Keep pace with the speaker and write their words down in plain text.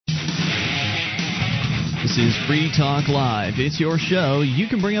This is Free Talk Live. It's your show. You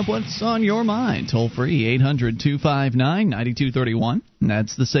can bring up what's on your mind. Toll free, 800-259-9231.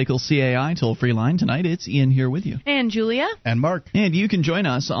 That's the SACL CAI toll-free line. Tonight, it's Ian here with you. And Julia. And Mark. And you can join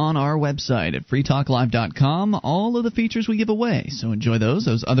us on our website at freetalklive.com. All of the features we give away. So enjoy those.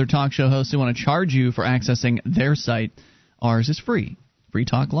 Those other talk show hosts who want to charge you for accessing their site, ours is free.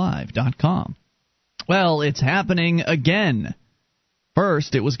 freetalklive.com. Well, it's happening again.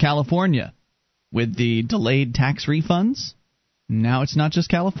 First, it was California with the delayed tax refunds. Now it's not just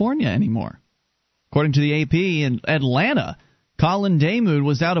California anymore. According to the AP, in Atlanta, Colin Daymood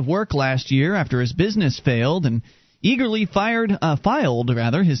was out of work last year after his business failed and eagerly filed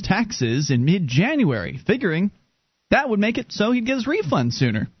his taxes in mid-January, figuring that would make it so he'd get his refund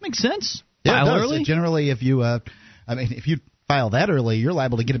sooner. Makes sense. Yeah, File early. Generally, if you file that early, you're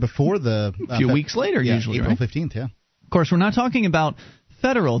liable to get it before the a few weeks later, usually, April right? 15th. Yeah. Of course, we're not talking about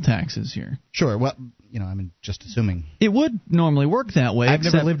federal taxes here. Sure. Well, just assuming. It would normally work that way. I've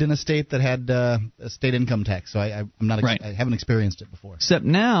never lived in a state that had a state income tax, so I'm not. Right. I haven't experienced it before. Except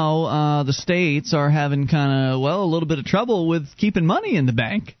now, the states are having a little bit of trouble with keeping money in the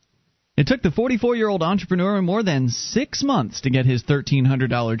bank. It took the 44-year-old entrepreneur more than 6 months to get his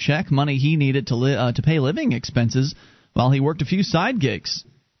 $1,300 check, money he needed to pay living expenses while he worked a few side gigs.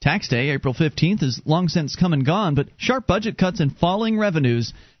 Tax day, April 15th, is long since come and gone, but sharp budget cuts and falling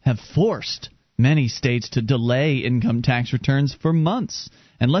revenues have forced many states to delay income tax returns for months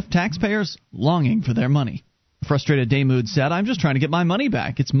and left taxpayers longing for their money. Frustrated Daymood said, "I'm just trying to get my money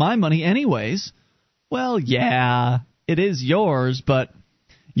back. It's my money anyways." Well, yeah, it is yours, but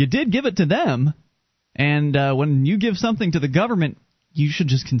you did give it to them, and when you give something to the government, you should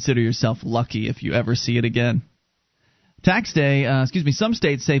just consider yourself lucky if you ever see it again. Some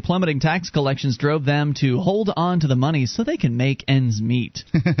states say plummeting tax collections drove them to hold on to the money so they can make ends meet.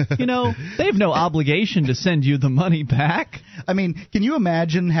 They have no obligation to send you the money back. I mean, can you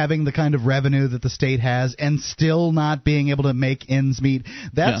imagine having the kind of revenue that the state has and still not being able to make ends meet?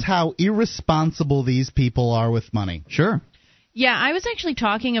 That's how irresponsible these people are with money. Sure. Yeah, I was actually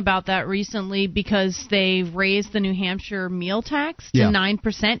talking about that recently because they raised the New Hampshire meal tax to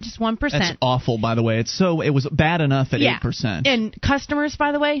 9%, just 1%. That's awful, by the way. It was bad enough at 8%. And customers,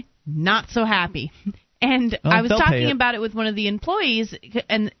 by the way, not so happy. And I was talking about it with one of the employees,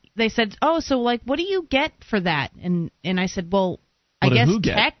 and they said, "Oh, so what do you get for that?" And I said, "Well, I guess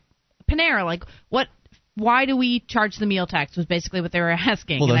Panera, what? Why do we charge the meal tax?" was basically what they were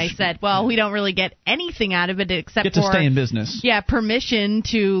asking. And I said, well, we don't really get anything out of it except get to stay in business. Yeah, permission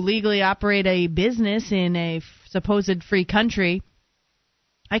to legally operate a business in a supposed free country.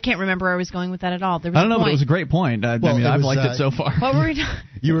 I can't remember where I was going with that at all. There was I don't know, but it was a great point. I've liked it so far. What were we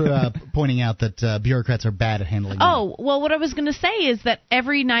You were pointing out that bureaucrits are bad at handling money. Oh, well, what I was going to say is that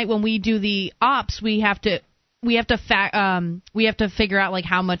every night when we do the ops, we have to figure out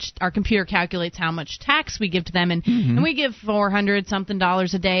how much our computer calculates how much tax we give to them, and we give $400 something a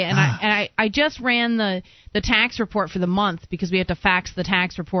day, and I just ran the tax report for the month because we have to fax the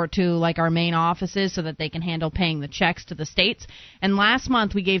tax report to our main offices so that they can handle paying the checks to the states. And last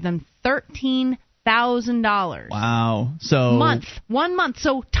month we gave them $13,000. Wow! So 1 month.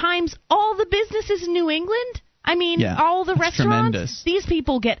 So times all the businesses in New England. I mean, all the restaurants, tremendous. These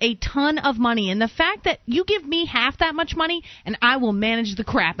people get a ton of money. And the fact that you give me half that much money and I will manage the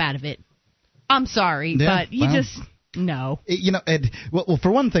crap out of it. I'm sorry, but no. Well,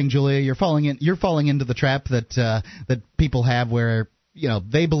 for one thing, Julia, you're falling into the trap that people have where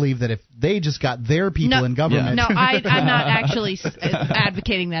they believe that if they just got their people in government. No, I'm not actually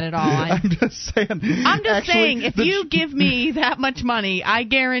advocating that at all. I'm just saying, if you give me that much money, I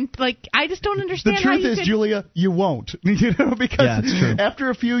guarantee. I just don't understand. The truth is, Julia, you won't. Because after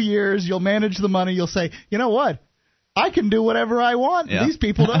a few years, you'll manage the money. You'll say, you know what? I can do whatever I want. Yeah. These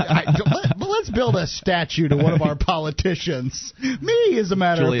people don't. Let's build a statue to one of our politicians. Me, as a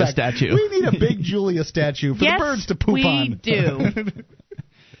matter Julia of fact. Statue. We need a big Julia statue for the birds to poop on. We do.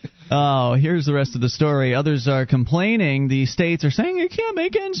 Oh, here's the rest of the story. Others are complaining. The states are saying you can't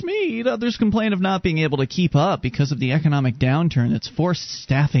make ends meet. Others complain of not being able to keep up because of the economic downturn that's forced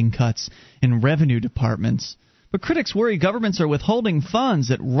staffing cuts in revenue departments. But critics worry governments are withholding funds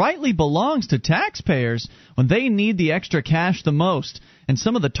that rightly belongs to taxpayers when they need the extra cash the most. And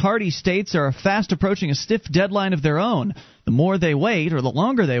some of the tardy states are fast approaching a stiff deadline of their own. The more they wait, or the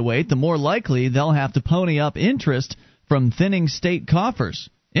longer they wait, the more likely they'll have to pony up interest from thinning state coffers.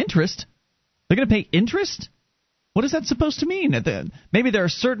 Interest? They're going to pay interest? What is that supposed to mean? Maybe there are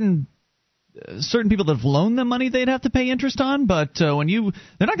certain people that have loaned them money they'd have to pay interest on, but they're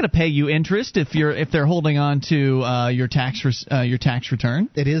not going to pay you interest if they're holding on to your tax return.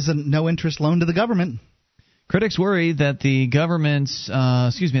 It is a no interest loan to the government. Critics worry that the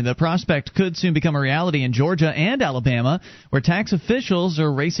the prospect could soon become a reality in Georgia and Alabama, where tax officials are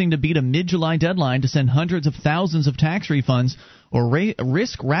racing to beat a mid-July deadline to send hundreds of thousands of tax refunds or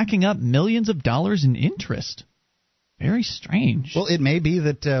risk racking up millions of dollars in interest. Very strange. Well, it may be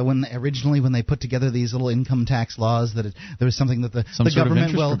that when they put together these little income tax laws, that there was something that the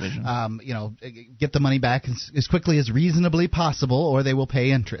government will, get the money back as quickly as reasonably possible, or they will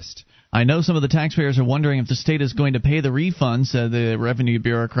pay interest. I know some of the taxpayers are wondering if the state is going to pay the refunds, said the revenue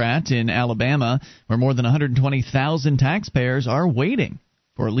bureaucrat in Alabama, where more than 120,000 taxpayers are waiting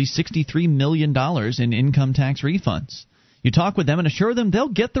for at least $63 million in income tax refunds. You talk with them and assure them they'll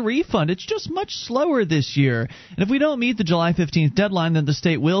get the refund. It's just much slower this year. And if we don't meet the July 15th deadline, then the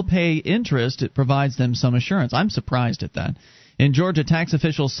state will pay interest. It provides them some assurance. I'm surprised at that. In Georgia, tax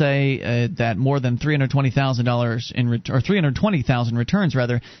officials say that more than $320,000 returns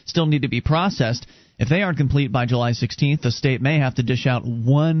still need to be processed. If they aren't complete by July 16th, the state may have to dish out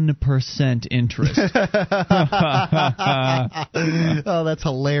 1% interest. Oh, that's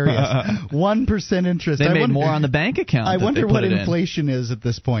hilarious. 1% interest. They made more on the bank account. I wonder what inflation is at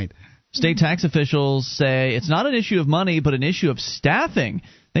this point. State tax officials say it's not an issue of money, but an issue of staffing.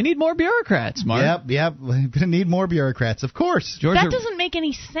 They need more bureaucrats, Mark. Yep. We're going to need more bureaucrats, of course. Georgia, that doesn't make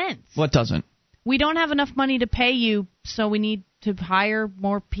any sense. What doesn't? We don't have enough money to pay you, so we need to hire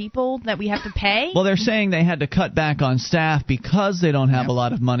more people that we have to pay? Well, they're saying they had to cut back on staff because they don't have a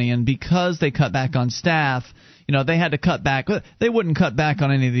lot of money, and because they cut back on staff, they had to cut back. They wouldn't cut back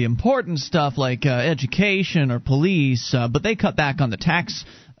on any of the important stuff like education or police, but they cut back on the tax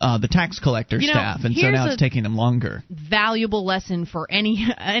collector staff, and so now it's taking them longer. Valuable lesson for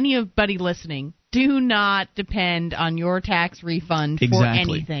anybody listening: do not depend on your tax refund for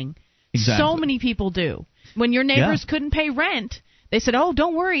anything. Exactly. So many people do. When your neighbors couldn't pay rent, they said, "Oh,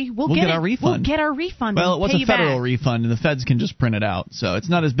 don't worry, we'll get our refund. We'll get our refund." Well, it was a federal back. refund, and the feds can just print it out, so it's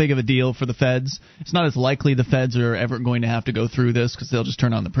not as big of a deal for the feds. It's not as likely the feds are ever going to have to go through this because they'll just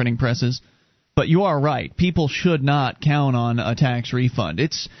turn on the printing presses. But you are right. People should not count on a tax refund.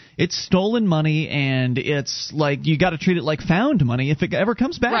 It's stolen money, and it's like you got to treat it like found money if it ever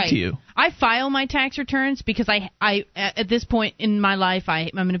comes back to you. I file my tax returns because I at this point in my life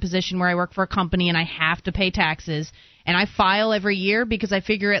I'm in a position where I work for a company and I have to pay taxes, and I file every year because I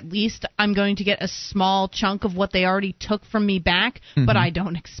figure at least I'm going to get a small chunk of what they already took from me back, but I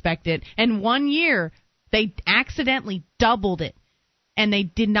don't expect it. And one year they accidentally doubled it, and they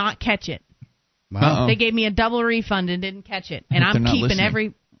did not catch it. Wow. They gave me a double refund and didn't catch it. And I'm keeping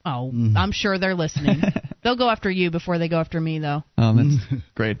every... Oh, I'm sure they're listening. They'll go after you before they go after me, though. Oh, that's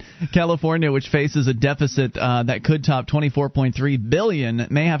great. California, which faces a deficit that could top $24.3 billion,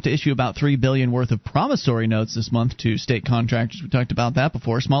 may have to issue about $3 billion worth of promissory notes this month to state contractors. We talked about that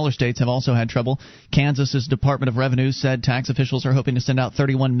before. Smaller states have also had trouble. Kansas's Department of Revenue said tax officials are hoping to send out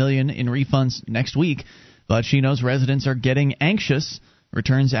 $31 million in refunds next week, but she knows residents are getting anxious.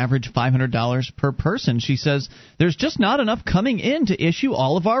 Returns average $500 per person. She says there's just not enough coming in to issue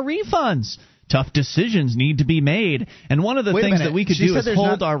all of our refunds. Tough decisions need to be made. And one of the things that we could do is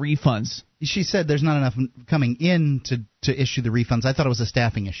hold our refunds. She said there's not enough coming in to issue the refunds. I thought it was a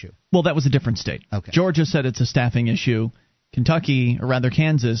staffing issue. Well, that was a different state. Okay. Georgia said it's a staffing issue. Kentucky, or rather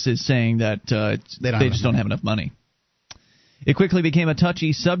Kansas, is saying that they just don't have enough money. It quickly became a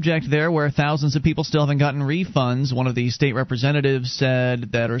touchy subject there where thousands of people still haven't gotten refunds. One of the state representatives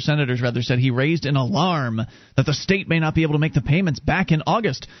senators said he raised an alarm that the state may not be able to make the payments back in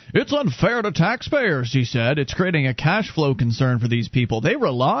August. It's unfair to taxpayers, he said. It's creating a cash flow concern for these people. They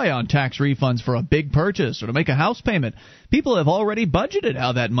rely on tax refunds for a big purchase or to make a house payment. People have already budgeted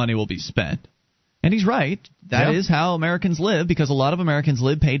how that money will be spent. And he's right. That is how Americans live, because a lot of Americans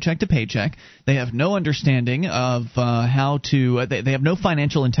live paycheck to paycheck. They have no understanding of how to they have no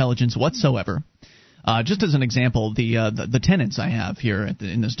financial intelligence whatsoever. Just as an example, the tenants I have here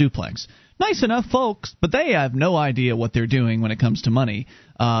in this duplex, nice enough folks, but they have no idea what they're doing when it comes to money.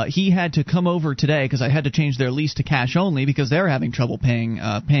 He had to come over today because I had to change their lease to cash only because they're having trouble paying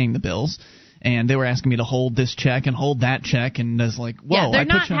the bills. And they were asking me to hold this check and hold that check, and I was like, whoa. Yeah, they're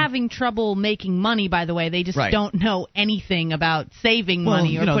not having trouble making money, by the way. They just don't know anything about saving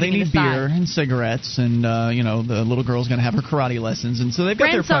money or putting it aside. They need beer and cigarettes, and, the little girl's going to have her karate lessons, and so they've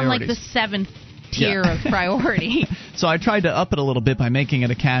got their priorities. Rent's on, like, the 7th tier of priority. So I tried to up it a little bit by making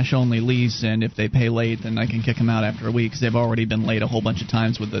it a cash-only lease, and if they pay late, then I can kick them out after a week, because they've already been late a whole bunch of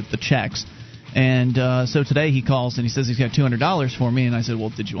times with the checks. And so today he calls and he says he's got $200 for me, and I said, well,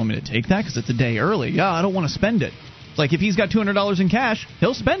 did you want me to take that? Because it's a day early. Yeah, I don't want to spend it. It's like if he's got $200 in cash,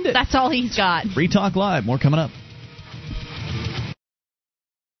 he'll spend it. That's all he's got. Free Talk Live. More coming up.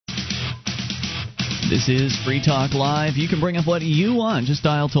 This is Free Talk Live. You can bring up what you want. Just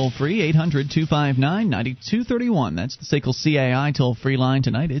dial toll-free, 800-259-9231. That's the SACL CAI toll-free line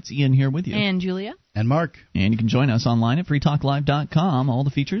tonight. It's Ian here with you. And Julia. And Mark. And you can join us online at freetalklive.com. All the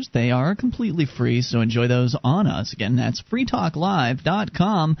features, they are completely free, so enjoy those on us. Again, that's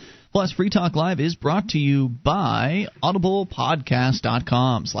freetalklive.com. Plus, Free Talk Live is brought to you by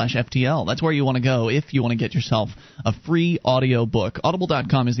audiblepodcast.com/FTL. That's where you want to go if you want to get yourself a free audio book.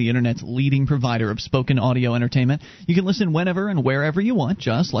 Audible.com is the Internet's leading provider of spoken audio entertainment. You can listen whenever and wherever you want,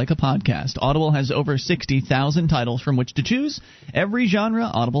 just like a podcast. Audible has over 60,000 titles from which to choose. Every genre,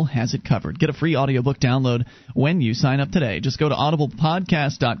 Audible has it covered. Get a free audiobook download when you sign up today. Just go to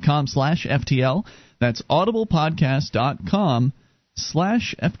audiblepodcast.com/FTL. That's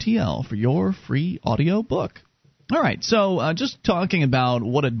audiblepodcast.com/FTL for your free audio book. All right, so just talking about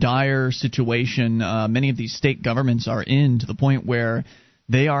what a dire situation many of these state governments are in, to the point where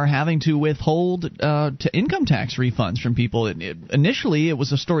they are having to withhold to income tax refunds from people. Initially, it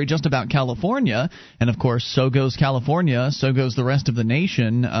was a story just about California, and of course, so goes California, so goes the rest of the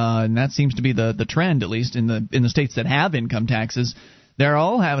nation, and that seems to be the trend, at least in the states that have income taxes. They're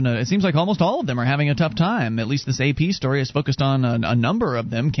all having it seems like almost all of them are having a tough time. At least this AP story is focused on a number of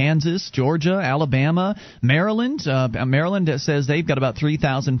them: Kansas, Georgia, Alabama, Maryland. Maryland says they've got about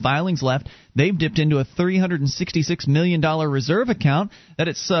 3,000 filings left. They've dipped into a $366 million reserve account that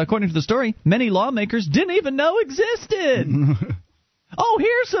it's, according to the story, many lawmakers didn't even know existed. Oh,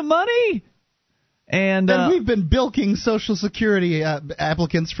 here's some money. And we've been bilking Social Security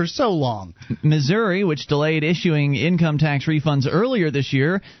applicants for so long. Missouri, which delayed issuing income tax refunds earlier this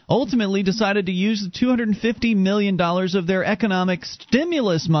year, ultimately decided to use the $250 million of their economic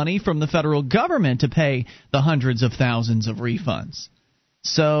stimulus money from the federal government to pay the hundreds of thousands of refunds.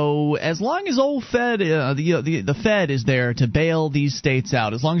 So as long as old Fed, the Fed is there to bail these states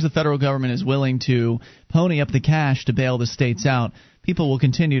out, as long as the federal government is willing to pony up the cash to bail the states out, people will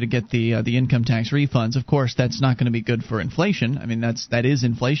continue to get the income tax refunds. Of course, that's not going to be good for inflation. I mean, that is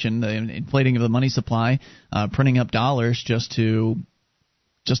inflation, the inflating of the money supply, printing up dollars just to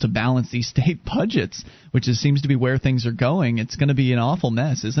balance these state budgets, which seems to be where things are going. It's going to be an awful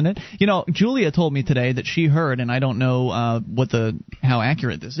mess, isn't it? You know, Julia told me today that she heard, and I don't know how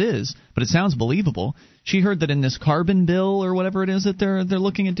accurate this is, but it sounds believable. She heard that in this carbon bill or whatever it is that they're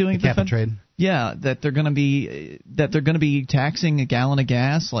looking at doing, the cap and trade. Yeah, that they're going to be taxing a gallon of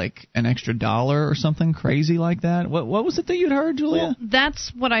gas like an extra $1 or something crazy like that. What was it that you'd heard, Julia? Well,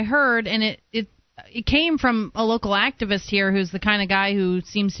 that's what I heard, and it came from a local activist here who's the kind of guy who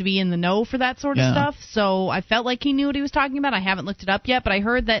seems to be in the know for that sort of stuff. So I felt like he knew what he was talking about. I haven't looked it up yet, but I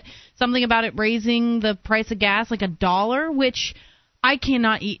heard that something about it raising the price of gas like $1, which I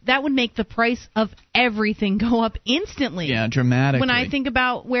cannot eat. That would make the price of everything go up instantly. Yeah, dramatically. When I think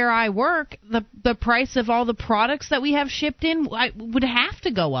about where I work, the price of all the products that we have shipped in would have to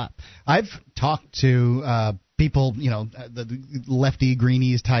go up. I've talked to people, the lefty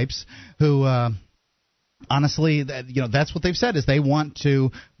greenies types who honestly, that's what they've said is they want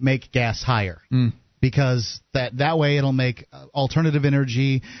to make gas higher. Because that way it'll make alternative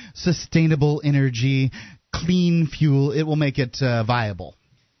energy, sustainable energy, clean fuel, it will make it viable.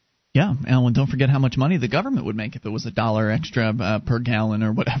 Yeah, and don't forget how much money the government would make if it was $1 extra per gallon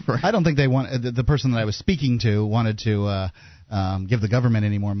or whatever. I don't think they want the person that I was speaking to wanted to give the government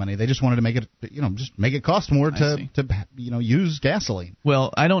any more money. They just wanted to make it, just make it cost more to use gasoline.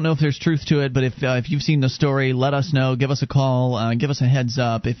 Well, I don't know if there's truth to it, but if you've seen the story, let us know. Give us a call. Give us a heads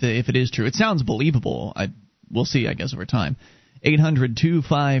up if it is true. It sounds believable. We'll see, I guess, over time.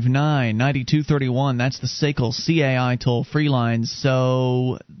 800-259-9231. That's the SACL CAI toll-free line.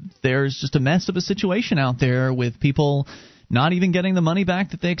 So there's just a mess of a situation out there with people not even getting the money back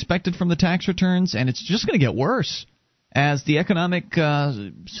that they expected from the tax returns, and it's just going to get worse as the economic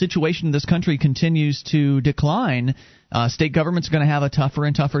situation in this country continues to decline. State governments are going to have a tougher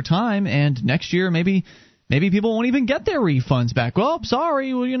and tougher time, and next year maybe people won't even get their refunds back. Well, sorry,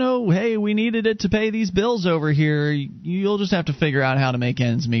 hey, we needed it to pay these bills over here. You'll just have to figure out how to make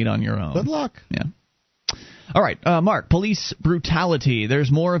ends meet on your own. Good luck. Yeah. All right, Mark, police brutality.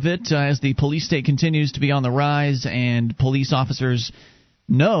 There's more of it as the police state continues to be on the rise, and police officers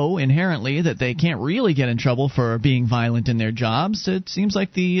know inherently that they can't really get in trouble for being violent in their jobs. It seems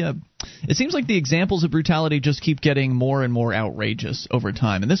like the examples of brutality just keep getting more and more outrageous over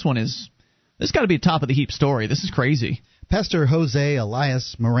time, and this got to be a top of the heap story. This is crazy. Pastor Jose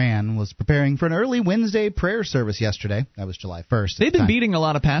Elias Moran was preparing for an early Wednesday prayer service yesterday. That was July 1st. They've been beating a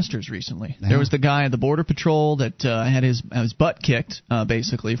lot of pastors recently. Yeah. There was the guy at the Border Patrol that had his butt kicked,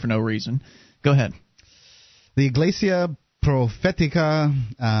 basically, for no reason. Go ahead. The Iglesia Profetica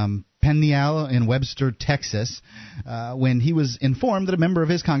Peniel in Webster, Texas, when he was informed that a member of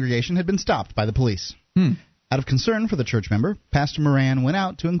his congregation had been stopped by the police. Out of concern for the church member, Pastor Moran went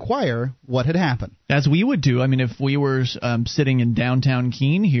out to inquire what had happened. As we would do. I mean, if we were sitting in downtown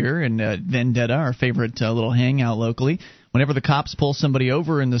Keene here in Vendetta, our favorite little hangout locally, whenever the cops pull somebody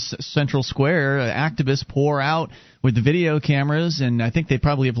over in the central square, activists pour out with the video cameras, and I think they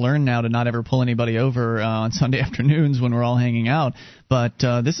probably have learned now to not ever pull anybody over on Sunday afternoons when we're all hanging out. But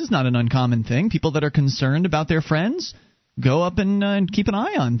this is not an uncommon thing. People that are concerned about their friends go up and keep an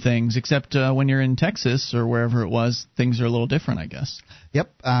eye on things, except when you're in Texas or wherever it was, things are a little different, I guess.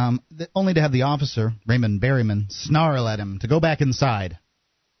 Yep, only to have the officer, Raymond Berryman, snarl at him to go back inside.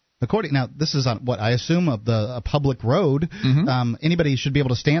 Now, this is on what I assume a public road. Anybody should be able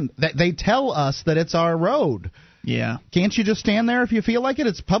to stand. They tell us that it's our road. Yeah. Can't you just stand there if you feel like it?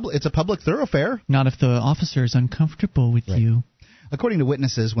 It's a public thoroughfare. Not if the officer is uncomfortable with you. According to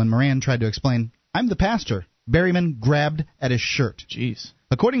witnesses, when Moran tried to explain, "I'm the pastor," Berryman grabbed at his shirt. Jeez.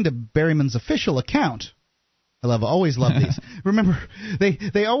 According to Berryman's official account, always love these. Remember,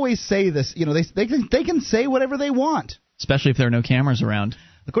 they always say this. You know, they can say whatever they want, especially if there are no cameras around.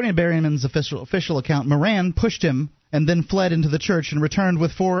 According to Berryman's official account, Moran pushed him and then fled into the church and returned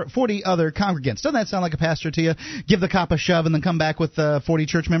with 40 other congregants. Doesn't that sound like a pastor to you? Give the cop a shove and then come back with 40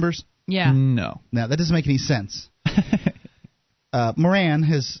 church members? Yeah. No. Now that doesn't make any sense. Moran,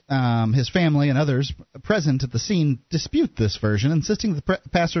 his family, and others present at the scene dispute this version, insisting the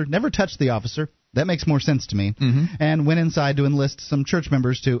pastor never touched the officer. That makes more sense to me. And went inside to enlist some church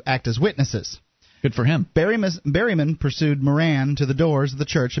members to act as witnesses. Good for him. Berryman pursued Moran to the doors of the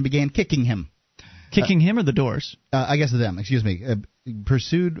church and began kicking him. Kicking him or the doors? I guess them, excuse me.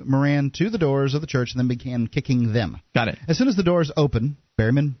 Pursued Moran to the doors of the church and then began kicking them. Got it. As soon as the doors opened,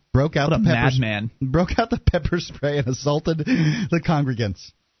 Berryman broke out the pepper spray and assaulted the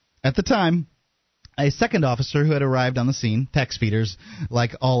congregants. At the time, a second officer who had arrived on the scene, tax feeders,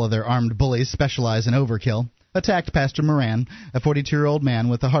 like all other armed bullies, specialize in overkill, attacked Pastor Moran, a 42-year-old man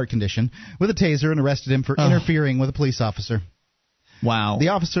with a heart condition, with a taser and arrested him for interfering with a police officer. Wow. The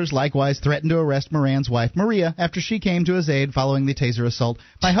officers likewise threatened to arrest Moran's wife, Maria, after she came to his aid following the taser assault.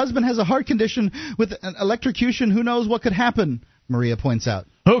 "My husband has a heart condition with an electrocution. Who knows what could happen?" Maria points out.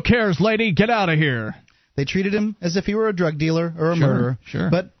 "Who cares, lady? Get out of here." They treated him as if he were a drug dealer or a murderer.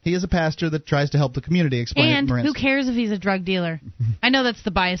 Sure. But he is a pastor that tries to help the community explain And who cares if he's a drug dealer? I know that's the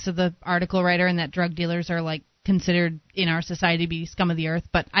bias of the article writer, and that drug dealers are considered in our society to be scum of the earth,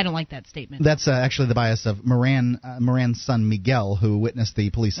 but I don't like that statement. That's actually the bias of Moran's son Miguel, who witnessed the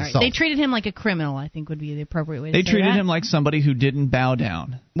police assault. They treated him like a criminal, I think would be the appropriate way to say that. They treated him like somebody who didn't bow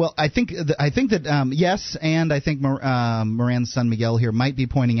down. Well, I think that yes, and I think Moran's son Miguel here might be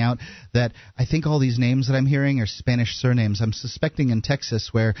pointing out that I think all these names that I'm hearing are Spanish surnames. I'm suspecting in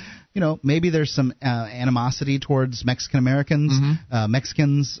Texas where, maybe there's some animosity towards Mexican Americans,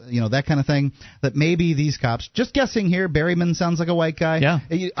 Mexicans, that kind of thing, that maybe these cops, just guessing here, Berryman sounds like a white guy. Yeah.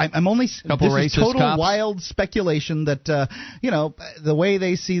 I'm only, couple this is total cops. Wild speculation that, the way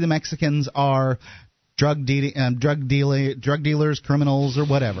they see the Mexicans are drug dealers, criminals, or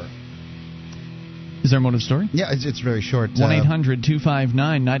whatever. Is there a motive story? Yeah, it's very short.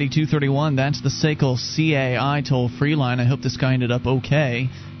 1-800-259-9231. That's the SACL CAI toll-free line. I hope this guy ended up okay.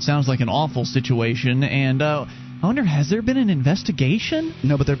 Sounds like an awful situation. And I wonder, has there been an investigation?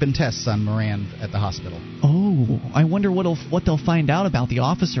 No, but there have been tests on Moran at the hospital. Oh, I wonder what they'll find out about the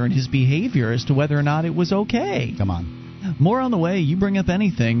officer and his behavior as to whether or not it was okay. Come on. More on the way. You bring up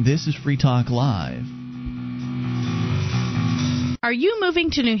anything. This is Free Talk Live. Are you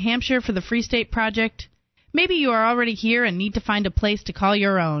moving to New Hampshire for the Free State Project? Maybe you are already here and need to find a place to call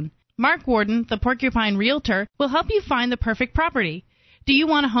your own. Mark Warden, the Porcupine Realtor, will help you find the perfect property. Do you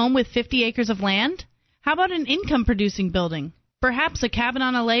want a home with 50 acres of land? How about an income-producing building? Perhaps a cabin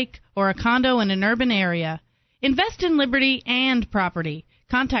on a lake or a condo in an urban area. Invest in liberty and property.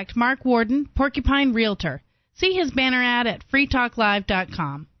 Contact Mark Warden, Porcupine Realtor. See his banner ad at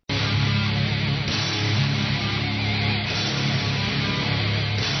freetalklive.com.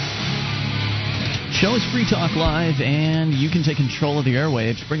 Show is Free Talk Live, and you can take control of the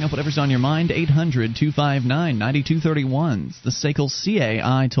airwaves. Bring up whatever's on your mind. 800-259-9231. It's the SACL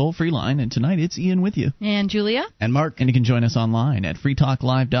CAI toll-free line, and tonight it's Ian with you. And Julia. And Mark. And you can join us online at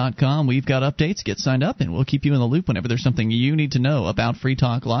freetalklive.com. We've got updates. Get signed up, and we'll keep you in the loop whenever there's something you need to know about Free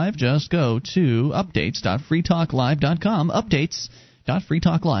Talk Live. Just go to updates.freetalklive.com. Updates.freetalklive.com.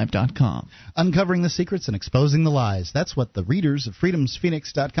 www.freetalklive.com. Uncovering the secrets and exposing the lies. That's what the readers of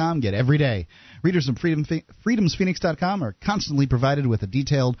freedomsphoenix.com get every day. Readers of freedomsphoenix.com are constantly provided with a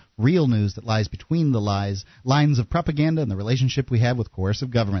detailed, real news that lies between the lines of propaganda and the relationship we have with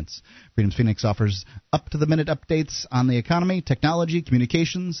coercive governments. Freedom's Phoenix offers up-to-the-minute updates on the economy, technology,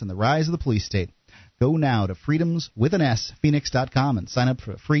 communications, and the rise of the police state. Go now to freedomsphoenix.com and sign up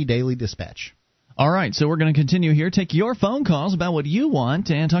for a free daily dispatch. All right, so we're going to continue here. Take your phone calls about what you want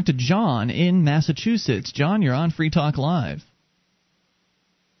and talk to John in Massachusetts. John, you're on Free Talk Live.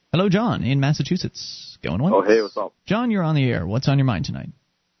 Hello, John in Massachusetts. Going once? Oh, hey, what's up? John, you're on the air. What's on your mind tonight?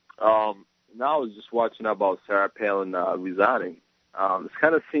 Now I was just watching about Sarah Palin resigning. This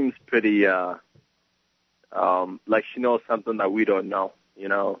kind of seems pretty like she knows something that we don't know, you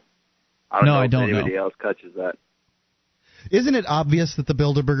know? I don't know if anybody else catches that. Isn't it obvious that the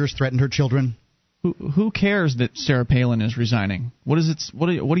Bilderbergers threatened her children? Who cares that Sarah Palin is resigning? What is it? What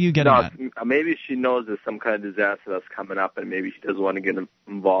are you getting at? Maybe she knows there's some kind of disaster that's coming up, and maybe she doesn't want to get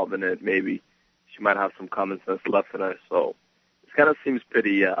involved in it. Maybe she might have some common sense left in her. So it kind of seems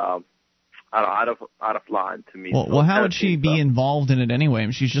pretty out of line to me. Well, how would she be involved in it anyway? I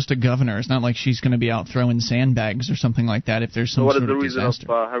mean, she's just a governor. It's not like she's going to be out throwing sandbags or something like that. If there's some sort of disaster. What is the reason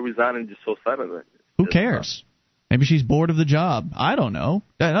of her resigning just so suddenly? Who cares? Maybe she's bored of the job. I don't know.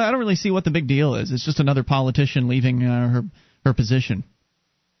 I don't really see what the big deal is. It's just another politician leaving her position.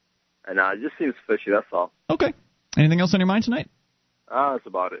 And it just seems fishy, that's all. Okay. Anything else on your mind tonight? That's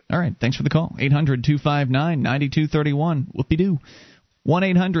about it. All right. Thanks for the call. 800-259-9231. Whoopie-doo.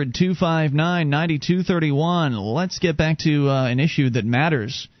 1-800-259-9231. Let's get back to an issue that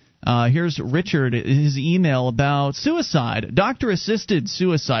matters. Here's Richard, his email about suicide, doctor-assisted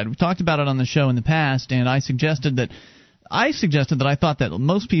suicide. We've talked about it on the show in the past, and I suggested that I thought that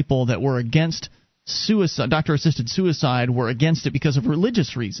most people that were against suicide, doctor-assisted suicide, were against it because of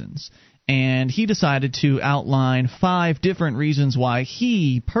religious reasons. And he decided to outline 5 different reasons why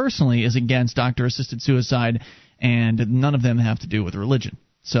he personally is against doctor-assisted suicide, and none of them have to do with religion.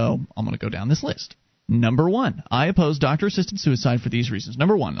 So I'm going to go down this list. Number 1, I oppose doctor-assisted suicide for these reasons.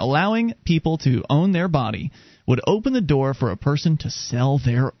 Number 1, allowing people to own their body would open the door for a person to sell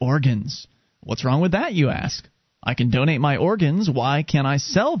their organs. What's wrong with that, you ask? I can donate my organs. Why can't I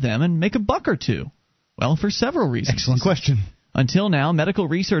sell them and make a buck or two? Well, for several reasons. Excellent question. Until now, medical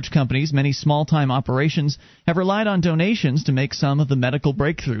research companies, many small-time operations, have relied on donations to make some of the medical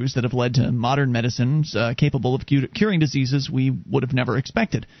breakthroughs that have led to modern medicines capable of curing diseases we would have never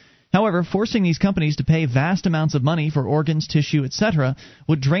expected. However, forcing these companies to pay vast amounts of money for organs, tissue, etc.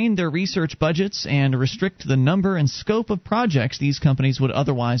 would drain their research budgets and restrict the number and scope of projects these companies would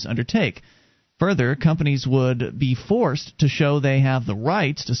otherwise undertake. Further, companies would be forced to show they have the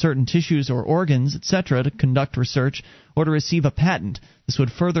rights to certain tissues or organs, etc., to conduct research or to receive a patent. This would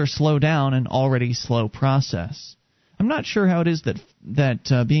further slow down an already slow process. I'm not sure how it is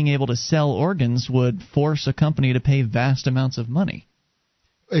that being able to sell organs would force a company to pay vast amounts of money.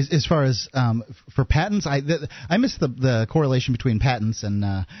 As far as for patents, I miss the correlation between patents and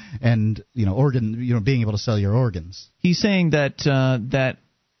organ, being able to sell your organs. He's saying that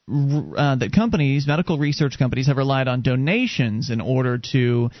companies, medical research companies, have relied on donations in order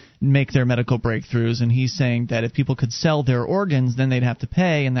to make their medical breakthroughs, and he's saying that if people could sell their organs, then they'd have to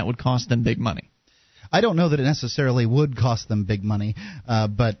pay, and that would cost them big money. I don't know that it necessarily would cost them big money,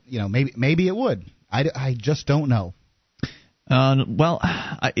 but maybe it would. I just don't know. Well,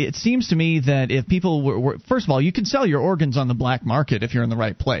 it seems to me that if people were first of all, you can sell your organs on the black market if you're in the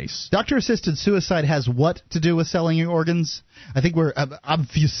right place. Doctor-assisted suicide has what to do with selling your organs? I think we're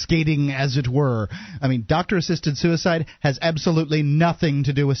obfuscating, as it were. I mean, doctor-assisted suicide has absolutely nothing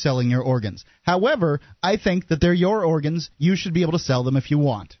to do with selling your organs. However, I think that they're your organs. You should be able to sell them if you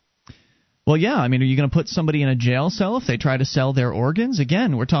want. Well, yeah. I mean, are you going to put somebody in a jail cell if they try to sell their organs?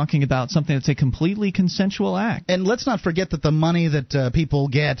 Again, we're talking about something that's a completely consensual act. And let's not forget that the money that people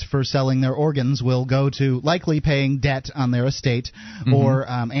get for selling their organs will go to likely paying debt on their estate, or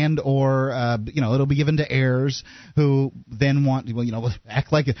it'll be given to heirs who then want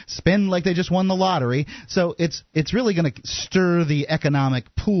spend like they just won the lottery. So it's really going to stir the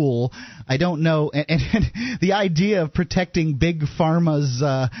economic pool. I don't know, and the idea of protecting big pharma's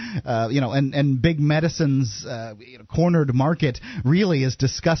and big medicine's cornered market really is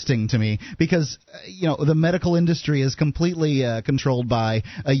disgusting to me, because the medical industry is completely controlled by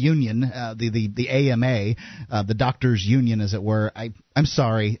a union, the AMA, the doctors' union, as it were. I'm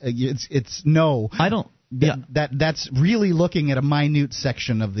sorry, it's no. I don't. Yeah, that's really looking at a minute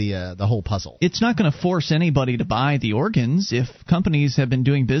section of the whole puzzle. It's not going to force anybody to buy the organs. If companies have been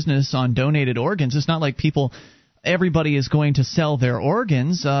doing business on donated organs, it's not like people everybody is going to sell their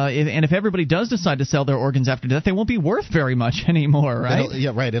organs, and if everybody does decide to sell their organs after death, they won't be worth very much anymore, right?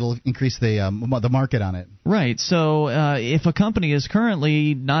 It'll increase the market on it. Right. So if a company is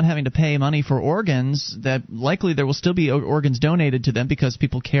currently not having to pay money for organs, that likely there will still be organs donated to them because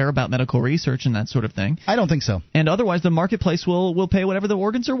people care about medical research and that sort of thing. I don't think so. And otherwise, the marketplace will pay whatever the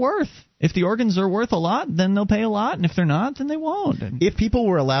organs are worth. If the organs are worth a lot, then they'll pay a lot, and if they're not, then they won't. If people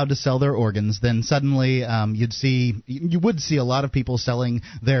were allowed to sell their organs, then suddenly you would see a lot of people selling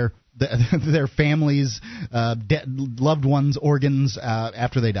their families' loved ones' organs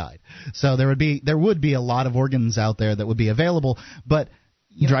after they died. So there would be a lot of organs out there that would be available, but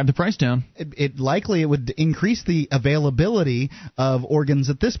drive the price down. It likely would increase the availability of organs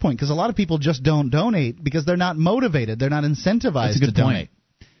at this point, because a lot of people just don't donate because they're not motivated, they're not incentivized to donate.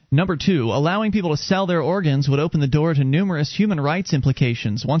 Number 2, allowing people to sell their organs would open the door to numerous human rights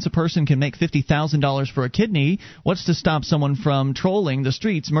implications. Once a person can make $50,000 for a kidney, what's to stop someone from trolling the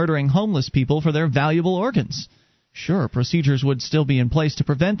streets, murdering homeless people for their valuable organs? Sure, procedures would still be in place to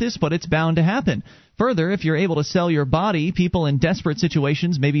prevent this, but it's bound to happen. Further, if you're able to sell your body, people in desperate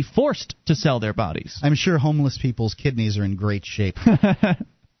situations may be forced to sell their bodies. I'm sure homeless people's kidneys are in great shape.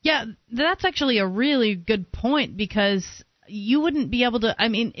 Yeah, that's actually a really good point, because you wouldn't be able to,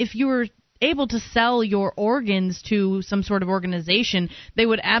 if you were able to sell your organs to some sort of organization, they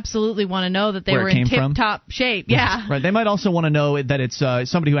would absolutely want to know that they were in tip-top shape. Yeah. Right. They might also want to know that it's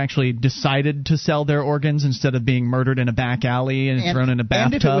somebody who actually decided to sell their organs instead of being murdered in a back alley and thrown in a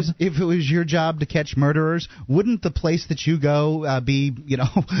bathtub. And if it was your job to catch murderers, wouldn't the place that you go be,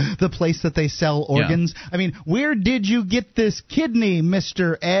 the place that they sell organs? Yeah. Where did you get this kidney,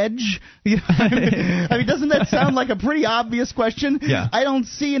 Mr. Edge? Doesn't that sound like a pretty obvious question? Yeah. I don't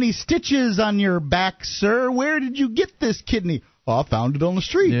see any stitches on your back, sir. Where did you get this kidney? Oh, I found it on the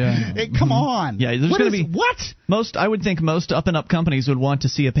street. Yeah. Hey, come on. Yeah, there's going to be what? I would think most up-and-up companies would want to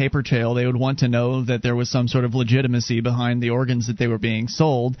see a paper trail. They would want to know that there was some sort of legitimacy behind the organs that they were being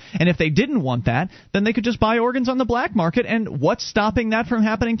sold. And if they didn't want that, then they could just buy organs on the black market. And what's stopping that from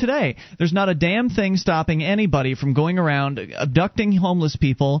happening today? There's not a damn thing stopping anybody from going around abducting homeless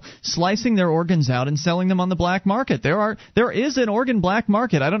people, slicing their organs out, and selling them on the black market. There is an organ black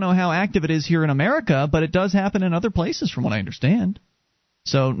market. I don't know how active it is here in America, but it does happen in other places from what I understand.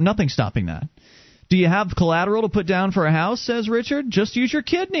 So nothing's stopping that. Do you have collateral to put down for a house, says Richard? Just use your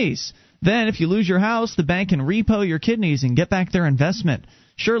kidneys. Then, if you lose your house, the bank can repo your kidneys and get back their investment.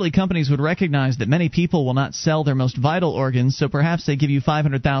 Surely companies would recognize that many people will not sell their most vital organs, so perhaps they give you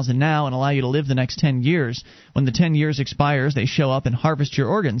 $500,000 now and allow you to live the next 10 years. When the 10 years expires, they show up and harvest your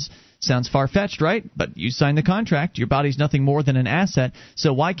organs. Sounds far-fetched, right? But you signed the contract. Your body's nothing more than an asset,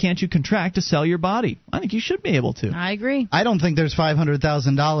 so why can't you contract to sell your body? I think you should be able to. I agree. I don't think there's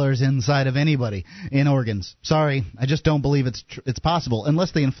 $500,000 inside of anybody in organs. Sorry, I just don't believe it's possible,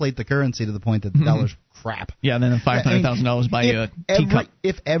 unless they inflate the currency to the point that the dollar's crap. Yeah, then $500,000 buy you a teacup.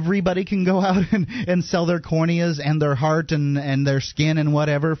 If everybody can go out and sell their corneas and their heart and their skin and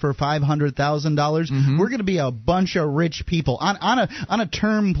whatever for $500,000, we're going to be a bunch of rich people on a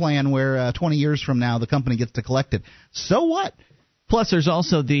term plan where 20 years from now the company gets to collect it. So what? Plus, there's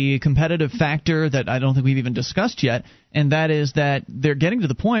also the competitive factor that I don't think we've even discussed yet, and that is that they're getting to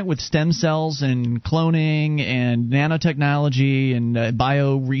the point with stem cells and cloning and nanotechnology and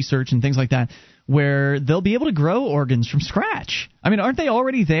bio research and things like that, where they'll be able to grow organs from scratch. Aren't they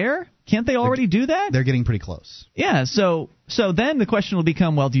already there? Can't they already do that? They're getting pretty close. Yeah, so then the question will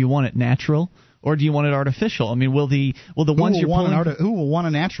become, well, do you want it natural or do you want it artificial? Will the ones you're pulling... Who will want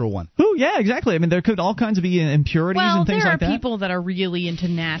a natural one? Who? Yeah, exactly. There could all kinds of be impurities and things like that. Well, there are people that are really into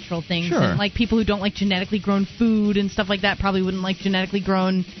natural things. Sure. And, people who don't like genetically grown food and stuff like that probably wouldn't like genetically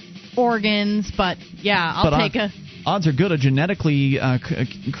grown organs. But, yeah, I'll take a... Odds are good a genetically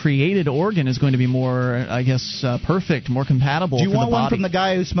created organ is going to be more, perfect, more compatible for the body. Do you want one from the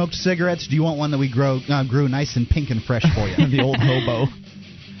guy who smoked cigarettes? Do you want one that we grew nice and pink and fresh for you? The old hobo.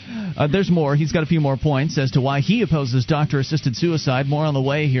 There's more. He's got a few more points as to why he opposes doctor-assisted suicide. More on the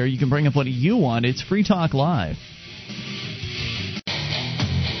way here. You can bring up what you want. It's Free Talk Live.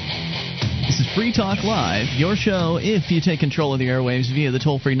 This is Free Talk Live, your show if you take control of the airwaves via the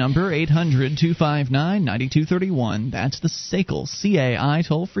toll-free number 800-259-9231. That's the SACL CAI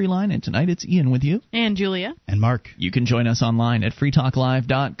toll-free line, and tonight it's Ian with you. And Julia. And Mark. You can join us online at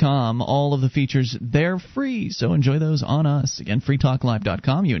freetalklive.com. All of the features, they're free, so enjoy those on us. Again,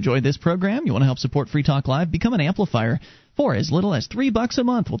 freetalklive.com. You enjoyed this program, you want to help support Free Talk Live, become an amplifier for as little as $3 a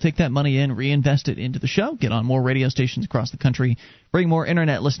month. We'll take that money in, reinvest it into the show, get on more radio stations across the country, bring more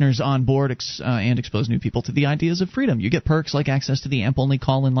internet listeners on board, and expose new people to the ideas of freedom. You get perks like access to the AMP-only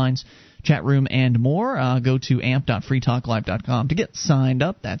call-in lines, chat room, and more. Go to amp.freetalklive.com to get signed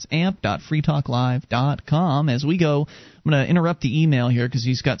up. That's amp.freetalklive.com. As we go, I'm going to interrupt the email here because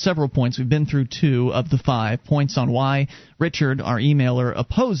he's got several points. We've been through 2 of the 5 points on why Richard, our emailer,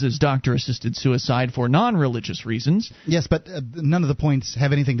 opposes doctor-assisted suicide for non-religious reasons. Yes, but none of the points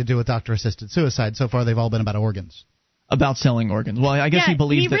have anything to do with doctor-assisted suicide. So far, they've all been about organs. About selling organs. Well, I guess he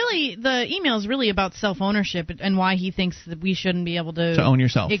believes the email is really about self-ownership and why he thinks that we shouldn't be able to own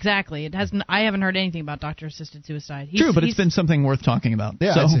yourself. Exactly. I haven't heard anything about doctor-assisted suicide. True, but it's been something worth talking about.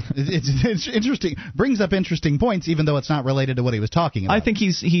 Yeah, so. it's interesting. Brings up interesting points, even though it's not related to what he was talking about. I think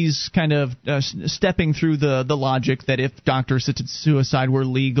he's kind of stepping through the logic that if doctor-assisted suicide were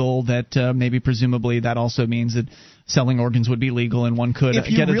legal, that maybe presumably that also means that selling organs would be legal, and one could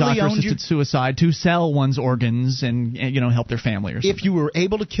get a doctor-assisted suicide to sell one's organs and help their family or something. If you were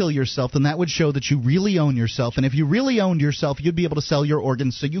able to kill yourself, then that would show that you really own yourself, and if you really owned yourself, you'd be able to sell your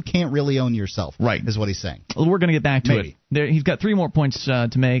organs, so you can't really own yourself. Right, is what he's saying. Well, we're going to get back to it. He's got 3 more points to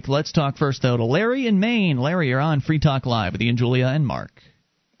make. Let's talk first, though, to Larry in Maine. Larry, you're on Free Talk Live with Ian, Julia, and Mark.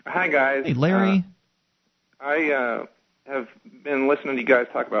 Hi, guys. Hey, Larry. I have been listening to you guys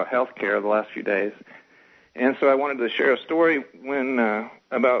talk about health care the last few days. And so I wanted to share a story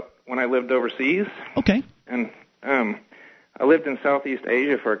about when I lived overseas. Okay. And I lived in Southeast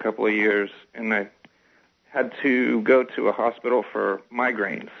Asia for a couple of years, and I had to go to a hospital for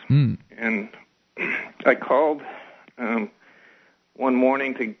migraines. And I called one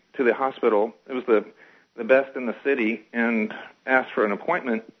morning to the hospital. It was the best in the city, and asked for an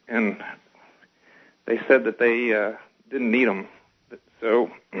appointment, and they said that they didn't need them.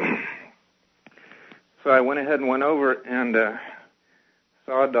 So I went ahead and went over and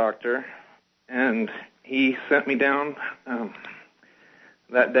saw a doctor, and he sent me down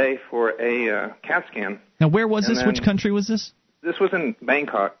that day for a CAT scan. Now, where was this? Which country was this? This was in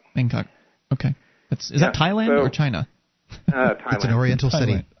Bangkok. Bangkok. Okay. Is that Thailand or China? Thailand. It's an oriental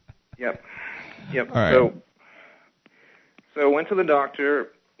city. Yep. All right. So went to the doctor,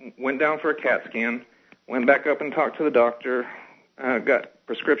 went down for a CAT scan, went back up and talked to the doctor, got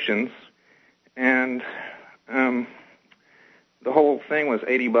prescriptions, and the whole thing was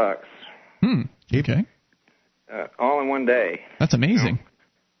 $80. Okay. All in one day. That's amazing.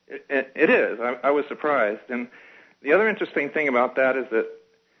 It is. I was surprised. And the other interesting thing about that is that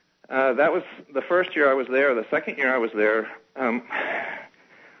that was the first year I was there. The second year I was there,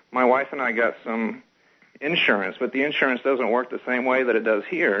 my wife and I got some insurance, but the insurance doesn't work the same way that it does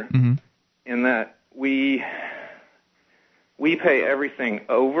here, in that we pay everything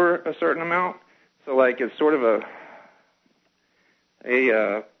over a certain amount. So, like, it's sort of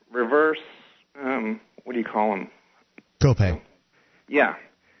a reverse, what do you call them? Copay. Yeah.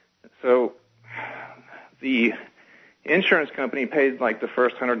 So the insurance company paid like the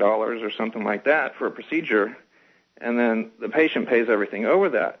first $100 or something like that for a procedure, and then the patient pays everything over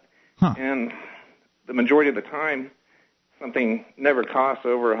that. And the majority of the time, something never costs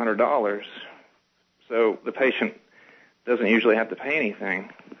over $100, so the patient doesn't usually have to pay anything.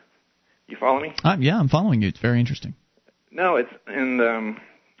 You follow me? Yeah, I'm following you. It's very interesting. No, it's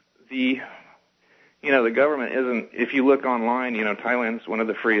the government isn't. If you look online, Thailand's one of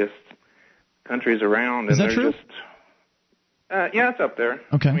the freest countries around. Is that true? Yeah, it's up there.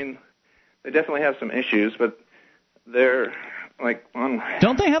 Okay. I mean, they definitely have some issues, but they're like on.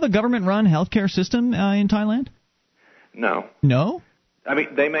 Don't they have a government-run healthcare system in Thailand? No. No? I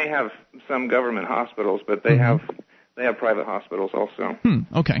mean, they may have some government hospitals, but they have private hospitals also.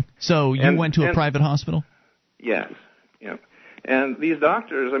 Okay. So you went to a private hospital? Yes. Yeah. And these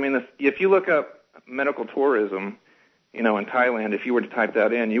doctors, I mean, if you look up medical tourism, in Thailand, if you were to type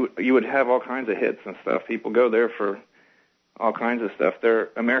that in, you would have all kinds of hits and stuff. People go there for all kinds of stuff. They're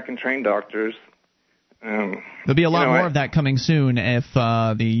American-trained doctors. There'll be a lot more of that coming soon if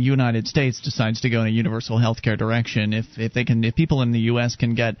the United States decides to go in a universal health care direction. If people in the U.S.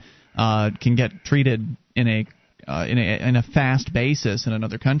 can get treated in a fast basis in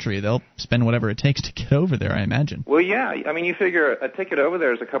another country, they'll spend whatever it takes to get over there, I imagine. Well, yeah. I mean, you figure a ticket over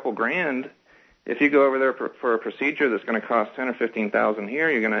there is a couple grand. If you go over there for a procedure that's going to cost $10,000 or $15,000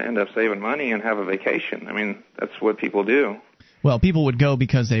 here, you're going to end up saving money and have a vacation. I mean, that's what people do. Well, people would go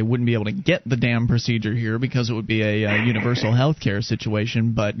because they wouldn't be able to get the damn procedure here because it would be a universal health care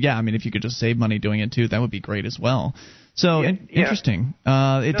situation. But, yeah, I mean, if you could just save money doing it, too, that would be great as well. So, interesting.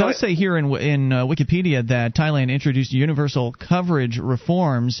 It does say here in Wikipedia that Thailand introduced universal coverage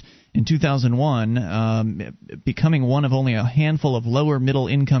reforms in 2001, becoming one of only a handful of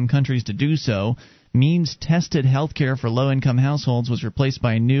lower-middle-income countries to do so. Means-tested health care for low-income households was replaced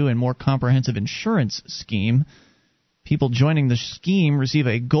by a new and more comprehensive insurance scheme. People joining the scheme receive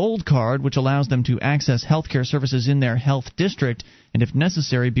a gold card, which allows them to access healthcare services in their health district and, if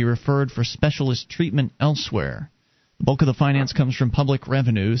necessary, be referred for specialist treatment elsewhere. The bulk of the finance comes from public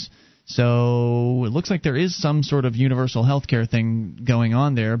revenues. So it looks like there is some sort of universal health care thing going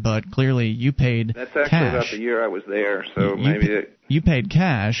on there, but clearly you paid That's actually cash. about the year I was there, so you paid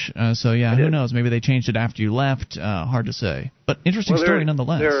cash, so yeah, who knows? Maybe they changed it after you left. Hard to say. But interesting story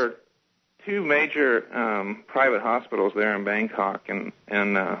nonetheless. There are two major private hospitals there in Bangkok, and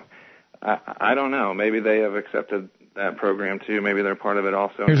I don't know. Maybe they have accepted that program too. Maybe they're part of it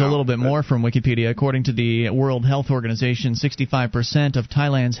also. Here's a little bit more from Wikipedia. According to the World Health Organization, 65% of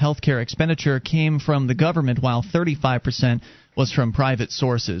Thailand's healthcare expenditure came from the government, while 35% was from private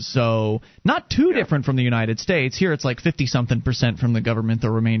sources. So not too different from the United States. Here it's like 50-something% from the government,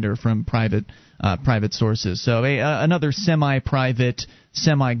 the remainder from private sources. So another semi-private,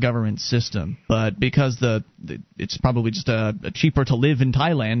 semi-government system. But because it's probably just cheaper to live in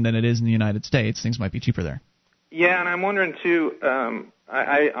Thailand than it is in the United States, things might be cheaper there. Yeah, and I'm wondering too.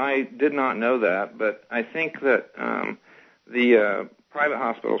 I did not know that, but I think that the private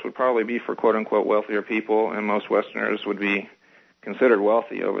hospitals would probably be for quote unquote wealthier people, and most Westerners would be considered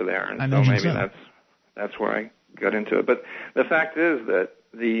wealthy over there, and so maybe that's where I got into it. But the fact is that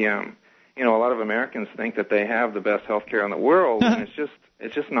a lot of Americans think that they have the best health care in the world, and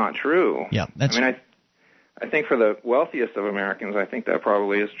it's just not true. Yeah, that's. I think for the wealthiest of Americans, I think that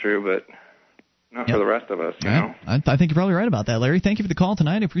probably is true, but not for the rest of us, you know. I think you're probably right about that, Larry. Thank you for the call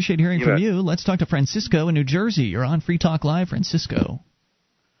tonight. I appreciate hearing from you. Let's talk to Francisco in New Jersey. You're on Free Talk Live, Francisco.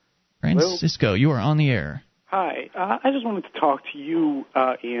 Francisco, you are on the air. Hi. I just wanted to talk to you,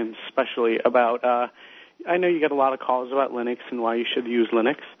 Ian, especially about, I know you get a lot of calls about Linux and why you should use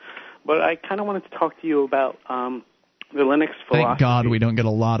Linux, but I kind of wanted to talk to you about the Linux philosophy. Thank God we don't get a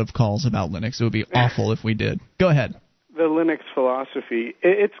lot of calls about Linux. It would be awful if we did. Go ahead. The Linux philosophy,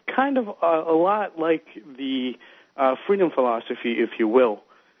 it's kind of a lot like the freedom philosophy, if you will,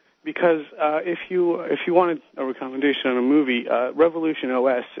 because if you wanted a recommendation on a movie, Revolution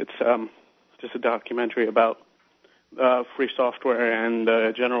OS, it's just a documentary about free software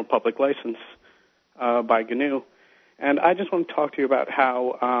and general public license by GNU, and I just want to talk to you about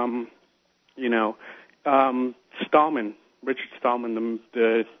how Richard Stallman,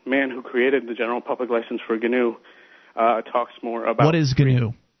 the man who created the general public license for GNU, talks more about... What is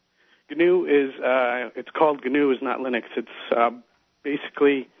GNU? GNU is, it's called GNU, is not Linux. It's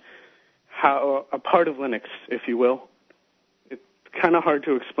basically a part of Linux, if you will. It's kind of hard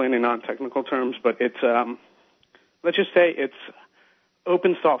to explain in non-technical terms, but it's, let's just say it's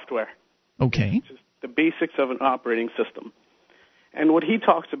open software. Okay. It's just the basics of an operating system. And what he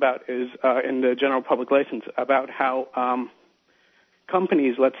talks about is, in the general public license, about how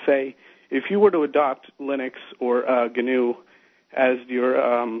companies, let's say, if you were to adopt Linux or GNU as your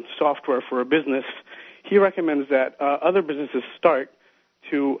software for a business, he recommends that other businesses start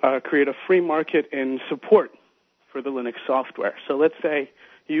to create a free market in support for the Linux software. So let's say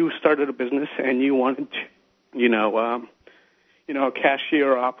you started a business and you wanted, a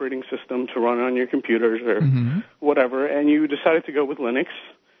cashier or operating system to run on your computers or whatever, and you decided to go with Linux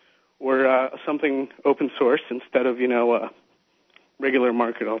or something open source instead of, a regular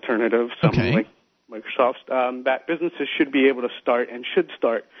market alternative, something like Microsoft's, that businesses should be able to start and should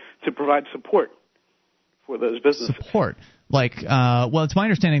start to provide support for those businesses. Support? Like, it's my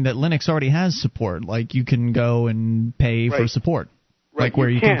understanding that Linux already has support. Like, you can go and pay for support. Right. Like, where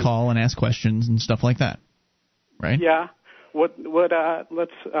you can call and ask questions and stuff like that. Right? Yeah. What Mr.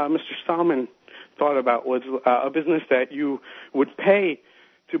 Stallman thought about was a business that you would pay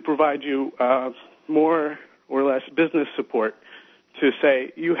to provide you more or less business support to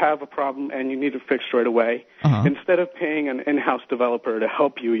say you have a problem and you need it fixed right away, instead of paying an in-house developer to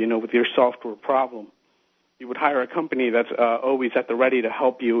help you, with your software problem. You would hire a company that's always at the ready to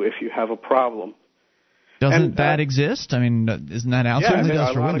help you if you have a problem. Doesn't that exist? I mean, isn't that out there? Yeah, there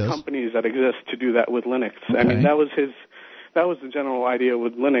are a lot of companies that exist to do that with Linux. Okay. I mean, that was the general idea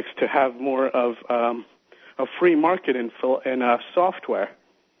with Linux, to have more of a free market in software.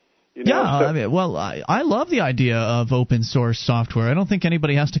 I love the idea of open source software. I don't think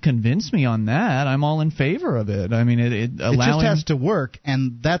anybody has to convince me on that. I'm all in favor of it. I mean, it just has to work,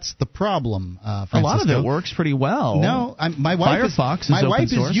 and that's the problem. Francisco. A lot of it works pretty well. No, my wife is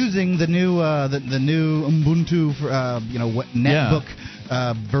using the new Ubuntu netbook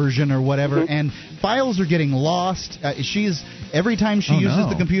version or whatever, and files are getting lost. Every time she uses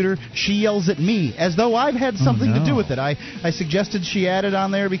the computer, she yells at me as though I've had something to do with it. I suggested she add it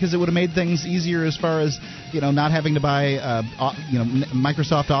on there because it would have made things easier as far as not having to buy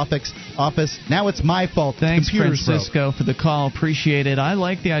Microsoft Office. Now it's my fault. Thanks, Francisco, for the call. Appreciate it. I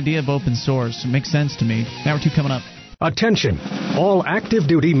like the idea of open source. It makes sense to me. Hour 2 coming up. Attention, all active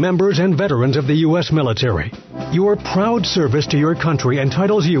duty members and veterans of the U.S. military. Your proud service to your country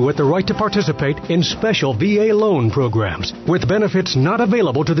entitles you with the right to participate in special VA loan programs with benefits not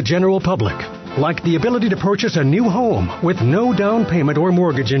available to the general public, like the ability to purchase a new home with no down payment or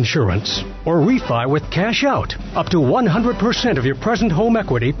mortgage insurance, or refi with cash out, up to 100% of your present home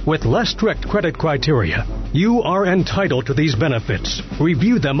equity with less strict credit criteria. You are entitled to these benefits.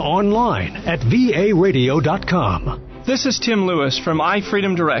 Review them online at varadio.com. This is Tim Lewis from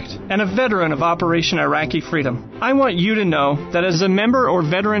iFreedom Direct and a veteran of Operation Iraqi Freedom. I want you to know that as a member or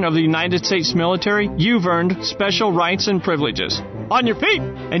veteran of the United States military, you've earned special rights and privileges. On your feet!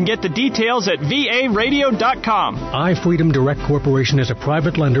 And get the details at varadio.com. iFreedom Direct Corporation is a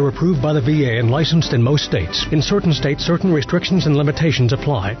private lender approved by the VA and licensed in most states. In certain states, certain restrictions and limitations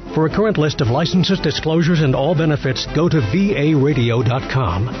apply. For a current list of licenses, disclosures, and all benefits, go to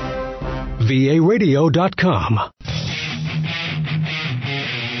varadio.com. varadio.com.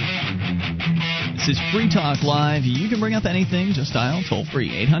 This is Free Talk Live. You can bring up anything. Just dial toll-free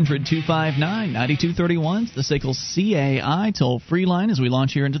 800-259-9231. It's the SACL CAI toll-free line as we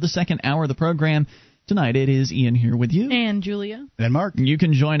launch here into the second hour of the program. Tonight it is Ian here with you. And Julia. And Mark. You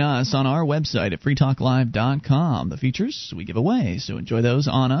can join us on our website at freetalklive.com. The features we give away, so enjoy those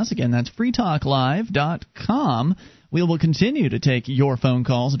on us. Again, that's freetalklive.com. We will continue to take your phone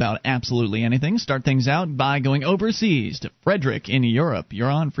calls about absolutely anything. Start things out by going overseas to Frederick in Europe.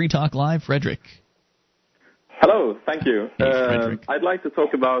 You're on Free Talk Live, Frederick. Hello, thank you. Hey, I'd like to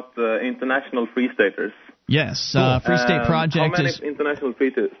talk about international free staters. Yes, Free State Project. How many international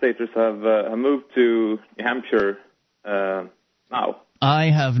free staters have moved to New Hampshire now?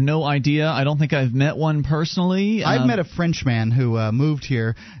 I have no idea. I don't think I've met one personally. I've met a Frenchman who moved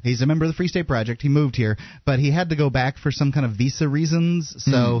here. He's a member of the Free State Project. He moved here, but he had to go back for some kind of visa reasons.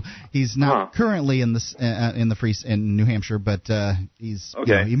 So he's not currently in New Hampshire, but he's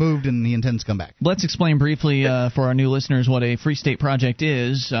he moved and he intends to come back. Let's explain briefly for our new listeners what a Free State Project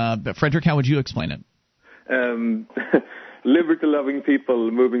is. But Frederick, how would you explain it? Liberty-loving people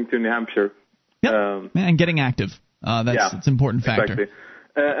moving to New Hampshire. Yep. And getting active. That's an important factor. Exactly.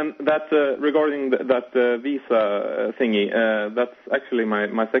 And that regarding that visa thingy, that's actually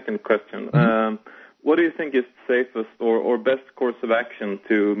my second question. Mm-hmm. What do you think is the safest or best course of action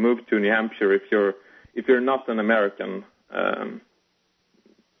to move to New Hampshire if you're not an American?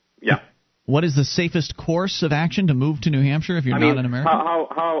 What is the safest course of action to move to New Hampshire if you're not an American?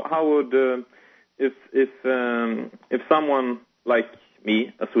 How would if someone like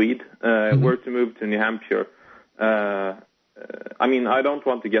me, a Swede, were to move to New Hampshire? I don't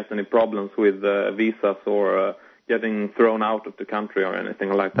want to get any problems with visas or getting thrown out of the country or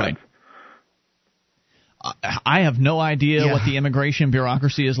anything like that. Right. I have no idea what the immigration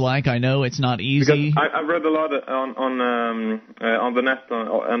bureaucracy is like. I know it's not easy. Because I've read a lot on the net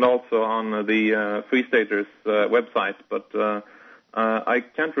and also on the Free Staters website, but I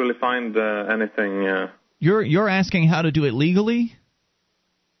can't really find anything. You're asking how to do it legally?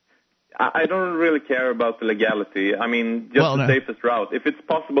 I don't really care about the legality. The safest route. If it's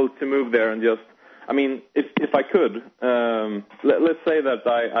possible to move there and just, if I could, let's say that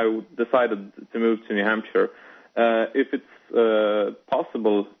I decided to move to New Hampshire. If it's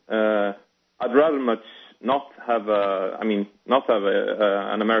possible, I'd rather much not have an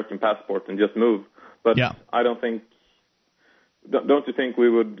American passport and just move. But I don't think. Don't you think we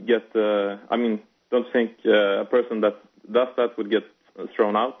would get? Don't you think a person that does that would get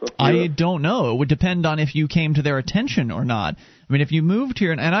thrown out? I don't know. It would depend on if you came to their attention or not. If you moved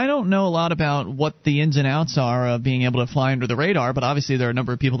here, and I don't know a lot about what the ins and outs are of being able to fly under the radar, but obviously there are a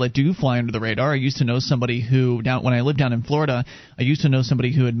number of people that do fly under the radar. I used to know somebody who, when I lived down in Florida, I used to know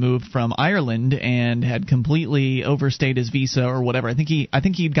somebody who had moved from Ireland and had completely overstayed his visa or whatever. I think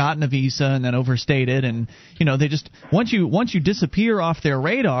he'd gotten a visa and then overstayed it, and they just once you disappear off their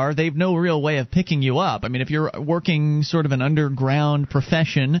radar, they've no real way of picking you up. If you're working sort of an underground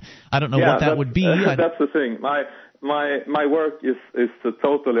profession, I don't know what that would be. That's the thing. My work is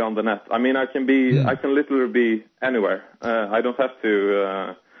totally on the net. I can literally be anywhere. I don't have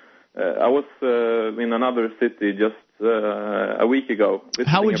to. I was in another city just a week ago.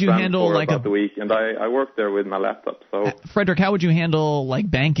 How would you handle about a week? And I worked there with my laptop. So Frederick, how would you handle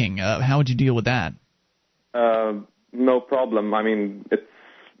banking? How would you deal with that? no problem. I mean,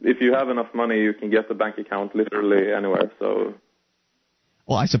 if you have enough money, you can get a bank account literally anywhere. So,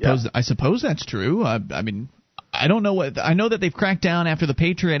 well, I suppose that's true. I mean, I don't know what. I know that they've cracked down after the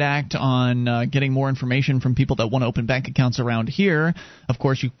Patriot Act on getting more information from people that want to open bank accounts around here. Of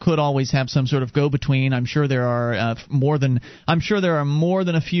course, you could always have some sort of go-between. I'm sure there are more than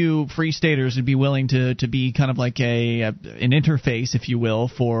a few free staters who'd be willing to be kind of like an interface, if you will,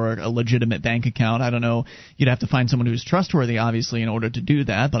 for a legitimate bank account. I don't know. You'd have to find someone who's trustworthy, obviously, in order to do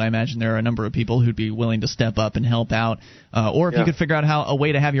that. But I imagine there are a number of people who'd be willing to step up and help out. Or if you could figure out a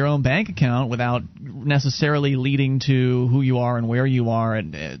way to have your own bank account without necessarily leading to who you are and where you are,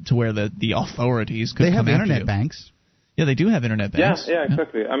 and to where the authorities could come after you. They have internet banks. Yeah, they do have internet banks. Yeah,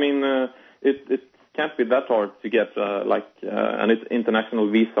 exactly. I mean, it can't be that hard to get an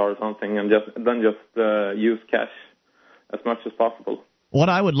international visa or something, and then just use cash as much as possible. What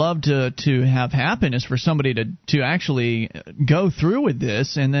I would love to have happen is for somebody to actually go through with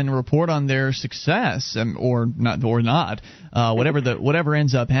this and then report on their success, or not, whatever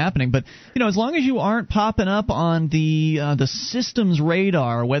ends up happening. But as long as you aren't popping up on the system's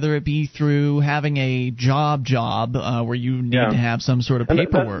radar, whether it be through having a job where you need to have some sort of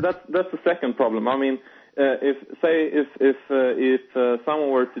paperwork. That's the second problem. I mean, if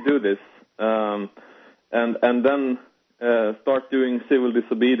someone were to do this, and then start doing civil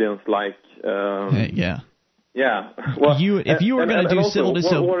disobedience, like Well, if you were going to do civil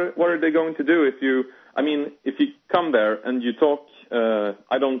disobedience, what are they going to do if you come there and you talk?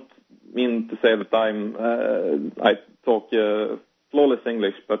 I don't mean to say that I talk flawless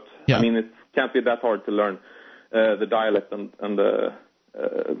English, but I mean it can't be that hard to learn the dialect and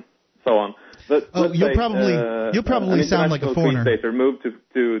so on. But you'll probably sound like a foreigner. Free stater moved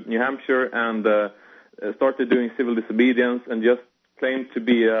to New Hampshire and started doing civil disobedience and just claimed to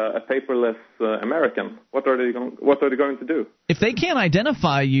be a paperless American. What are they going to do? If they can't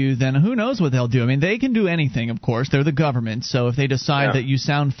identify you, then who knows what they'll do? I mean, they can do anything, of course. They're the government. So if they decide that you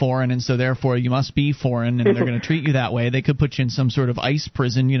sound foreign and so therefore you must be foreign and they're going to treat you that way, they could put you in some sort of ICE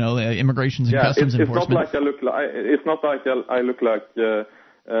prison, Immigrations and Customs Enforcement. It's not like I look like a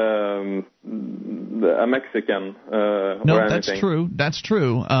Mexican No, that's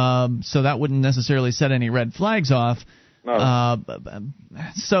true. So that wouldn't necessarily set any red flags off. No.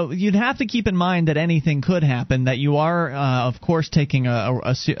 So you'd have to keep in mind that anything could happen, that you are, of course, taking a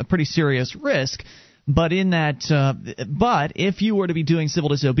pretty serious risk. But but if you were to be doing civil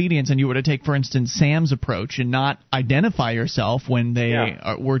disobedience and you were to take, for instance, Sam's approach and not identify yourself when they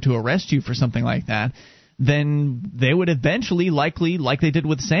were to arrest you for something like that, then they would eventually, likely, like they did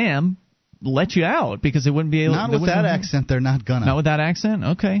with Sam, let you out because they wouldn't be able. Not with that accent, they're not gonna. Not with that accent.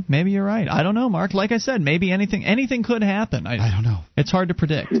 Okay, maybe you're right. I don't know, Mark. Like I said, maybe anything could happen. I don't know. It's hard to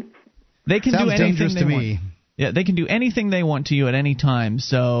predict. They can do anything dangerous they to want. me. Yeah, they can do anything they want to you at any time.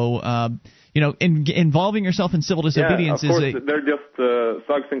 So, involving yourself in civil disobedience they're just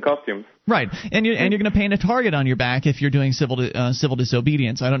thugs in costumes. Right, and you're going to paint a target on your back if you're doing civil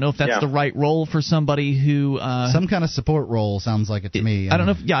disobedience. I don't know if that's the right role for somebody who some kind of support role sounds like it to me. I don't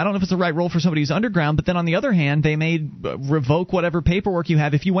know if it's the right role for somebody who's underground. But then on the other hand, they may revoke whatever paperwork you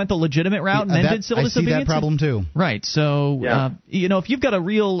have if you went the legitimate route and then did civil disobedience. I see that problem too. Right, so if you've got a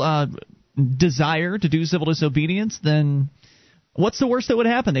real desire to do civil disobedience, then what's the worst that would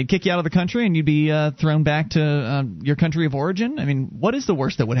happen? They'd kick you out of the country and you'd be thrown back to your country of origin? I mean, what is the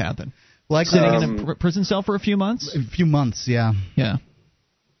worst that would happen? Like sitting in a prison cell for a few months? A few months, yeah. Yeah.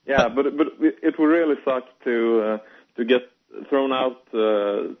 Yeah, but it would really suck to get thrown out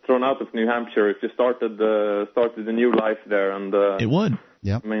of New Hampshire if you started a new life there, and it would.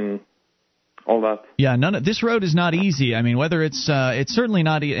 Yeah. I mean, all that. Yeah, this road is not easy. I mean, whether it's certainly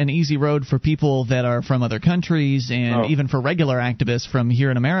not an easy road for people that are from other countries, and even for regular activists from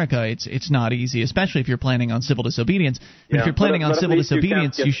here in America, it's not easy, especially if you're planning on civil disobedience. Yeah. If you're planning on civil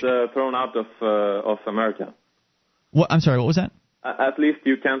disobedience, you can't get thrown out of America. What? I'm sorry. What was that? At least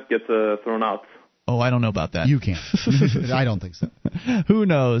you can't get thrown out. Oh, I don't know about that. You can't. I don't think so. Who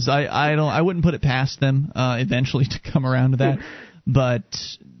knows? I wouldn't put it past them eventually to come around to that, but.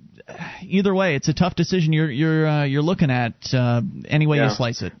 Either way, it's a tough decision you're looking at any way you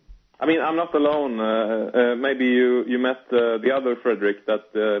slice it. I mean, I'm not alone. Maybe you met the other Frederick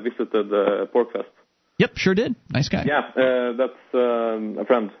that visited Porkfest. Yep, sure did. Nice guy. Yeah, that's a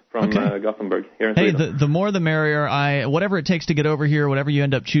friend from Gothenburg here in Sweden. Hey, the more the merrier. Whatever it takes to get over here, whatever you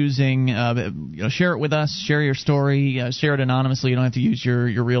end up choosing, share it with us. Share your story. Share it anonymously. You don't have to use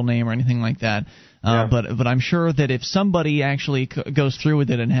your real name or anything like that. But I'm sure that if somebody actually goes through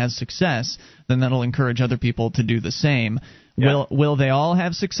with it and has success, then that'll encourage other people to do the same. Will they all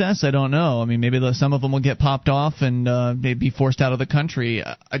have success? I don't know. I mean, maybe some of them will get popped off and maybe be forced out of the country.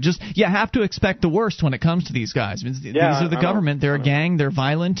 You have to expect the worst when it comes to these guys. I mean, these are the government. They're a gang. They're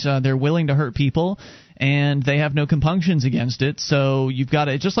violent. They're willing to hurt people, and they have no compunctions against it. So you've got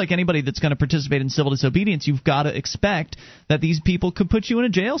to, just like anybody that's going to participate in civil disobedience, you've got to expect that these people could put you in a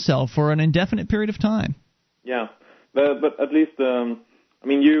jail cell for an indefinite period of time. Yeah, but at least,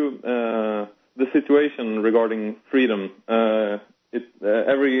 the situation regarding freedom,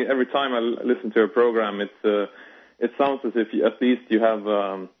 every time I listen to a program, it sounds as if at least you have,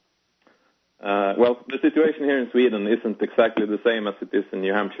 the situation here in Sweden isn't exactly the same as it is in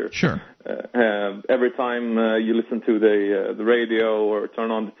New Hampshire. Sure. Every time you listen to the radio or turn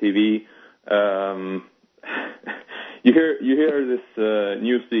on the TV, you hear this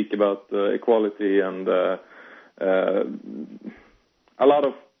newspeak about equality and a lot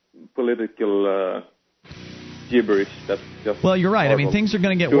of political gibberish. That's just well, you're right. horrible. I mean, things are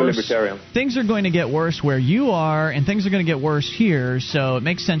going to get worse. Things are going to get worse where you are, and things are going to get worse here. So it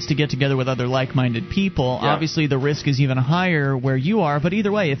makes sense to get together with other like-minded people. Yeah. Obviously, the risk is even higher where you are. But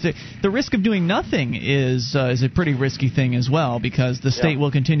either way, if the risk of doing nothing is a pretty risky thing as well, because the state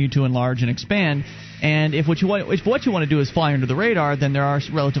will continue to enlarge and expand. And if what you want to do is fly under the radar, then there are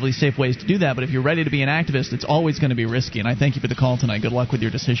relatively safe ways to do that. But if you're ready to be an activist, it's always going to be risky. And I thank you for the call tonight. Good luck with your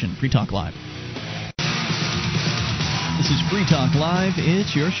decision. Free Talk Live. This is Free Talk Live.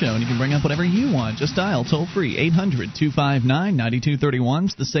 It's your show, and you can bring up whatever you want. Just dial toll-free 800-259-9231.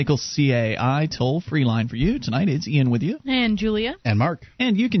 It's the SACL CAI toll-free line for you. Tonight, it's Ian with you. And Julia. And Mark.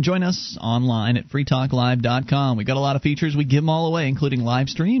 And you can join us online at freetalklive.com. We've got a lot of features. We give them all away, including live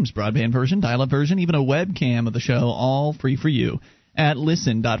streams, broadband version, dial-up version, even a webcam of the show, all free for you at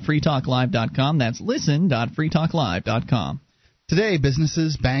listen.freetalklive.com. That's listen.freetalklive.com. Today,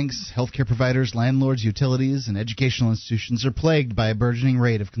 businesses, banks, healthcare providers, landlords, utilities, and educational institutions are plagued by a burgeoning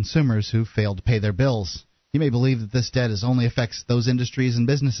rate of consumers who fail to pay their bills. You may believe that this debt only affects those industries and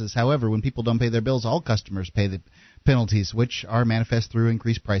businesses. However, when people don't pay their bills, all customers pay the penalties, which are manifest through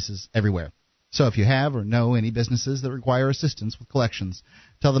increased prices everywhere. So if you have or know any businesses that require assistance with collections,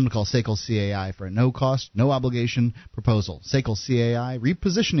 tell them to call SACL CAI for a no-cost, no-obligation proposal. SACL CAI,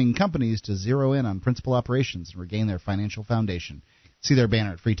 repositioning companies to zero in on principal operations and regain their financial foundation. See their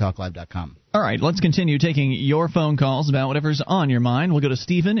banner at freetalklive.com. All right, let's continue taking your phone calls about whatever's on your mind. We'll go to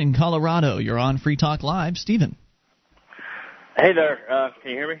Stephen in Colorado. You're on Free Talk Live. Stephen. Hey there.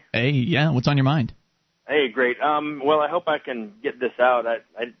 Can you hear me? Hey, yeah. What's on your mind? Hey, great. Well, I hope I can get this out. I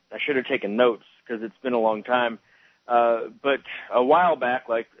should have taken notes because it's been a long time. But a while back,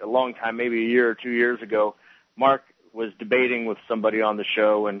 like a long time, maybe a year or 2 years ago, Mark was debating with somebody on the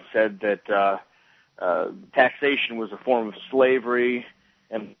show and said that taxation was a form of slavery,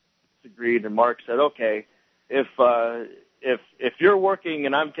 and agreed. And Mark said, "Okay, if you're working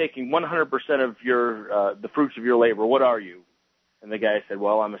and I'm taking 100% of your the fruits of your labor, what are you?" And the guy said,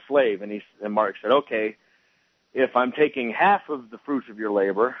 "Well, I'm a slave." And Mark said, "Okay, if I'm taking half of the fruits of your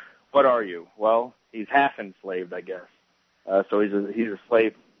labor, what are you?" Well, he's half enslaved, I guess. So he's a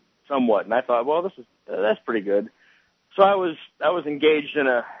slave somewhat. And I thought, well, that's pretty good. So I was engaged in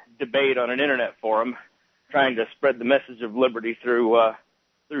a debate on an internet forum, trying to spread the message of liberty through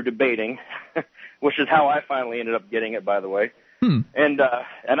debating, which is how I finally ended up getting it, by the way. And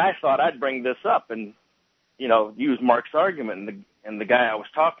I thought I'd bring this up and use Mark's argument. And the guy I was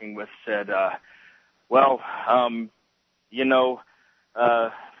talking with said,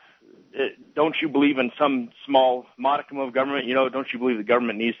 don't you believe in some small modicum of government? Don't you believe the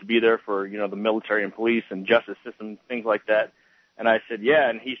government needs to be there for, the military and police and justice system, things like that? And I said, yeah.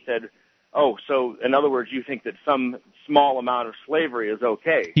 And he said, oh, so in other words, you think that some small amount of slavery is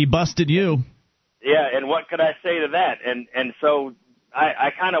okay? He busted you. Yeah, and what could I say to that? And so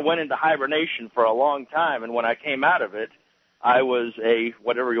I kind of went into hibernation for a long time, and when I came out of it, I was a,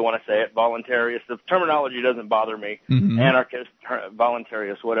 whatever you want to say it, voluntarist. The terminology doesn't bother me, anarchist,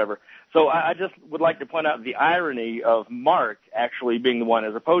 voluntarist, whatever. So I just would like to point out the irony of Mark actually being the one,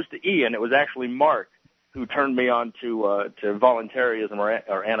 as opposed to Ian, it was actually Mark who turned me on to voluntarism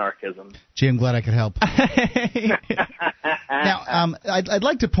or anarchism. Gee, I'm glad I could help. Now, I'd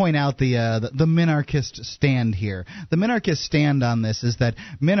like to point out the minarchist stand here. The minarchist stand on this is that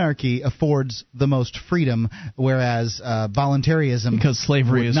minarchy affords the most freedom, whereas voluntarism because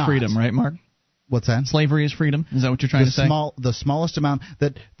slavery is not. Freedom, right, Mark? What's that? Slavery is freedom. Is that what you're trying to say? The smallest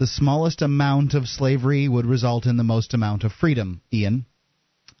amount of slavery would result in the most amount of freedom. Ian,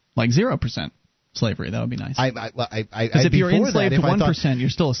 like 0%. slavery. That would be nice. Because if you're enslaved to 1%, you're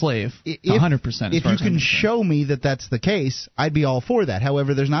still a slave. 100%. If you can show me that that's the case, I'd be all for that.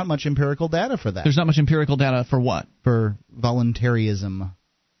 However, there's not much empirical data for that. There's not much empirical data for what? For voluntarism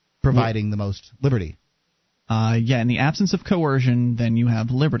providing the most liberty. In the absence of coercion, then you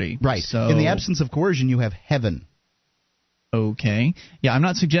have liberty. Right. So, in the absence of coercion, you have heaven. Okay. Yeah, I'm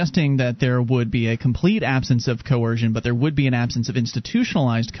not suggesting that there would be a complete absence of coercion, but there would be an absence of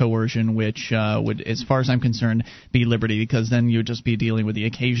institutionalized coercion, which would, as far as I'm concerned, be liberty, because then you'd just be dealing with the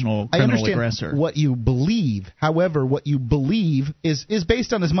occasional criminal aggressor. I understand what you believe. However, what you believe is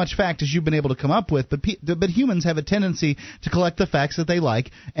based on as much fact as you've been able to come up with, but humans have a tendency to collect the facts that they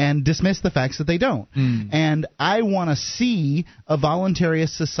like and dismiss the facts that they don't. And I want to see a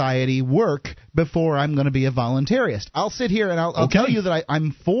voluntarist society work before I'm going to be a voluntarist. I'll sit here and I'll tell you that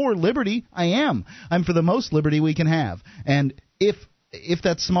I'm for liberty. I am. I'm for the most liberty we can have. And if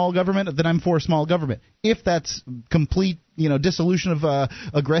that's small government, then I'm for small government. If that's complete, dissolution of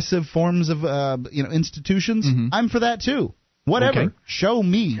aggressive forms of, institutions, I'm for that too. Whatever. Okay. Show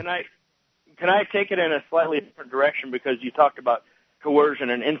me. Can I take it in a slightly different direction, because you talked about coercion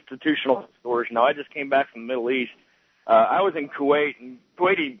and institutional coercion. Now, I just came back from the Middle East. I was in Kuwait, and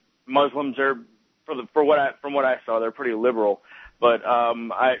Kuwaiti Muslims are, from what I saw, they're pretty liberal. But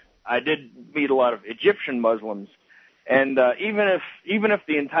I did meet a lot of Egyptian Muslims, and even if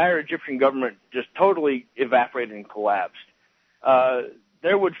the entire Egyptian government just totally evaporated and collapsed,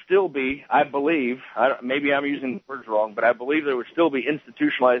 there would still be, I believe, maybe I'm using the words wrong, but I believe there would still be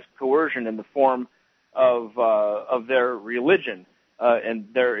institutionalized coercion in the form of their religion and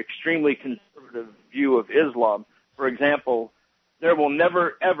their extremely conservative view of Islam. For example, there will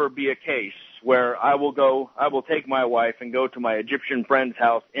never, ever be a case where I will take my wife and go to my Egyptian friend's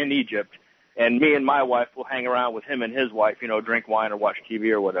house in Egypt, and me and my wife will hang around with him and his wife, drink wine or watch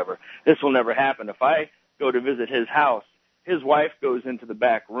TV or whatever. This will never happen. If I go to visit his house, his wife goes into the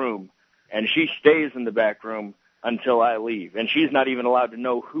back room, and she stays in the back room until I leave. And she's not even allowed to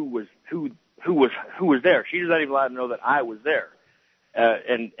know who was there. She's not even allowed to know that I was there.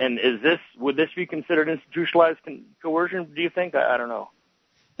 And would this be considered institutionalized coercion, do you think? I don't know.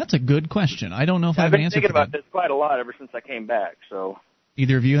 That's a good question. I don't know if I have an answer for that. I've been thinking about this quite a lot ever since I came back, so...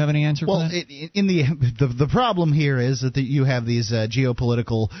 Either of you have any answer for that? Well, the problem here is that you have these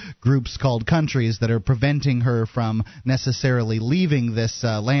geopolitical groups called countries that are preventing her from necessarily leaving this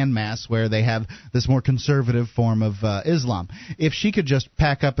landmass where they have this more conservative form of Islam. If she could just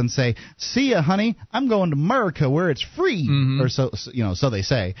pack up and say, "See ya, honey, I'm going to America where it's free," or so they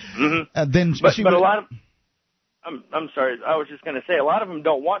say. Then but a lot of... I'm sorry, I was just going to say, a lot of them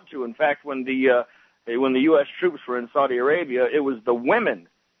don't want to. In fact, when the U.S. troops were in Saudi Arabia, it was the women,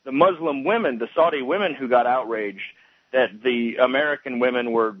 the Muslim women, the Saudi women who got outraged that the American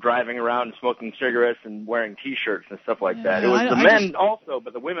women were driving around and smoking cigarettes and wearing T-shirts and stuff like that. It was the men also,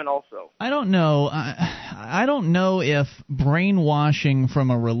 but the women also. I don't know. I don't know if brainwashing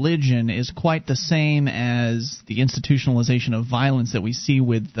from a religion is quite the same as the institutionalization of violence that we see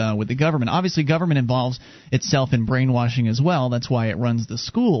with the government. Obviously, government involves itself in brainwashing as well. That's why it runs the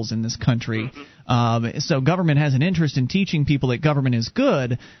schools in this country. So government has an interest in teaching people that government is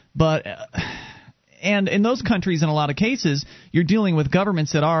good, but... And in those countries, in a lot of cases, you're dealing with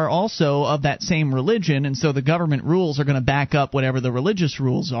governments that are also of that same religion, and so the government rules are going to back up whatever the religious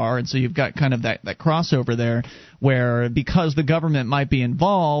rules are, and so you've got kind of that crossover there where because the government might be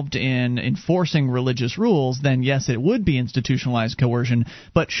involved in enforcing religious rules, then yes, it would be institutionalized coercion,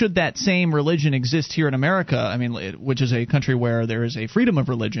 but should that same religion exist here in America, which is a country where there is a freedom of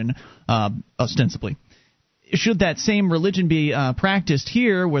religion, ostensibly, should that same religion be practiced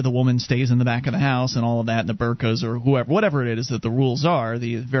here, where the woman stays in the back of the house and all of that, and the burqas or whatever it is that the rules are,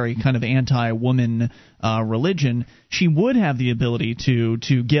 the very kind of anti-woman religion, she would have the ability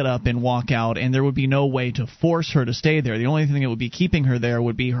to get up and walk out, and there would be no way to force her to stay there. The only thing that would be keeping her there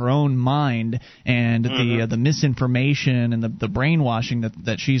would be her own mind and the misinformation and the brainwashing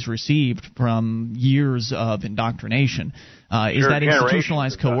that she's received from years of indoctrination. Is that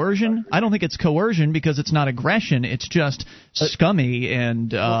institutionalized coercion? I don't think it's coercion because it's not aggression. It's just scummy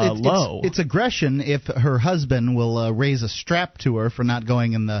and low. It's aggression if her husband will raise a strap to her for not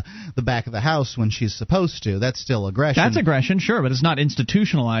going in the back of the house when she's supposed to. That's still aggression. That's aggression, sure, but it's not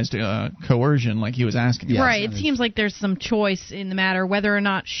institutionalized coercion like he was asking. Yes. Right. It seems like there's some choice in the matter, whether or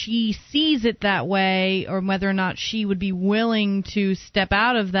not she sees it that way or whether or not she would be willing to step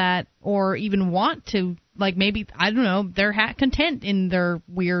out of that or even want to. Like maybe, I don't know, they're content in their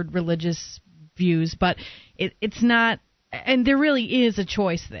weird religious views, but it's not, and there really is a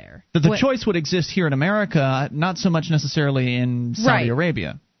choice there. But the choice would exist here in America, not so much necessarily in Saudi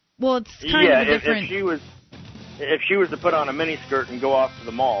Arabia. Well, it's kind of a different. If she was to put on a miniskirt and go off to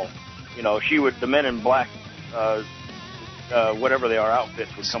the mall, the men in black, whatever they are,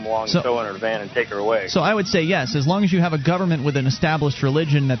 outfits would come along and throw in her van and take her away. So I would say yes, as long as you have a government with an established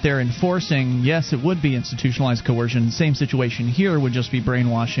religion that they're enforcing, yes, it would be institutionalized coercion. Same situation here would just be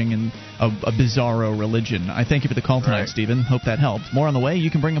brainwashing and a bizarro religion. I thank you for the call tonight, Stephen. Hope that helped. More on the way. You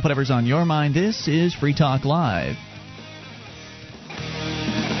can bring up whatever's on your mind. This is Free Talk Live.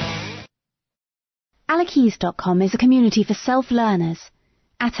 Alakeys.com is a community for self-learners.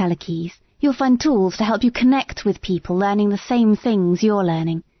 At Alakeys, you'll find tools to help you connect with people learning the same things you're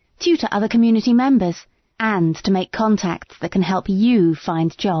learning, tutor other community members, and to make contacts that can help you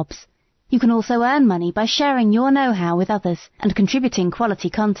find jobs. You can also earn money by sharing your know-how with others and contributing quality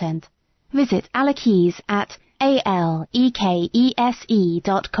content. Visit Alakeys at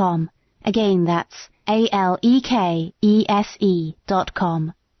alekese.com. Again, that's alekese.com.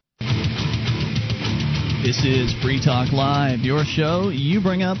 This is Free Talk Live, your show. You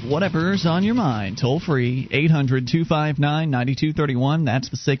bring up whatever's on your mind. Toll free, 800-259-9231. That's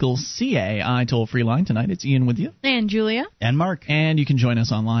the SACL CAI toll-free line. Tonight it's Ian with you. And Julia. And Mark. And you can join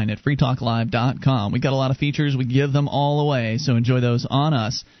us online at freetalklive.com. We've got a lot of features. We give them all away, so enjoy those on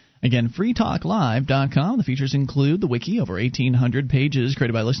us. Again, freetalklive.com. The features include the wiki, over 1,800 pages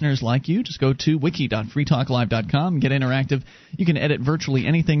created by listeners like you. Just go to wiki.freetalklive.com and get interactive. You can edit virtually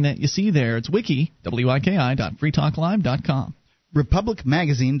anything that you see there. It's wiki, wiki.freetalklive.com.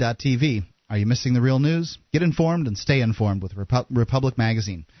 RepublicMagazine.tv. Are you missing the real news? Get informed and stay informed with Republic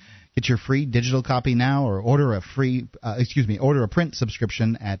Magazine. Get your free digital copy now, or order a print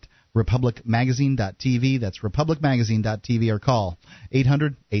subscription at republicmagazine.tv. That's republicmagazine.tv, or call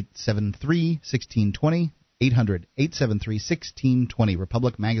 800-873-1620. 800-873-1620,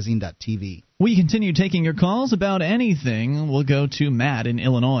 republicmagazine.tv. We continue taking your calls about anything. We'll go to Matt in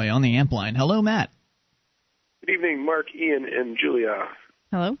Illinois on the amp line. Hello, Matt. Good evening, Mark, Ian, and Julia.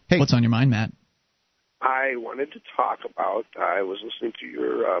 Hello. Hey. What's on your mind, Matt? I wanted to talk about, I was listening to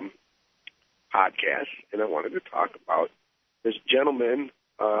your podcast, and I wanted to talk about this gentleman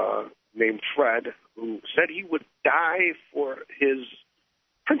named Fred, who said he would die for his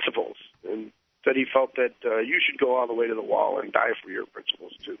principles, and said he felt that you should go all the way to the wall and die for your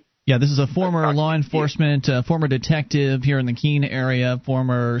principles, too. Yeah, this is a former law enforcement, former detective here in the Keene area,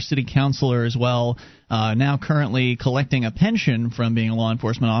 former city councilor as well, now currently collecting a pension from being a law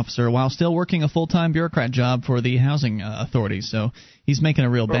enforcement officer while still working a full-time bureaucrat job for the housing authorities. So he's making a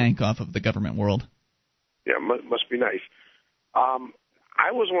real bank off of the government world. Yeah, must be nice. I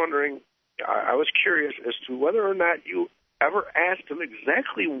was wondering, I was curious as to whether or not you ever asked him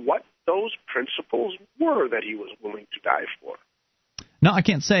exactly what those principles were that he was willing to die for. No, I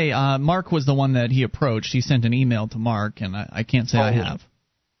can't say. Mark was the one that he approached. He sent an email to Mark, and I can't say I have.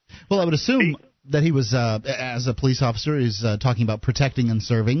 Well, I would assume that he was, as a police officer, is talking about protecting and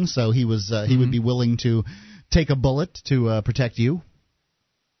serving, so he was he would be willing to take a bullet to protect you.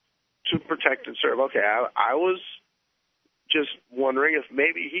 To protect and serve. Okay, I was just wondering if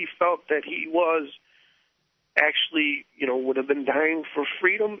maybe he felt that he was actually, would have been dying for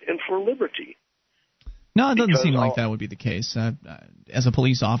freedom and for liberty. No, it doesn't seem like that would be the case. As a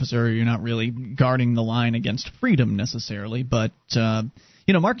police officer, you're not really guarding the line against freedom necessarily. But,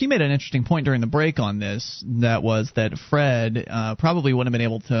 Mark, you made an interesting point during the break on this. That was that Fred probably wouldn't have been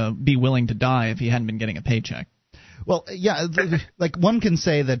able to be willing to die if he hadn't been getting a paycheck. Well, yeah, like one can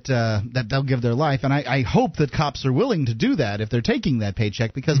say that that they'll give their life, and I hope that cops are willing to do that if they're taking that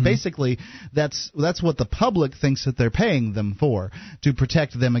paycheck, because basically that's what the public thinks that they're paying them for, to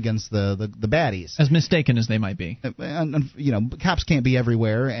protect them against the baddies. As mistaken as they might be. And cops can't be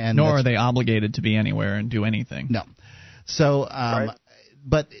everywhere, and nor are they obligated to be anywhere and do anything. No. So, right.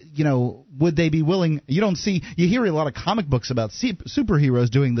 But, would they be willing? You hear a lot of comic books about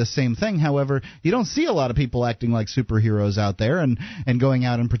superheroes doing the same thing. However, you don't see a lot of people acting like superheroes out there and going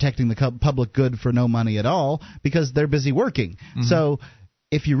out and protecting the public good for no money at all, because they're busy working. Mm-hmm. So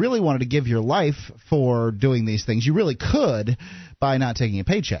if you really wanted to give your life for doing these things, you really could by not taking a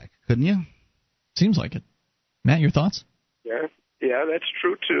paycheck, couldn't you? Seems like it. Matt, your thoughts? Yeah, that's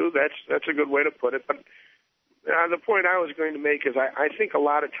true, too. That's a good way to put it. But the point I was going to make is I think a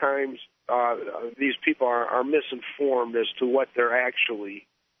lot of times these people are misinformed as to what they're actually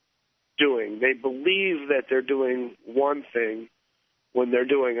doing. They believe that they're doing one thing when they're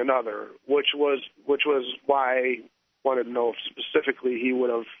doing another, which was why I wanted to know if specifically he would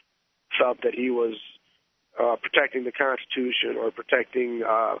have felt that he was protecting the Constitution or protecting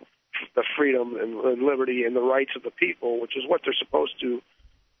the freedom and liberty and the rights of the people, which is what they're supposed to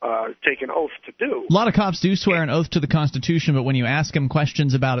take an oath to do. A lot of cops do swear an oath to the Constitution, but when you ask them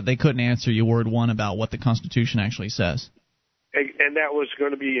questions about it, they couldn't answer you word one about what the Constitution actually says. And that was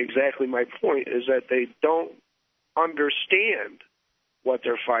going to be exactly my point, is that they don't understand what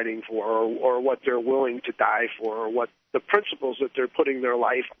they're fighting for, or what they're willing to die for, or what the principles that they're putting their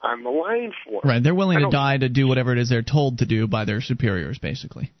life on the line for. Right, they're willing to die to do whatever it is they're told to do by their superiors,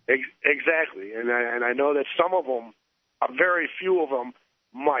 basically. Exactly, and I know that some of them, very few of them,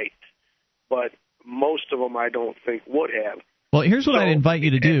 might, but most of them I don't think would have. Well, here's what I'd invite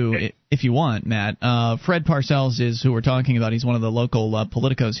you to do, if you want, Matt. Fred Parcells is who we're talking about. He's one of the local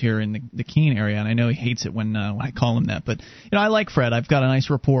politicos here in the Keene area, and I know he hates it when I call him that. But I like Fred. I've got a nice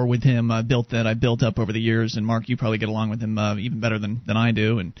rapport with him I built up over the years. And Mark, you probably get along with him even better than I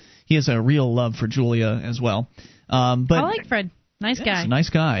do. And he has a real love for Julia as well. But I like Fred. Nice guy. He's a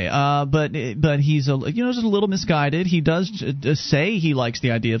nice guy, but he's just a little misguided. He does say he likes the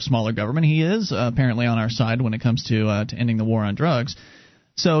idea of smaller government. He is apparently on our side when it comes to ending the war on drugs.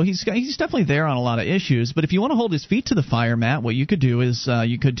 So he's definitely there on a lot of issues. But if you want to hold his feet to the fire, Matt, what you could do is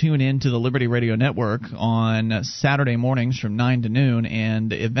you could tune in to the Liberty Radio Network on Saturday mornings from 9 to noon,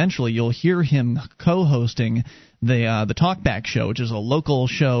 and eventually you'll hear him co-hosting the Talkback Show, which is a local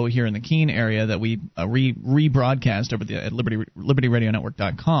show here in the Keene area that we rebroadcast over at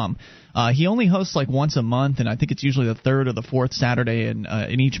LibertyRadioNetwork.com. He only hosts like once a month, and I think it's usually the third or the fourth Saturday in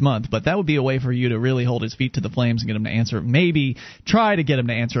each month. But that would be a way for you to really hold his feet to the flames and get him to answer. Maybe try to get him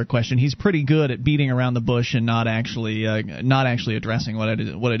to answer a question. He's pretty good at beating around the bush and not actually addressing what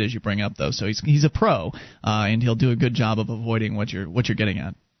it is you bring up, though. So he's a pro, and he'll do a good job of avoiding what you're getting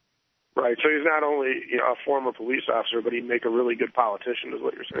at. Right, so he's not only a former police officer, but he'd make a really good politician, is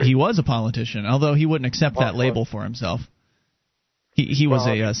what you're saying. He was a politician, although he wouldn't accept that label for himself. He was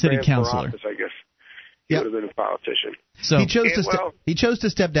a city councilor. Office, I guess. He would have been a politician. So he chose to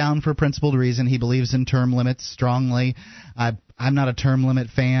step down for a principled reason. He believes in term limits strongly. I'm not a term limit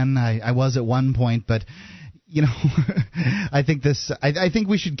fan. I was at one point, but I think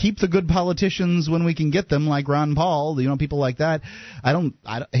we should keep the good politicians when we can get them, like Ron Paul, people like that.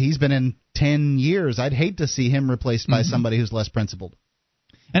 He's been in 10 years. I'd hate to see him replaced by somebody who's less principled.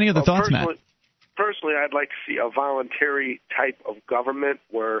 Any other thoughts, Matt? Personally, I'd like to see a voluntary type of government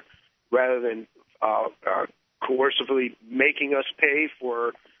where, rather than coercively making us pay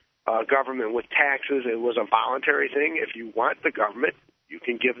for government with taxes, it was a voluntary thing. If you want the government, you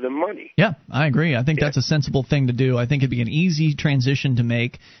can give them money. Yeah, I agree. I think that's a sensible thing to do. I think it'd be an easy transition to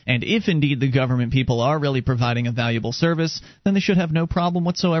make, and if indeed the government people are really providing a valuable service, then they should have no problem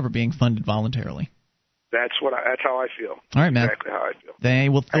whatsoever being funded voluntarily. That's how I feel. All right, Matt. Exactly how I feel.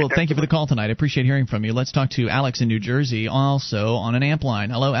 Thank you for the call tonight. I appreciate hearing from you. Let's talk to Alex in New Jersey, also on an amp line.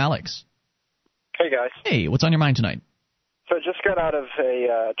 Hello, Alex. Hey, guys. Hey, what's on your mind tonight? So I just got out of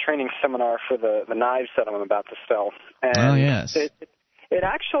a training seminar for the knives that I'm about to sell. And yes.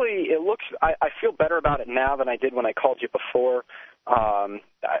 It looks. I feel better about it now than I did when I called you before.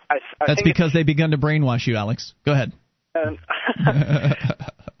 That's because they've begun to brainwash you, Alex. Go ahead. All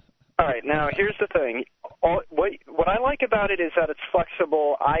right. Now, here's the thing. What I like about it is that it's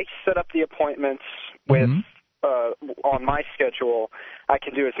flexible. I set up the appointments with on my schedule. I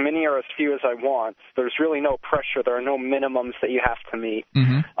can do as many or as few as I want. There's really no pressure. There are no minimums that you have to meet.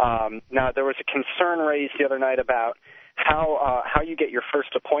 Now, there was a concern raised the other night about how you get your first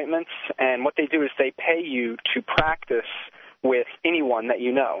appointments, and what they do is they pay you to practice with anyone that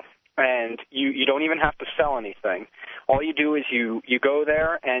you know, and you don't even have to sell anything. All you do is you go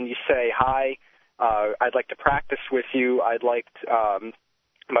there and you say, hi, I'd like to practice with you.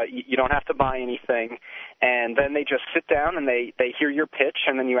 But you don't have to buy anything, and then they just sit down and they hear your pitch,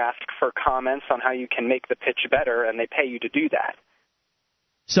 and then you ask for comments on how you can make the pitch better, and they pay you to do that.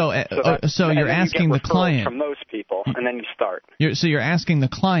 So you're asking the client from those people, and then you start. You're asking the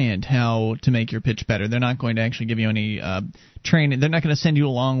client how to make your pitch better. They're not going to actually give you any training. They're not going to send you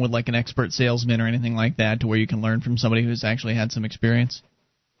along with like an expert salesman or anything like that, to where you can learn from somebody who's actually had some experience.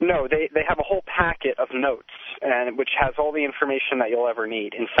 No, they have a whole packet of notes, and which has all the information that you'll ever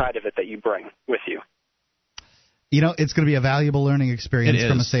need inside of it that you bring with you. It's going to be a valuable learning experience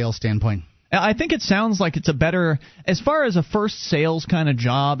from a sales standpoint. I think it sounds like it's a better, as far as a first sales kind of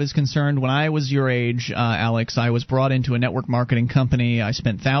job is concerned. When I was your age, Alex, I was brought into a network marketing company. I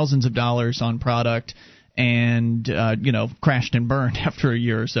spent thousands of dollars on product and, crashed and burned after a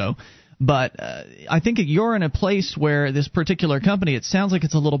year or so. But I think you're in a place where this particular company, it sounds like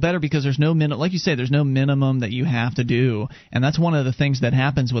it's a little better because there's no like you say, there's no minimum that you have to do. And that's one of the things that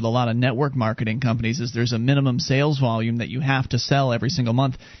happens with a lot of network marketing companies is there's a minimum sales volume that you have to sell every single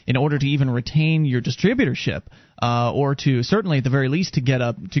month in order to even retain your distributorship. or to certainly at the very least to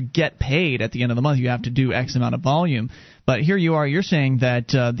get paid at the end of the month, you have to do X amount of volume. But here you are, you're saying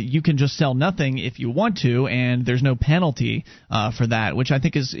that you can just sell nothing if you want to, and there's no penalty for that, which I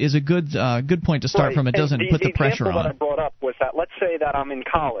think is a good point to start from. It doesn't put the pressure on. The example that I brought up was that let's say that I'm in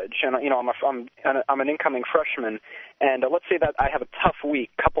college and I'm an incoming freshman, and let's say that I have a tough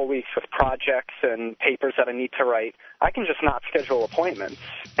couple weeks with projects and papers that I need to write. I can just not schedule appointments,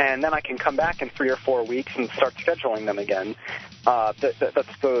 and then I can come back in 3 or 4 weeks and start scheduling them again. That's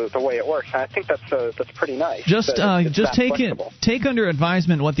the way it works, and I think that's pretty nice. Just take under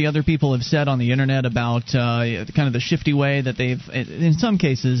advisement what the other people have said on the internet about kind of the shifty way that they've, in some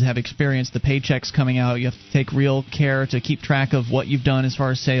cases, have experienced the paychecks coming out. You have to take real care to keep track of what you've done as far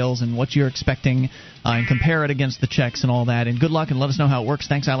as sales and what you're expecting, and compare it against the checks and all that. And good luck, and let us know how it works.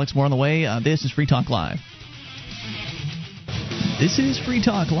 Thanks, Alex. More on the way. This is Free Talk Live. This is Free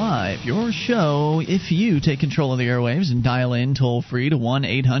Talk Live, your show. If you take control of the airwaves and dial in toll-free to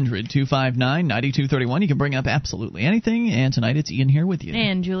 1-800-259-9231, you can bring up absolutely anything. And tonight it's Ian here with you.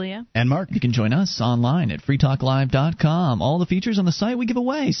 And Julia. And Mark. You can join us online at freetalklive.com. All the features on the site we give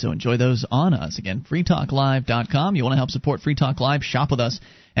away, so enjoy those on us. Again, freetalklive.com. You want to help support Free Talk Live? Shop with us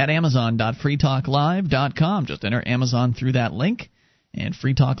at amazon.freetalklive.com. Just enter Amazon through that link, and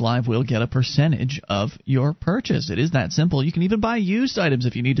Free Talk Live will get a percentage of your purchase. It is that simple. You can even buy used items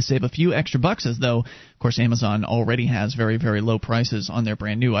if you need to save a few extra bucks, as though, of course, Amazon already has very, very low prices on their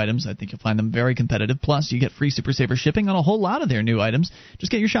brand new items. I think you'll find them very competitive. Plus, you get free Super Saver shipping on a whole lot of their new items.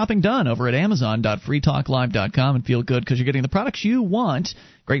 Just get your shopping done over at amazon.freetalklive.com and feel good because you're getting the products you want,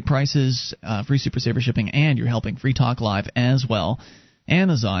 great prices, free Super Saver shipping, and you're helping Free Talk Live as well.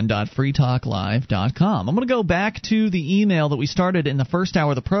 Amazon.freetalklive.com. I'm going to go back to the email that we started in the first hour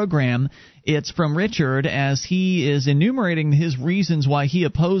of the program. It's from Richard, as he is enumerating his reasons why he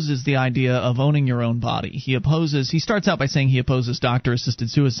opposes the idea of owning your own body. He starts out by saying he opposes doctor-assisted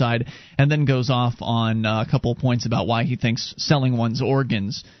suicide, and then goes off on a couple of points about why he thinks selling one's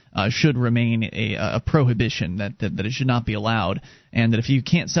organs should remain a prohibition, that it should not be allowed, and that if you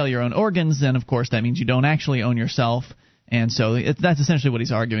can't sell your own organs, then of course that means you don't actually own yourself. And so that's essentially what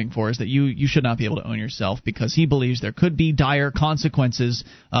he's arguing for, is that you should not be able to own yourself, because he believes there could be dire consequences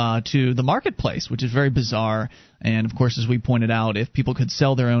to the marketplace, which is very bizarre. And, of course, as we pointed out, if people could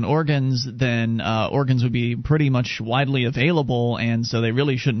sell their own organs, then organs would be pretty much widely available, and so they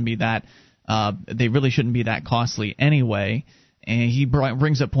really shouldn't be that costly anyway. And he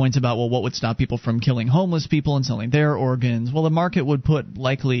brings up points about, well, what would stop people from killing homeless people and selling their organs? Well, the market would put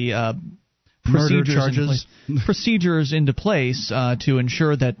likely procedures into place to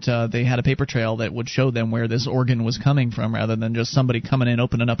ensure that they had a paper trail that would show them where this organ was coming from, rather than just somebody coming in,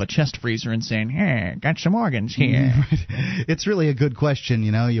 opening up a chest freezer and saying, "Hey, got some organs here." Right. It's really a good question.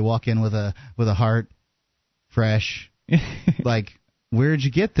 You walk in with a heart, fresh, like, where'd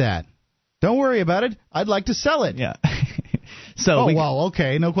you get that? Don't worry about it. I'd like to sell it. Yeah.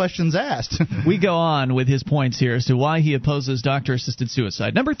 Okay, no questions asked. We go on with his points here as to why he opposes doctor-assisted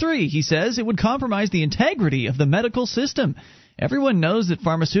suicide. Number 3, he says it would compromise the integrity of the medical system. Everyone knows that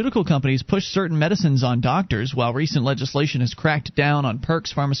pharmaceutical companies push certain medicines on doctors. While recent legislation has cracked down on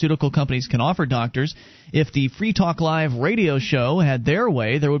perks pharmaceutical companies can offer doctors, if the Free Talk Live radio show had their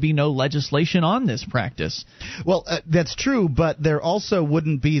way, there would be no legislation on this practice. Well, that's true, but there also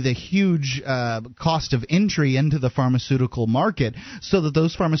wouldn't be the huge cost of entry into the pharmaceutical market, so that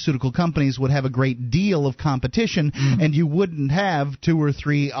those pharmaceutical companies would have a great deal of competition, and you wouldn't have 2 or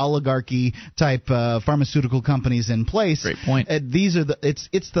 3 oligarchy-type pharmaceutical companies in place. Great point. These are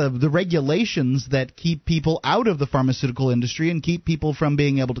the regulations that keep people out of the pharmaceutical industry and keep people from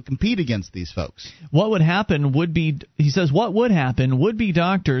being able to compete against these folks. What would happen would be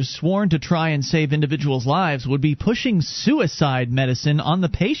doctors sworn to try and save individuals' lives would be pushing suicide medicine on the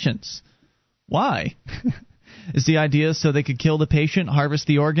patients. Why? Is the idea so they could kill the patient, harvest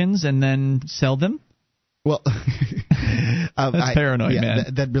the organs, and then sell them? Well, that's paranoid,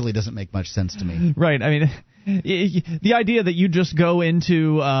 man. That really doesn't make much sense to me. Right. I mean, the idea that you just go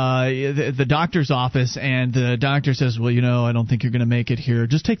into the doctor's office and the doctor says, well, I don't think you're going to make it here.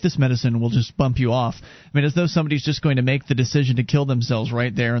 Just take this medicine. We'll just bump you off. I mean, as though somebody's just going to make the decision to kill themselves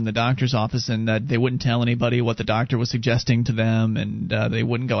right there in the doctor's office, and that they wouldn't tell anybody what the doctor was suggesting to them, and they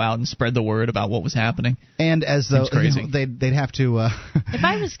wouldn't go out and spread the word about what was happening. And as though they'd have to... If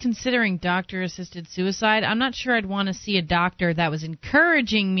I was considering doctor-assisted suicide, I'm not sure I'd want to see a doctor that was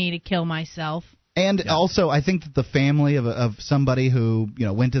encouraging me to kill myself. And also, I think that the family of somebody who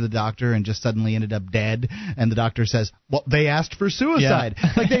went to the doctor and just suddenly ended up dead, and the doctor says, well, they asked for suicide.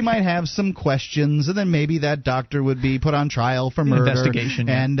 Yeah. Like, they might have some questions, and then maybe that doctor would be put on trial for murder. Investigation.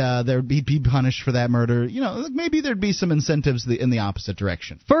 And there'd be punished for that murder. Maybe there'd be some incentives in the opposite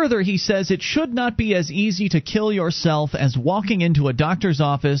direction. Further, he says it should not be as easy to kill yourself as walking into a doctor's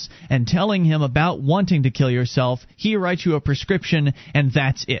office and telling him about wanting to kill yourself. He writes you a prescription, and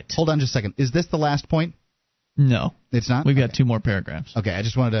that's it. Hold on just a second. Is this the last point? No. It's not? We've got 2 more paragraphs. Okay, I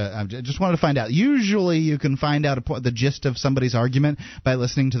just wanted to find out. Usually you can find out the gist of somebody's argument by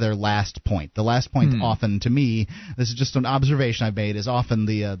listening to their last point. The last point often, to me, this is just an observation I've made, is often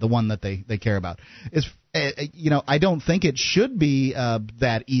the one that they care about. Is I don't think it should be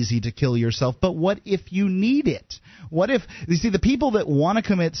that easy to kill yourself, but what if you need it? What if, you see, the people that want to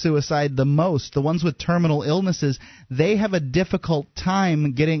commit suicide the most, the ones with terminal illnesses, they have a difficult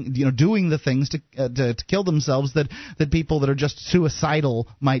time doing the things to kill themselves that people that are just suicidal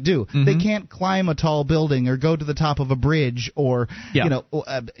might do. Mm-hmm. They can't climb a tall building or go to the top of a bridge or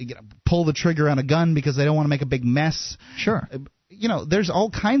pull the trigger on a gun because they don't want to make a big mess. Sure. There's all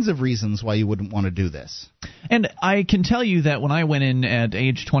kinds of reasons why you wouldn't want to do this. And I can tell you that when I went in at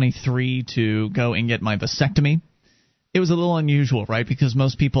age 23 to go and get my vasectomy, it was a little unusual, right? Because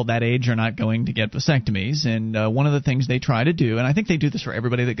most people that age are not going to get vasectomies. And one of the things they try to do, and I think they do this for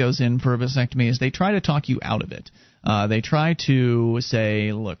everybody that goes in for a vasectomy, is they try to talk you out of it. They try to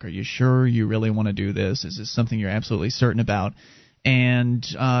say, look, are you sure you really want to do this? Is this something you're absolutely certain about? And,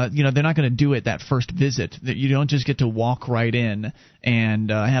 they're not going to do it that first visit. You don't just get to walk right in and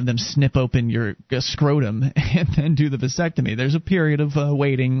have them snip open your scrotum and then do the vasectomy. There's a period of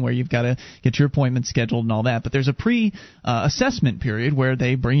waiting where you've got to get your appointment scheduled and all that. But there's a pre-assessment period where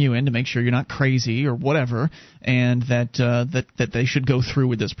they bring you in to make sure you're not crazy or whatever, and that they should go through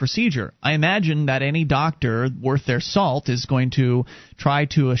with this procedure. I imagine that any doctor worth their salt is going to try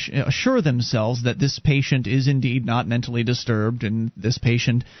to assure themselves that this patient is indeed not mentally disturbed, and this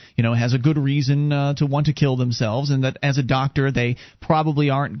patient, has a good reason to want to kill themselves, and that as a doctor they probably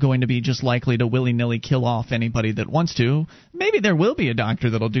aren't going to be just likely to willy-nilly kill off anybody that wants to. Maybe there will be a doctor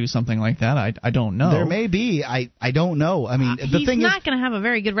that'll do something like that. I don't know. There may be. I don't know. I mean, the thing is, he's not going to have a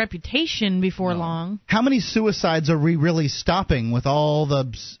very good reputation before long. How many suicides are we really stopping with all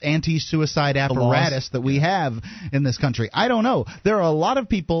the anti-suicide apparatus that we have in this country? I don't know. There are a lot of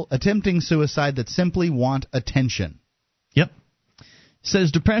people attempting suicide that simply want attention. Yep.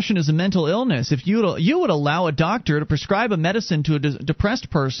 Says depression is a mental illness. If you would allow a doctor to prescribe a medicine to a depressed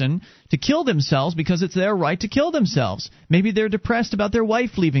person to kill themselves because it's their right to kill themselves. Maybe they're depressed about their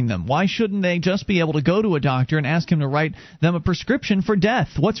wife leaving them. Why shouldn't they just be able to go to a doctor and ask him to write them a prescription for death?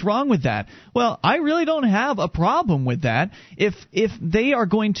 What's wrong with that? Well, I really don't have a problem with that. If they are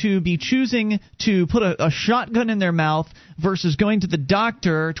going to be choosing to put a shotgun in their mouth versus going to the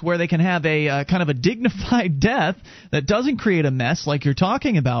doctor to where they can have a kind of a dignified death that doesn't create a mess like you're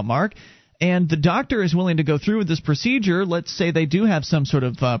talking about, Mark, and the doctor is willing to go through with this procedure, let's say they do have some sort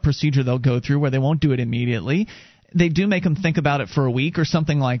of procedure they'll go through where they won't do it immediately, they do make him think about it for a week or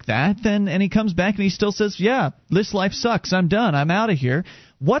something like that, and he comes back and he still says, yeah, this life sucks, I'm done, I'm out of here.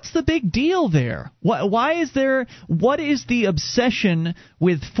 What's the big deal there? What is the obsession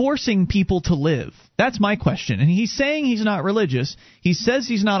with forcing people to live? That's my question. And he's saying he's not religious. He says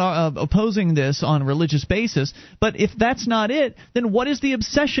he's not opposing this on a religious basis. But if that's not it, then what is the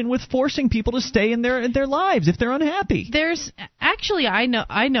obsession with forcing people to stay in their lives if they're unhappy? There's actually, I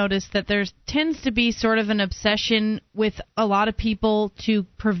noticed that there tends to be sort of an obsession with a lot of people to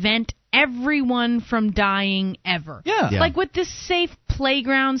prevent everyone from dying ever. Yeah. Like with this safe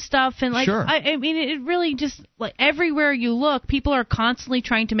playground stuff, and like, sure. I mean, it really just, like, everywhere you look, people are constantly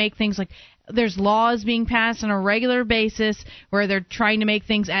trying to make things like, there's laws being passed on a regular basis where they're trying to make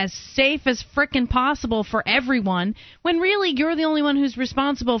things as safe as frickin' possible for everyone, when really you're the only one who's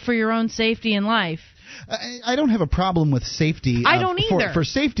responsible for your own safety in life. I don't have a problem with safety. I don't either. For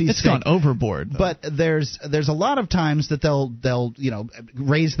safety's sake. It's gone overboard. But there's a lot of times that they'll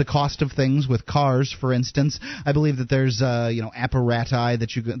raise the cost of things with cars, for instance. I believe that there's apparati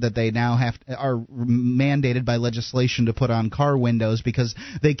that they now are mandated by legislation to put on car windows because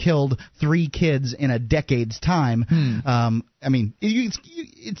they killed 3 kids in a decade's time. I mean,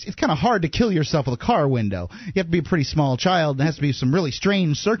 it's kind of hard to kill yourself with a car window. You have to be a pretty small child. There has to be some really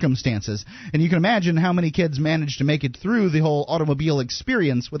strange circumstances. And you can imagine how many kids manage to make it through the whole automobile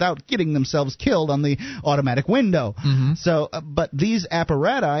experience without getting themselves killed on the automatic window. Mm-hmm. So, but these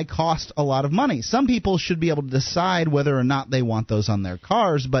apparati cost a lot of money. Some people should be able to decide whether or not they want those on their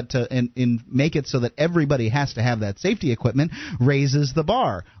cars, but to make it so that everybody has to have that safety equipment raises the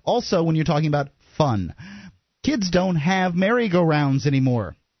bar. Also, when you're talking about fun. Kids don't have merry-go-rounds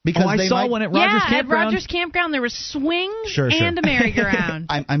anymore. Because I saw one at Rogers Campground. At Rogers Campground there was swings sure. and a merry-go-round.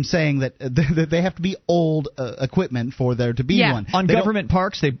 I'm saying that they have to be old equipment for there to be one. On government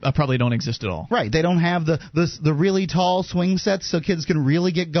parks, they probably don't exist at all. Right. They don't have the really tall swing sets so kids can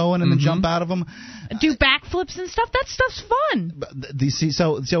really get going and then jump out of them. Do backflips and stuff. That stuff's fun.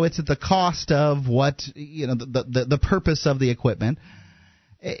 So it's at the cost of what the purpose of the equipment.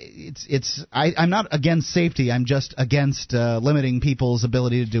 I'm not against safety. I'm just against limiting people's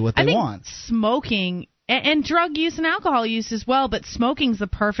ability to do what they want. Smoking and drug use and alcohol use as well, but smoking's the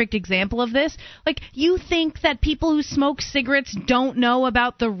perfect example of this. Like, you think that people who smoke cigarettes don't know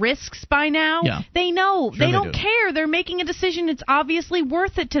about the risks by now? Yeah. They know. Sure they don't care. They're making a decision. It's obviously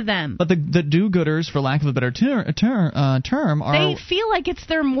worth it to them. But the do-gooders, for lack of a better term, are... They feel like it's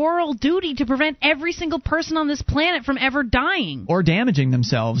their moral duty to prevent every single person on this planet from ever dying. Or damaging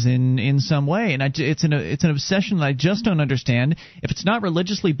themselves in some way. And it's an obsession that I just don't understand. If it's not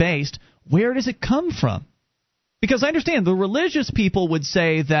religiously based, where does it come from? Because I understand the religious people would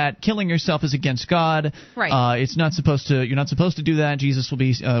say that killing yourself is against God. Right. It's not supposed to. You're not supposed to do that. Jesus will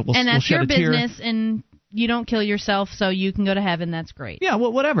be. And that's will shed your a tear. business, and you don't kill yourself, so you can go to heaven. That's great. Yeah,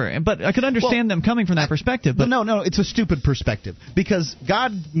 well, whatever. But I could understand them coming from that perspective. But no, it's a stupid perspective, because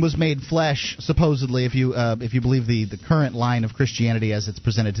God was made flesh, supposedly, if you believe the current line of Christianity as it's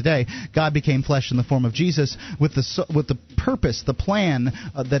presented today. God became flesh in the form of Jesus with the purpose, the plan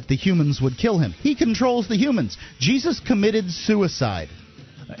that the humans would kill him. He controls the humans. Jesus committed suicide.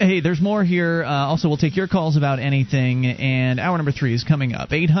 Hey, there's more here. Also, we'll take your calls about anything, and hour number 3 is coming up.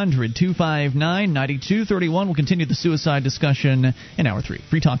 800-259-9231. We'll continue the suicide discussion in hour 3.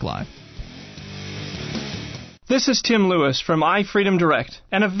 Free Talk Live. This is Tim Lewis from iFreedom Direct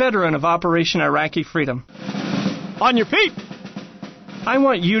and a veteran of Operation Iraqi Freedom. On your feet! I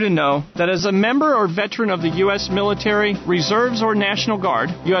want you to know that as a member or veteran of the U.S. military, reserves, or National Guard,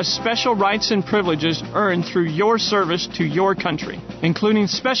 you have special rights and privileges earned through your service to your country, including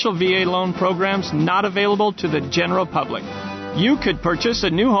special VA loan programs not available to the general public. You could purchase a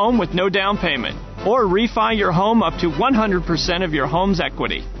new home with no down payment, or refi your home up to 100% of your home's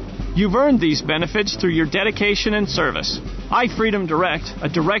equity. You've earned these benefits through your dedication and service. iFreedom Direct, a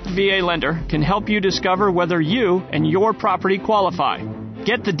direct VA lender, can help you discover whether you and your property qualify.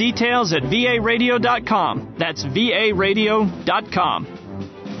 Get the details at VARadio.com. That's VARadio.com.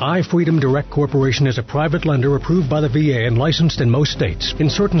 iFreedom Direct Corporation is a private lender approved by the VA and licensed in most states. In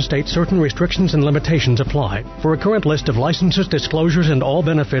certain states, certain restrictions and limitations apply. For a current list of licenses, disclosures, and all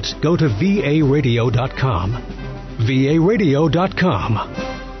benefits, go to VARadio.com. VARadio.com.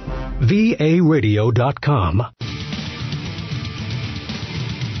 VARadio.com.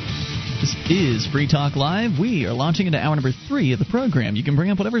 This is Free Talk Live. We are launching into hour number 3 of the program. You can bring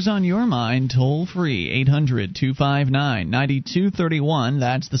up whatever's on your mind toll free. 800-259-9231.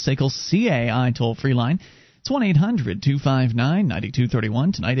 That's the SACL CAI toll free line. It's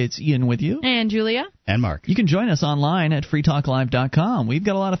 1-800-259-9231. Tonight it's Ian with you. And Julia. And Mark. You can join us online at freetalklive.com. We've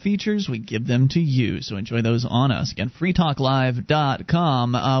got a lot of features. We give them to you, so enjoy those on us. Again,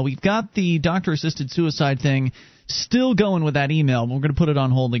 freetalklive.com. We've got the doctor-assisted suicide thing still going with that email. We're going to put it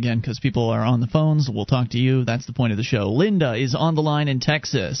on hold again because people are on the phones. We'll talk to you. That's the point of the show. Linda is on the line in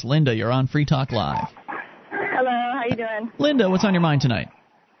Texas. Linda, you're on Free Talk Live. Hello, how you doing? Linda, what's on your mind tonight?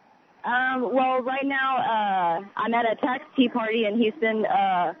 Well, right now I'm at a tax tea party in Houston.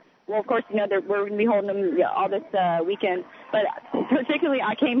 Well, of course, we're going to be holding them all this weekend. But particularly,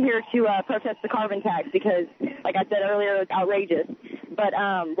 I came here to protest the carbon tax because, like I said earlier, it's outrageous. But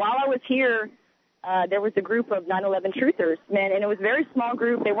while I was here, there was a group of 9/11 truthers, man, and it was a very small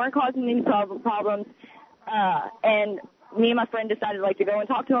group. They weren't causing any problems. And me and my friend decided, to go and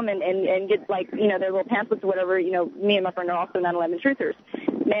talk to them and get, their little pamphlets or whatever. Me and my friend are also 9/11 truthers.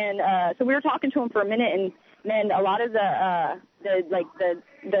 Man, so we were talking to them for a minute, and man, a lot of the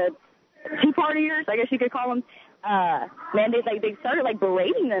Tea Partiers, I guess you could call them, man, they started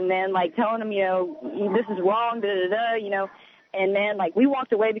berating them, man, telling them, this is wrong, and man, we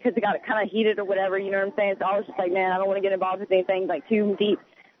walked away because it got kind of heated or whatever, you know what I'm saying? So I was just man, I don't want to get involved with anything too deep.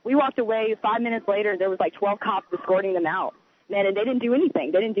 We walked away. 5 minutes later, there was 12 cops escorting them out. Man, and they didn't do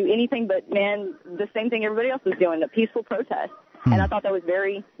anything. They didn't do anything but, man, the same thing everybody else was doing, a peaceful protest. And I thought that was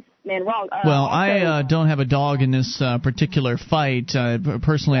very, man, wrong. Well, I don't have a dog in this particular fight.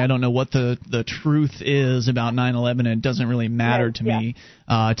 Personally, I don't know what the truth is about 9/11, and it doesn't really matter to me.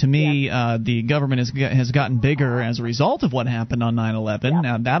 To me, the government has gotten bigger as a result of what happened on 9/11.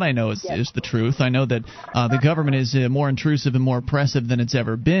 Now, that I know is the truth. I know that the government is more intrusive and more oppressive than it's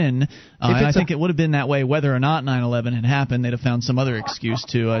ever been. And I think it would have been that way whether or not 9/11 had happened. They'd have found some other excuse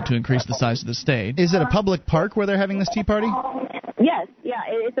to increase the size of the state. Is it a public park where they're having this tea party? Yes,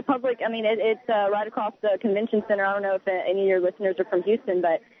 it's a public. I mean, it's right across the convention center. I don't know if any of your listeners are from Houston,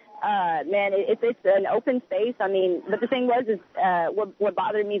 but man, it's an open space. I mean, but the thing was, what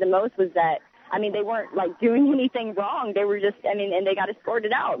bothered me the most was that, I mean, they weren't like doing anything wrong. They were just, I mean, and they got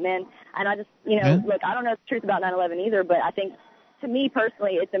escorted out, man. And I just, look, I don't know the truth about 9/11 either, but I think, to me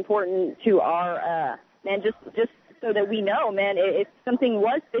personally, it's important to our man, just so that we know, man, if something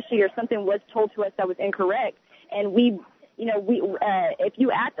was fishy or something was told to us that was incorrect, and we if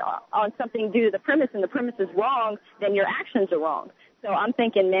you act on something due to the premise and the premise is wrong, then your actions are wrong. So I'm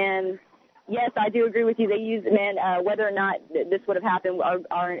thinking, man, yes, I do agree with you. They use, man, whether or not this would have happened,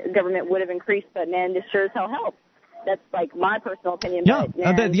 our government would have increased, but, man, this sure as hell helps. That's like my personal opinion.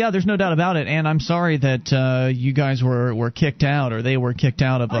 Yeah, there's no doubt about it. And I'm sorry that you guys were kicked out, or they were kicked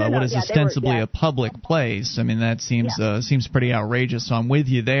out of what is ostensibly a public place. I mean, that seems pretty outrageous. So I'm with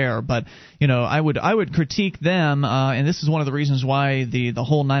you there. But I would critique them, and this is one of the reasons why the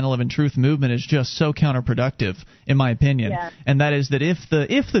whole 9/11 Truth movement is just so counterproductive, in my opinion. Yeah. And that is that if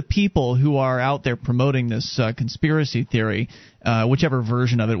the people who are out there promoting this conspiracy theory, whichever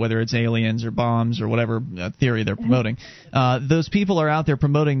version of it, whether it's aliens or bombs or whatever theory they're promoting, those people are out there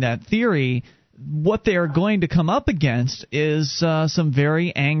promoting that theory, what they are going to come up against is some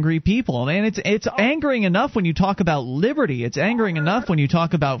very angry people. And it's angering enough when you talk about liberty. It's angering enough when you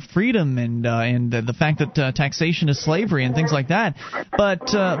talk about freedom and the fact that taxation is slavery and things like that.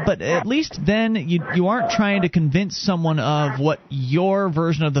 But at least then you aren't trying to convince someone of what your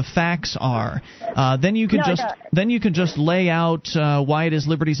version of the facts are. Then you can just lay out why it is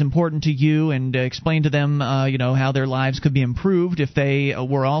liberty is important to you and explain to them how their lives could be improved if they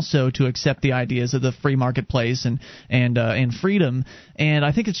were also to accept the ideas of the free marketplace and freedom. And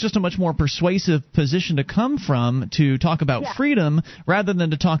I think it's just a much more persuasive position to come from, to talk about freedom rather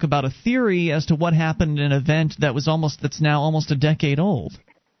than to talk about a theory as to what happened in an event that's now almost a decade old.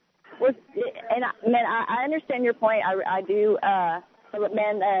 Well, and I understand your point. I do. But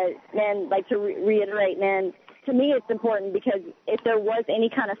man, like to reiterate, man, to me it's important because if there was any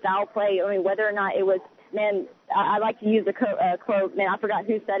kind of foul play, I mean, whether or not it was, man, I like to use a quote, man, I forgot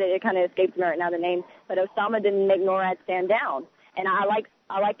who said it. It kind of escapes me right now, the name. But Osama didn't make NORAD stand down. And I like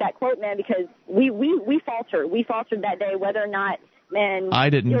that quote, man, because we falter. We faltered that day, whether or not, man. I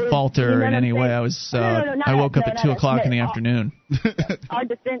didn't falter in any way. I was. I woke up at 2 o'clock in the afternoon. Our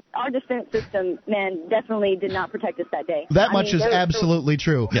defense system, man, definitely did not protect us that day. That much is absolutely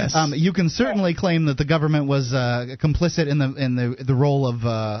true. Yes. You can certainly claim that the government was complicit in the role of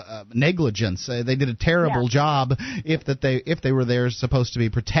negligence. They did a terrible job if they were there supposed to be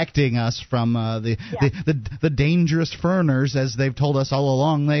protecting us from the dangerous foreigners, as they've told us all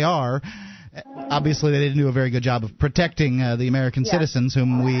along they are. Obviously, they didn't do a very good job of protecting the American citizens,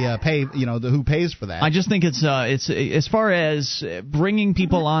 whom we pay. Who pays for that? I just think it's as far as bringing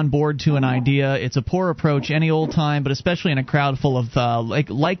people on board to an idea, it's a poor approach any old time, but especially in a crowd full of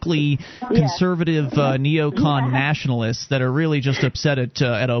likely conservative neocon nationalists that are really just upset at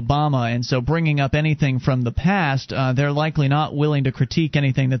Obama, and so bringing up anything from the past, they're likely not willing to critique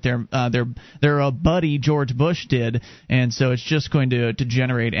anything that their buddy George Bush did, and so it's just going to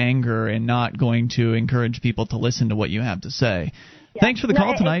generate anger and not going to encourage people to listen to what you have to say. Thanks for the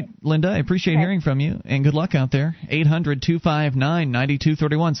call tonight, Linda. I appreciate hearing from you, and good luck out there.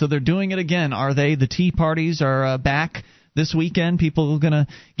 800-259-9231. So they're doing it again, are they? The tea parties are back this weekend. People are going to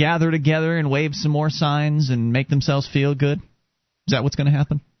gather together and wave some more signs and make themselves feel good. Is that what's going to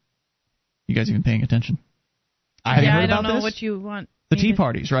happen? You guys even paying attention? I don't know what you want. The tea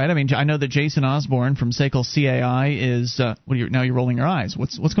parties, right? I mean, I know that Jason Osborne from SACL CAI is. Now you're rolling your eyes.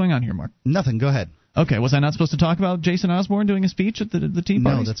 What's going on here, Mark? Nothing. Go ahead. Okay. Was I not supposed to talk about Jason Osborne doing a speech at the tea parties?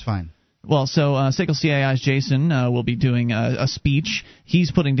 No, that's fine. Well, so SACL CAI's Jason will be doing a speech. He's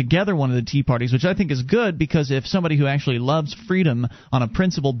putting together one of the tea parties, which I think is good, because if somebody who actually loves freedom on a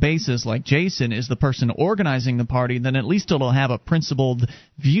principled basis like Jason is the person organizing the party, then at least it'll have a principled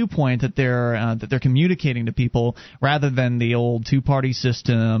viewpoint that they're communicating to people, rather than the old two-party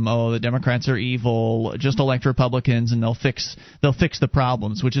system. Oh, the Democrats are evil. Just elect Republicans and they'll fix the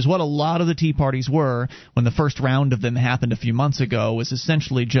problems, which is what a lot of the tea parties were when the first round of them happened a few months ago. Was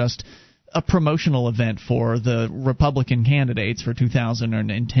essentially just a promotional event for the Republican candidates for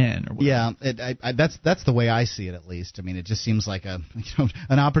 2010 or whatever. Yeah, that's the way I see it, at least. I mean, it just seems like an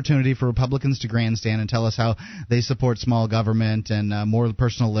opportunity for Republicans to grandstand and tell us how they support small government and more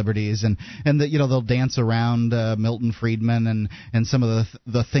personal liberties, and that they'll dance around Milton Friedman and some of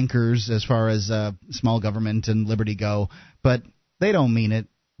the thinkers as far as small government and liberty go, but they don't mean it.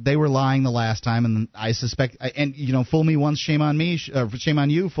 They were lying the last time, and I suspect. And fool me once, shame on me. Shame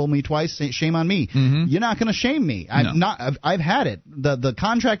on you. Fool me twice, shame on me. Mm-hmm. You're not going to shame me. I've had it. The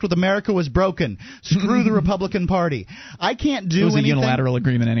contract with America was broken. Screw the Republican Party. I can't do anything. It was a unilateral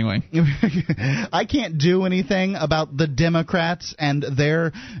agreement anyway. I can't do anything about the Democrats and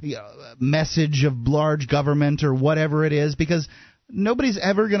their message of large government or whatever it is, because nobody's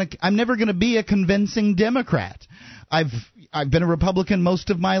ever going to. I'm never going to be a convincing Democrat. I've been a Republican most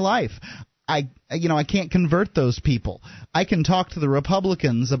of my life. I can't convert those people. I can talk to the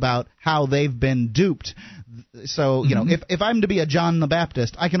Republicans about how they've been duped. So, if I'm to be a John the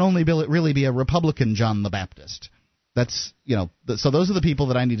Baptist, I can only really be a Republican John the Baptist. That's, so those are the people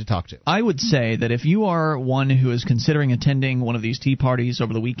that I need to talk to. I would say that if you are one who is considering attending one of these tea parties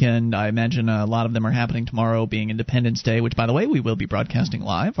over the weekend, I imagine a lot of them are happening tomorrow, being Independence Day, which, by the way, we will be broadcasting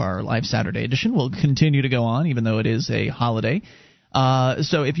live. Our live Saturday edition will continue to go on, even though it is a holiday.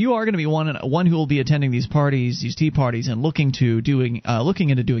 So if you are going to be one who will be attending these parties, these tea parties, and looking into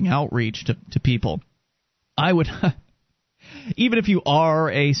doing outreach to people, I would... Even if you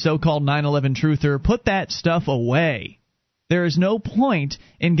are a so-called 9/11 truther, put that stuff away. There is no point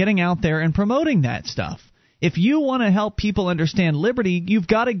in getting out there and promoting that stuff. If you want to help people understand liberty, you've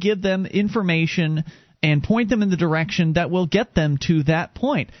got to give them information and point them in the direction that will get them to that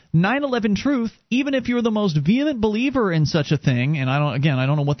point. 9/11 truth, even if you're the most vehement believer in such a thing, and I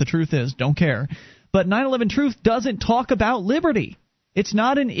don't know what the truth is, don't care, but 9/11 truth doesn't talk about liberty. It's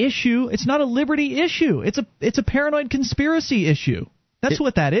not an issue. It's not a liberty issue. It's a paranoid conspiracy issue. That's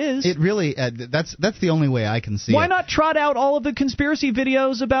what that is. It really that's the only way I can see it. Why not trot out all of the conspiracy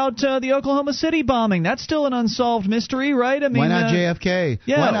videos about the Oklahoma City bombing? That's still an unsolved mystery, right? I mean, why not JFK?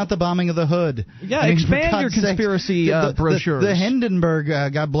 Yeah. Why not the bombing of the Hood? Yeah, expand your conspiracy brochures. The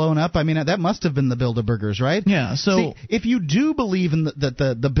Hindenburg got blown up. I mean, that must have been the Bilderbergers, right? Yeah. So see, if you do believe in that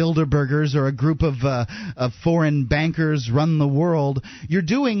the Bilderbergers are a group of foreign bankers run the world, you're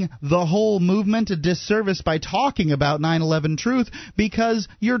doing the whole movement a disservice by talking about 9/11 truth, because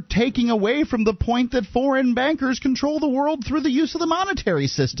you're taking away from the point that foreign bankers control the world through the use of the monetary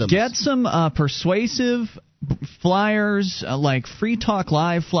system. Get some persuasive flyers like Free Talk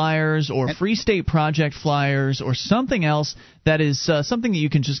Live flyers or Free State Project flyers or something else that is something that you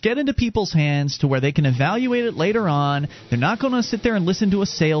can just get into people's hands to where they can evaluate it later on. They're not going to sit there and listen to a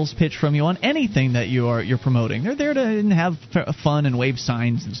sales pitch from you on anything that you're promoting. They're there to have fun and wave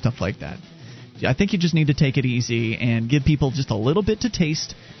signs and stuff like that. I think you just need to take it easy and give people just a little bit to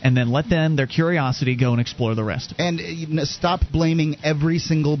taste, and then let their curiosity go and explore the rest. And stop blaming every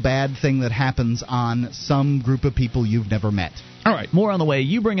single bad thing that happens on some group of people you've never met. All right, more on the way.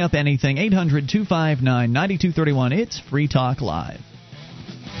 You bring up anything. 800-259-9231. It's Free Talk Live.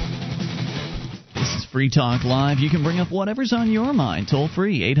 This is Free Talk Live. You can bring up whatever's on your mind. Toll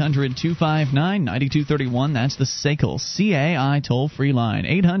free, 800-259-9231. That's the SACL CAI toll free line.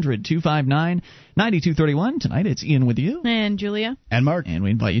 800-259-9231. Tonight it's Ian with you. And Julia. And Mark. And we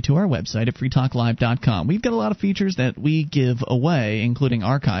invite you to our website at freetalklive.com. We've got a lot of features that we give away, including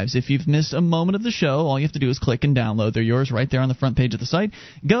archives. If you've missed a moment of the show, all you have to do is click and download. They're yours right there on the front page of the site,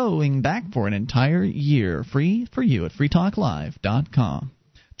 going back for an entire year. Free for you at freetalklive.com.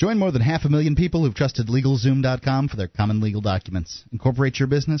 Join more than 500,000 people who've trusted LegalZoom.com for their common legal documents. Incorporate your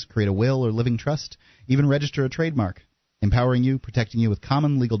business, create a will or living trust, even register a trademark. Empowering you, protecting you with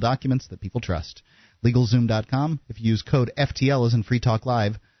common legal documents that people trust. LegalZoom.com. If you use code FTL as in Free Talk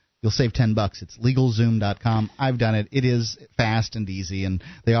Live, you'll save $10. It's LegalZoom.com. I've done it. It is fast and easy, and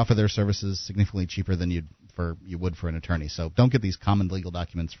they offer their services significantly cheaper than you would for an attorney. So don't get these common legal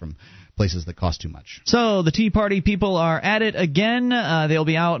documents from places that cost too much. So the Tea Party people are at it again. They'll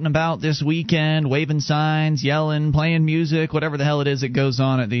be out and about this weekend, waving signs, yelling, playing music, whatever the hell it is that goes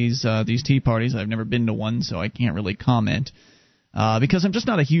on at these tea parties. I've never been to one, so I can't really comment because I'm just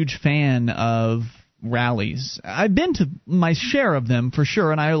not a huge fan of rallies. I've been to my share of them for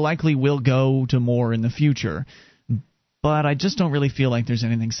sure, and I likely will go to more in the future. But I just don't really feel like there's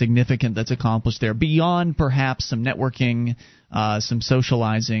anything significant that's accomplished there beyond perhaps some networking, some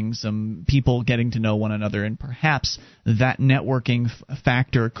socializing, some people getting to know one another, and perhaps that networking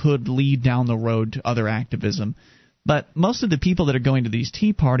factor could lead down the road to other activism. But most of the people that are going to these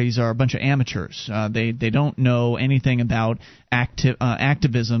tea parties are a bunch of amateurs. They don't know anything about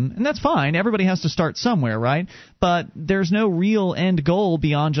activism, and that's fine. Everybody has to start somewhere, right? But there's no real end goal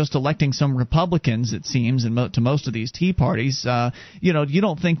beyond just electing some Republicans, it seems, to most of these tea parties. You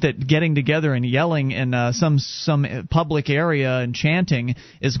don't think that getting together and yelling in some public area and chanting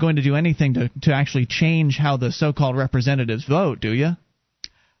is going to do anything to actually change how the so-called representatives vote, do you?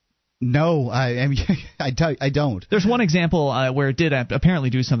 No, I don't. There's one example where it did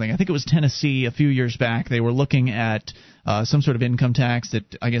apparently do something. I think it was Tennessee a few years back. They were looking at some sort of income tax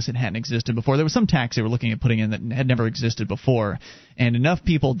that I guess it hadn't existed before. There was some tax they were looking at putting in that had never existed before. And enough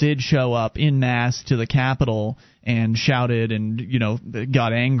people did show up en masse to the Capitol and shouted and,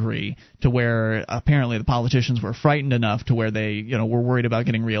 got angry to where apparently the politicians were frightened enough to where they, were worried about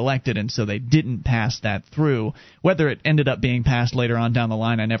getting reelected, and so they didn't pass that through. Whether it ended up being passed later on down the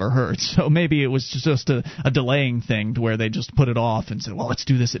line, I never heard. So maybe it was just a delaying thing to where they just put it off and said, well, let's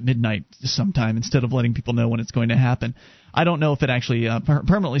do this at midnight sometime instead of letting people know when it's going to happen. I don't know if it actually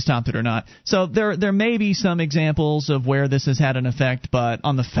permanently stopped it or not. So there may be some examples of where this has had an effect, but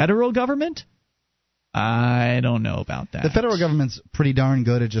on the federal government, I don't know about that. The federal government's pretty darn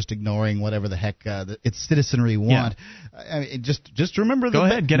good at just ignoring whatever the heck its citizenry want. Yeah. I mean, just remember the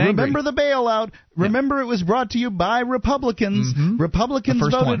remember the bailout. Yeah. Remember it was brought to you by Republicans. Mm-hmm. Republicans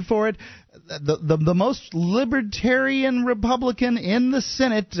voted for it. The most libertarian Republican in the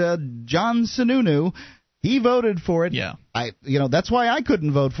Senate, John Sununu, he voted for it. Yeah. That's why I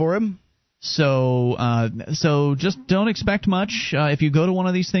couldn't vote for him. So just don't expect much if you go to one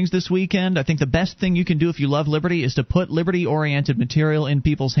of these things this weekend. I think the best thing you can do if you love liberty is to put liberty-oriented material in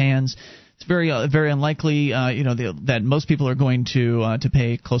people's hands. It's very unlikely, that most people are going to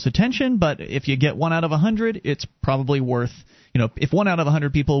pay close attention. But if you get 1 out of 100, it's probably worth. If 1 out of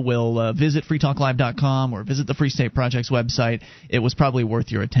 100 people will visit freetalklive.com or visit the Free State Project's website, it was probably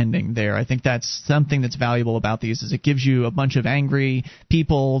worth your attending there. I think that's something that's valuable about these is it gives you a bunch of angry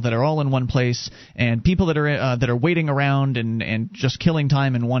people that are all in one place, and people that are waiting around and just killing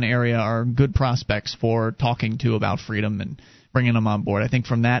time in one area are good prospects for talking to about freedom and bringing them on board. I think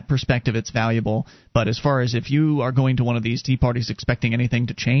from that perspective it's valuable. But as far as if you are going to one of these tea parties expecting anything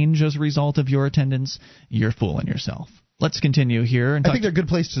to change as a result of your attendance, you're fooling yourself. Let's continue here. I think they're good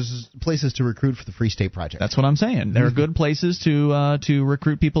places to recruit for the Free State Project. That's what I'm saying. There are good places to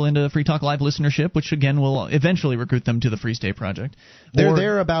recruit people into Free Talk Live listenership, which again will eventually recruit them to the Free State Project. They're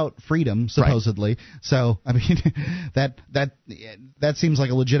there about freedom, supposedly. Right. So I mean, that seems like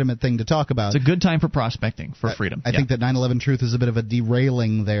a legitimate thing to talk about. It's a good time for prospecting for freedom. I think that 9/11 Truth is a bit of a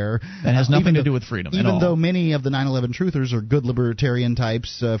derailing there. That has nothing to do with freedom at all. Even though many of the 9/11 Truthers are good libertarian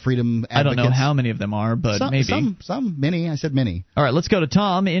types, freedom advocates. I don't know how many of them are, but maybe some. Many. I said many. All right, let's go to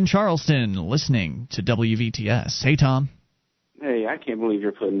Tom in Charleston, listening to WVTS. Hey, Tom. Hey, I can't believe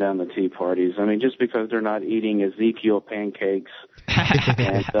you're putting down the tea parties. I mean, just because they're not eating Ezekiel pancakes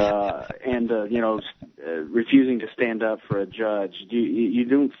and refusing to stand up for a judge, you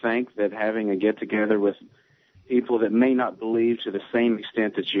don't think that having a get-together with people that may not believe to the same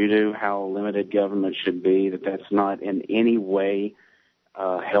extent that you do how limited government should be, that's not in any way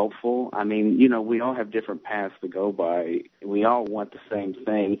helpful? I mean, we all have different paths to go by. We all want the same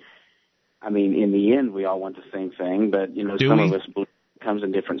thing. I mean, in the end, we all want the same thing, but, some of us believe it comes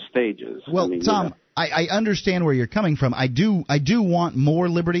in different stages. Well, Tom, I understand where you're coming from. I do want more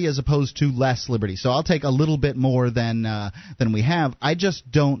liberty as opposed to less liberty. So I'll take a little bit more than we have. I just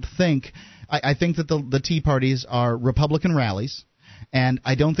don't think – I think that the tea parties are Republican rallies. And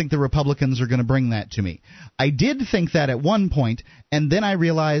I don't think the Republicans are going to bring that to me. I did think that at one point, and then I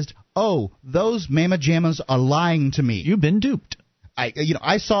realized, those mamma jammas are lying to me. You've been duped.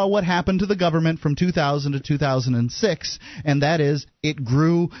 I saw what happened to the government from 2000 to 2006, and that is it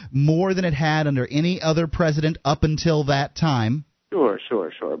grew more than it had under any other president up until that time. Sure.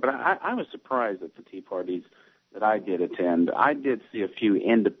 But I was surprised at the tea parties that I did attend. I did see a few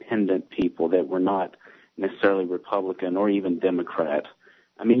independent people that were not necessarily Republican or even Democrat.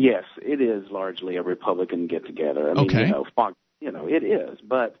 I mean, yes, it is largely a Republican get-together. I mean, okay. It is,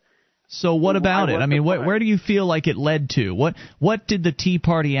 but... So what about it? I mean, where do you feel like it led to? What did the Tea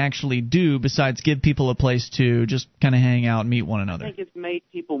Party actually do besides give people a place to just kind of hang out and meet one another? I think it's made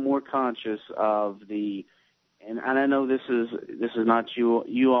people more conscious of and I know this is not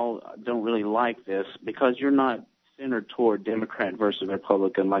you all don't really like this because you're not centered toward Democrat versus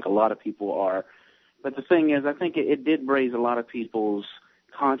Republican like a lot of people are. But the thing is, I think it did raise a lot of people's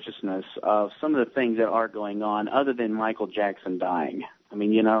consciousness of some of the things that are going on other than Michael Jackson dying. I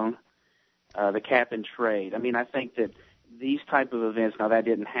mean, the cap and trade. I mean, I think that these type of events, now that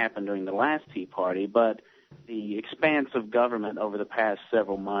didn't happen during the last Tea Party, but the expanse of government over the past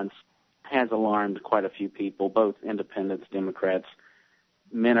several months has alarmed quite a few people, both independents, Democrats,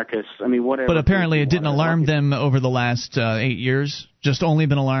 minarchists, whatever. But apparently it didn't alarm them over the last 8 years, just only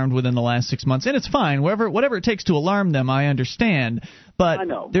been alarmed within the last 6 months. And it's fine. Whatever it takes to alarm them, I understand. But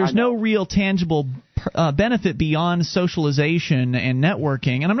there's no real tangible benefit beyond socialization and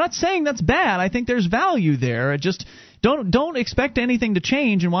networking. And I'm not saying that's bad. I think there's value there. Just don't expect anything to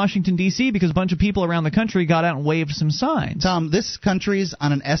change in Washington, D.C. because a bunch of people around the country got out and waved some signs. Tom, this country's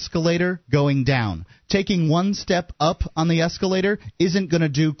on an escalator going down. Taking one step up on the escalator isn't going to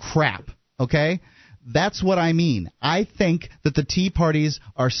do crap, okay? That's what I mean. I think that the Tea Parties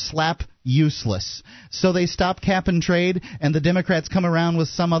are slap useless. So they stop cap and trade, and the Democrats come around with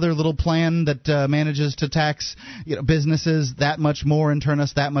some other little plan that manages to tax businesses that much more and turn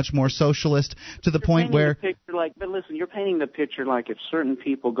us that much more socialist to the point where... But listen, you're painting the picture like if certain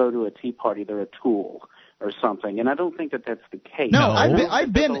people go to a Tea Party, they're a tool or something, and I don't think that that's the case. No,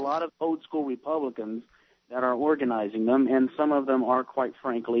 I've been... There's a lot of old-school Republicans that are organizing them, and some of them are, quite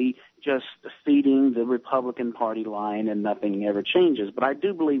frankly, just feeding the Republican Party line and nothing ever changes. But I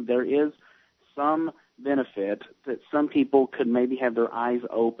do believe there is some benefit that some people could maybe have their eyes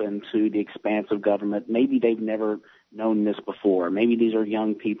open to the expanse of government. Maybe they've never known this before. Maybe these are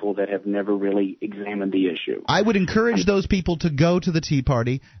young people that have never really examined the issue. I would encourage those people to go to the Tea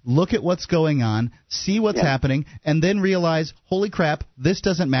Party, look at what's going on, see what's happening, and then realize, holy crap, this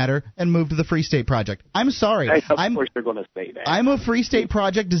doesn't matter, and move to the Free State Project. I'm sorry. Of course they're going to say that. I'm a Free State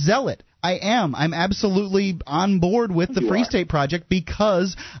Project zealot. I am. I'm absolutely on board with the Free State Project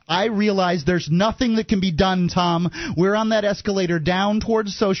because I realize there's nothing that can be done, Tom. We're on that escalator down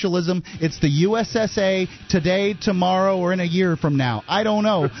towards socialism. It's the USSA today, tomorrow, or in a year from now. I don't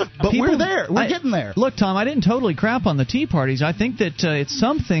know. But we're there. We're getting there. Look, Tom, I didn't totally crap on the Tea Parties. I think that it's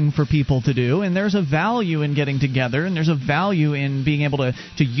something for people to do, and there's a value in getting together, and there's a value in being able to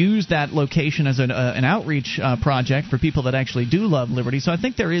use that location as an outreach project for people that actually do love liberty. So I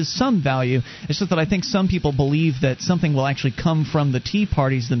think there is some value. It's just that I think some people believe that something will actually come from the Tea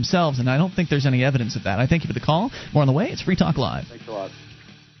Parties themselves, and I don't think there's any evidence of that. I thank you for the call. More on the way. It's Free Talk Live. Thanks a lot.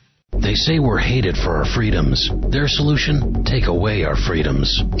 They say we're hated for our freedoms. Their solution? Take away our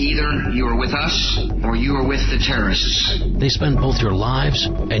freedoms. Either you are with us or you are with the terrorists. They spend both your lives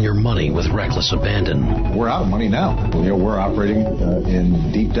and your money with reckless abandon. We're out of money now. We're operating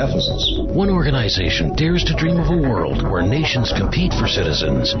in deep deficits. One organization dares to dream of a world where nations compete for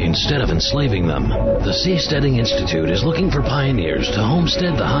citizens instead of enslaving them. The Seasteading Institute is looking for pioneers to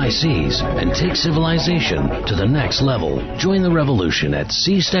homestead the high seas and take civilization to the next level. Join the revolution at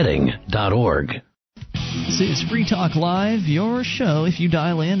seasteading.org. This is Free Talk Live, your show. If you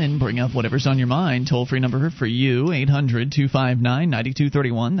dial in and bring up whatever's on your mind, toll-free number for you,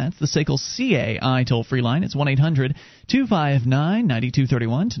 800-259-9231. That's the SACL CAI toll-free line. It's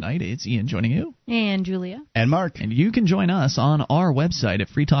 1-800-259-9231. Tonight, it's Ian joining you. And Julia. And Mark. And you can join us on our website at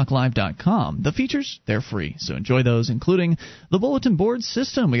freetalklive.com. The features, they're free, so enjoy those, including the bulletin board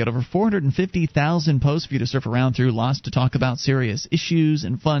system. We got over 450,000 posts for you to surf around through, lots to talk about, serious issues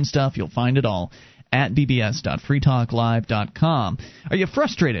and fun stuff. You'll find it all at bbs.freetalklive.com. Are you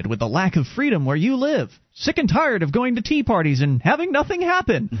frustrated with the lack of freedom where you live? Sick and tired of going to tea parties and having nothing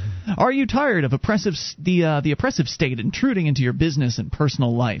happen? Are you tired of the oppressive state intruding into your business and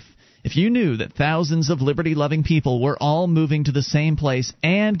personal life? If you knew that thousands of liberty-loving people were all moving to the same place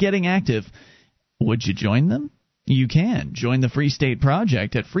and getting active, would you join them? You can. Join the Free State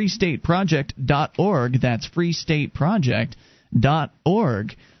Project at freestateproject.org. That's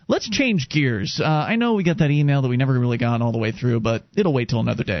freestateproject.org. Let's change gears. I know we got that email that we never really got all the way through, but it'll wait till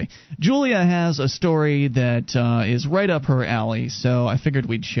another day. Julia has a story that is right up her alley, so I figured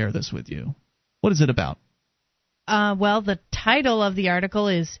we'd share this with you. What is it about? Well, the title of the article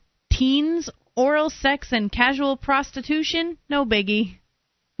is Teens, Oral Sex, and Casual Prostitution, No Biggie.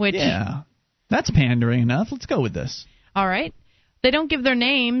 Yeah, that's pandering enough. Let's go with this. All right. They don't give their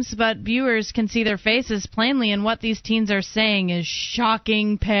names, but viewers can see their faces plainly, and what these teens are saying is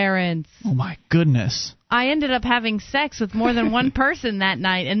shocking parents. Oh, my goodness. I ended up having sex with more than one person that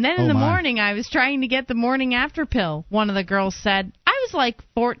night, and then in the morning I was trying to get the morning after pill, one of the girls said. I was like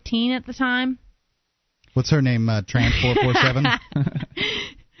 14 at the time. What's her name, Tramp447?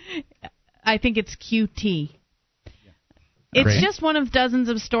 I think it's QT. It's just one of dozens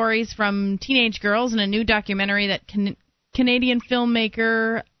of stories from teenage girls in a new documentary that Canadian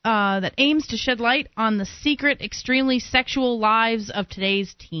filmmaker that aims to shed light on the secret, extremely sexual lives of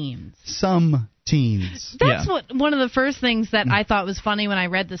today's teens. Some teens. That's what one of the first things that I thought was funny when I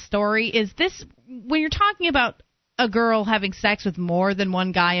read the story is this: when you're talking about a girl having sex with more than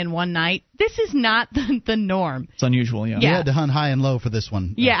one guy in one night, this is not the norm. It's unusual, yeah. You had to hunt high and low for this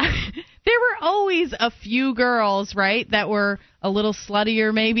one. Yeah. There were always a few girls, right, that were a little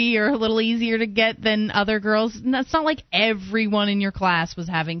sluttier maybe or a little easier to get than other girls. And it's not like everyone in your class was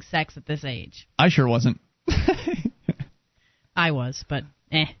having sex at this age. I sure wasn't. I was, but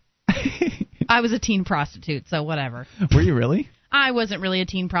I was a teen prostitute, so whatever. Were you really? I wasn't really a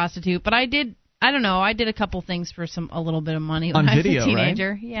teen prostitute, but I did a couple things for a little bit of money when I was video, a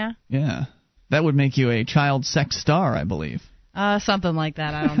teenager. Right? Yeah. Yeah. That would make you a child sex star, I believe. Something like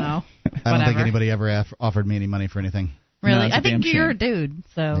that. I don't know. I don't think anybody ever offered me any money for anything. Really? No, I think you're a dude,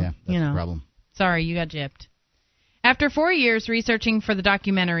 so, yeah, that's the problem. Sorry, you got gypped. After 4 years researching for the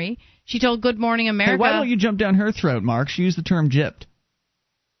documentary, she told Good Morning America... Hey, why don't you jump down her throat, Mark? She used the term gypped.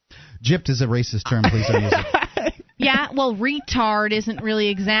 Gypped is a racist term. Please don't use it. Yeah, well, retard isn't really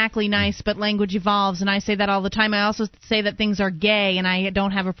exactly nice, but language evolves, and I say that all the time. I also say that things are gay, and I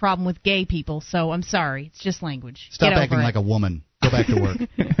don't have a problem with gay people, so I'm sorry. It's just language. Stop acting like a woman. Go back to work.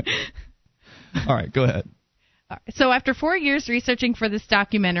 All right, go ahead. So after 4 years researching for this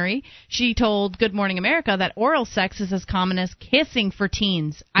documentary, she told Good Morning America that oral sex is as common as kissing for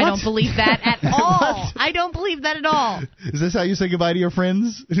teens. What? I don't believe that at all. I don't believe that at all. Is this how you say goodbye to your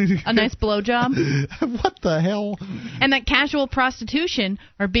friends? A nice blowjob? What the hell? And that casual prostitution,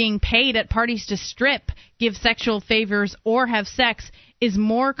 or being paid at parties to strip, give sexual favors, or have sex, is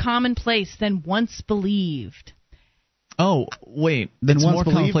more commonplace than once believed. Oh, wait. It's more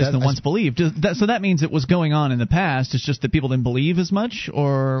commonplace than once believed. So that means it was going on in the past. It's just that people didn't believe as much?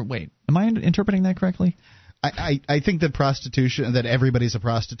 Or, wait, am I interpreting that correctly? I think that everybody's a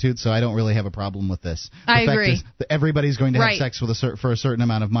prostitute, so I don't really have a problem with this. I agree. Is that everybody's going to have sex for a certain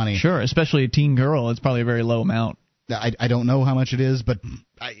amount of money. Sure, especially a teen girl. It's probably a very low amount. I don't know how much it is, but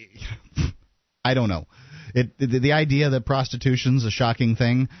I don't know. The idea that prostitution's a shocking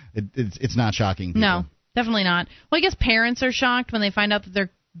thing, it's not shocking. People. No. Definitely not. Well, I guess parents are shocked when they find out that their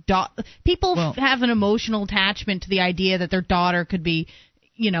people have an emotional attachment to the idea that their daughter could be,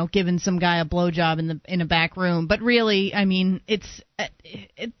 giving some guy a blowjob in a back room. But really, I mean, it's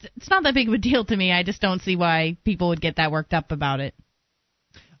not that big of a deal to me. I just don't see why people would get that worked up about it.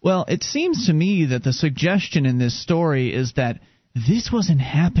 Well, it seems to me that the suggestion in this story is that this wasn't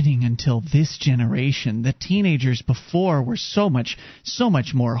happening until this generation. The teenagers before were so much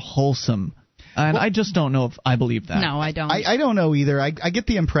more wholesome. And I just don't know if I believe that. No, I don't. I don't know either. I get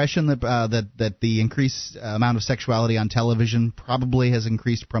the impression that the increased amount of sexuality on television probably has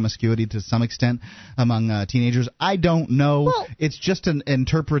increased promiscuity to some extent among teenagers. I don't know. Well, it's just an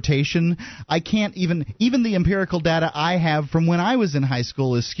interpretation. I can't even the empirical data I have from when I was in high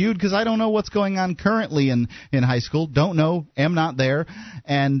school is skewed because I don't know what's going on currently in high school. Don't know. Am not there.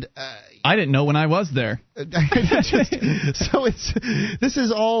 And I didn't know when I was there. So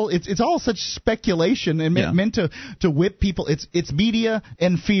it's all such speculation and meant to whip people. It's media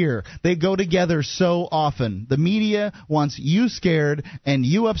and fear. They go together so often. The media wants you scared and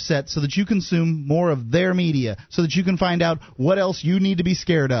you upset so that you consume more of their media, so that you can find out what else you need to be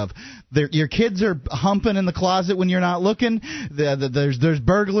scared of. Your kids are humping in the closet when you're not looking. There's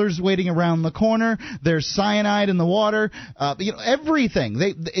burglars waiting around the corner. There's cyanide in the water. Everything.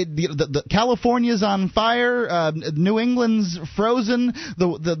 The California's on fire. New England's frozen.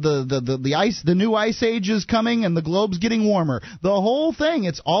 The new ice age is coming, and the globe's getting warmer. The whole thing.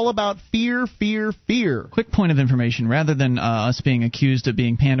 It's all about fear, fear, fear. Quick point of information: rather than us being accused of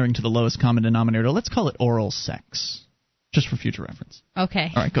being pandering to the lowest common denominator, let's call it oral sex, just for future reference.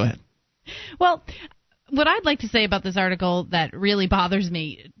 Okay. All right, go ahead. Well, what I'd like to say about this article that really bothers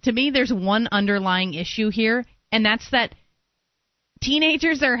me, to me, there's one underlying issue here, and that's that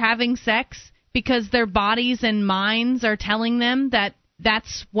teenagers are having sex because their bodies and minds are telling them that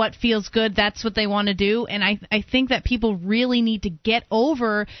that's what feels good, that's what they want to do. And I think that people really need to get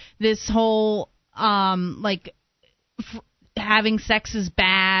over this whole, having sex is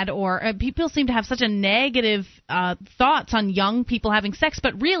bad, or people seem to have such a negative thoughts on young people having sex.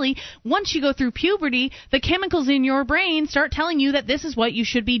 But really, once you go through puberty, the chemicals in your brain start telling you that this is what you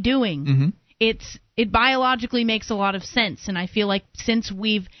should be doing. Mm-hmm. It biologically makes a lot of sense. And I feel like since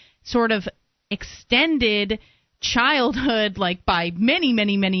we've sort of extended childhood by many,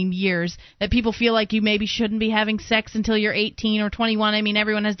 many, many years, that people feel like you maybe shouldn't be having sex until you're 18 or 21. I mean,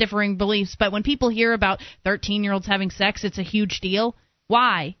 everyone has differing beliefs, but when people hear about 13-year-olds having sex, it's a huge deal.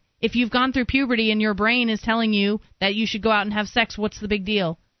 Why? If you've gone through puberty and your brain is telling you that you should go out and have sex, what's the big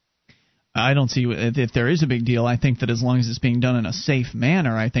deal? I don't see if there is a big deal. I think that as long as it's being done in a safe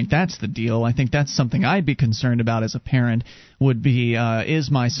manner, I think that's the deal. I think that's something I'd be concerned about as a parent would be, is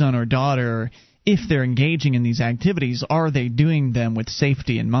my son or daughter if they're engaging in these activities, are they doing them with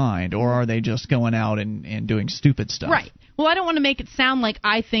safety in mind, or are they just going out and doing stupid stuff? Right. Well, I don't want to make it sound like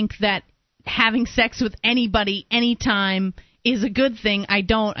I think that having sex with anybody, anytime, is a good thing. I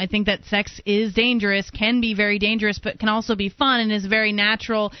don't. I think that sex is dangerous, can be very dangerous, but can also be fun and is a very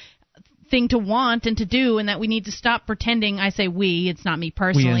natural thing to want and to do, and that we need to stop pretending. I say we, it's not me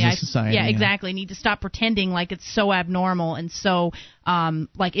personally. We as a society. Yeah, exactly. Need to stop pretending like it's so abnormal and so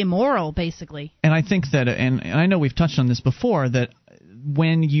like immoral, basically. And I think that, and I know we've touched on this before, that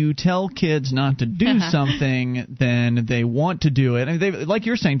when you tell kids not to do something, then they want to do it. And they, like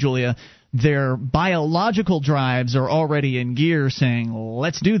you're saying, Julia, their biological drives are already in gear saying,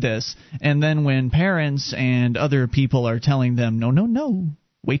 let's do this. And then when parents and other people are telling them, no,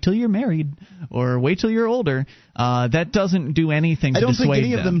 wait till you're married or wait till you're older, that doesn't do anything to dissuade them. I don't think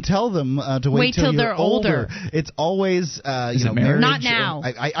any of them tell them to wait till they're you're older. It's always, marriage. Not now.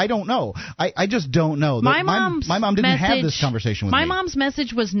 I don't know. I just don't know. My mom didn't have this conversation with me. My mom's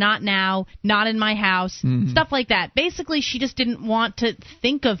message was not now, not in my house, stuff like that. Basically, she just didn't want to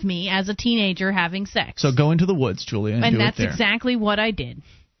think of me as a teenager having sex. So go into the woods, Julia, and do that's it there. Exactly what I did.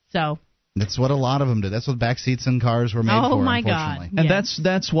 So... That's what a lot of them do. That's what back seats in cars were made for, Oh, my unfortunately. God. And yes.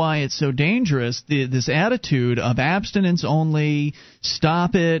 that's why it's so dangerous, this attitude of abstinence only,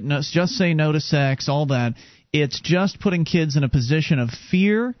 stop it, no, just say no to sex, all that. It's just putting kids in a position of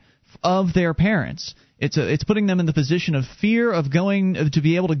fear of their parents. It's putting them in the position of fear of going to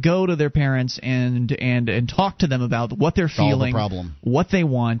be able to go to their parents and talk to them about what they're feeling, what they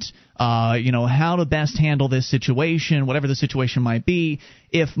want, how to best handle this situation, whatever the situation might be.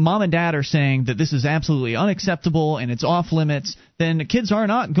 If mom and dad are saying that this is absolutely unacceptable and it's off limits, then kids are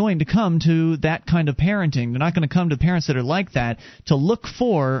not going to come to that kind of parenting. They're not going to come to parents that are like that to look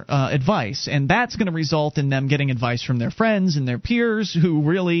for advice, and that's going to result in them getting advice from their friends and their peers who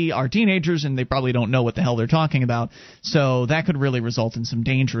really are teenagers and they probably don't know what the hell they're talking about. So that could really result in some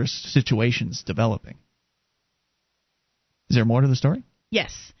dangerous situations developing. Is there more to the story?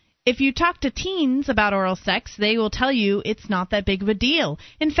 Yes. If you talk to teens about oral sex, they will tell you it's not that big of a deal.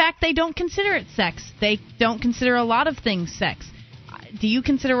 In fact, they don't consider it sex. They don't consider a lot of things sex. Do you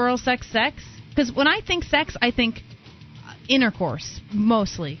consider oral sex sex? Because when I think sex, I think intercourse,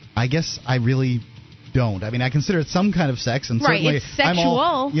 mostly. I guess I really don't. I mean, I consider it some kind of sex, and certainly it's sexual.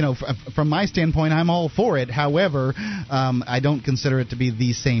 I'm all, from my standpoint, I'm all for it. However, I don't consider it to be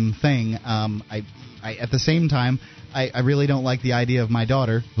the same thing. I at the same time, I really don't like the idea of my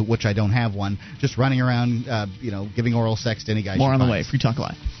daughter, which I don't have one, just running around, giving oral sex to any guy. More on the way. Free Talk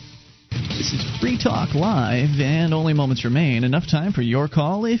Live. This is Free Talk Live, and only moments remain. Enough time for your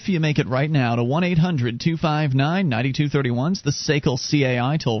call if you make it right now to 1-800-259-9231. It's the SACL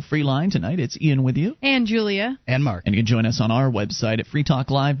CAI toll-free line. Tonight it's Ian with you. And Julia. And Mark. And you can join us on our website at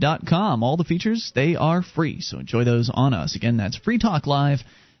freetalklive.com. All the features, they are free, so enjoy those on us. Again, that's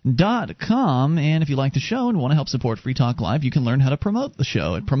freetalklive.com. And if you like the show and want to help support Free Talk Live, you can learn how to promote the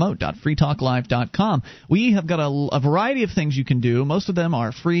show at promote.freetalklive.com. We have got a variety of things you can do. Most of them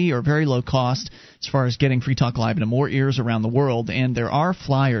are free or very low cost as far as getting Free Talk Live into more ears around the world, and there are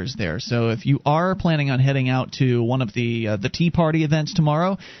flyers there. So if you are planning on heading out to one of the Tea Party events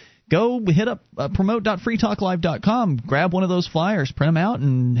tomorrow, go hit up promote.freetalklive.com, grab one of those flyers, print them out,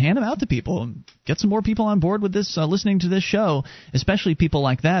 and hand them out to people. And get some more people on board with this, listening to this show, especially people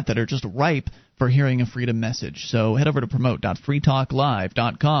like that are just ripe for hearing a freedom message. So head over to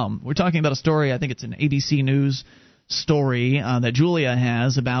promote.freetalklive.com. We're talking about a story, I think it's an ABC News story that Julia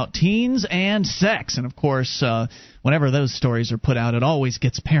has about teens and sex. And, of course, whenever those stories are put out, it always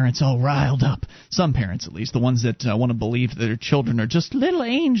gets parents all riled up. Some parents, at least, the ones that want to believe that their children are just little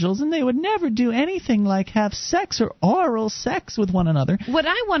angels and they would never do anything like have sex or oral sex with one another. What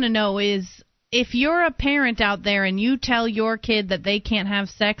I want to know is, if you're a parent out there and you tell your kid that they can't have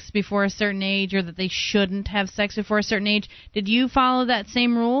sex before a certain age or that they shouldn't have sex before a certain age, did you follow that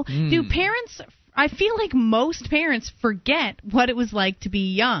same rule? Do parents... I feel like most parents forget what it was like to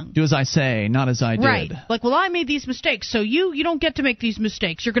be young. Do as I say, not as I did. Right. Like, well, I made these mistakes, so you don't get to make these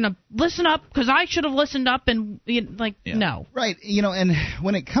mistakes. You're going to listen up because I should have listened up and, no. Right. And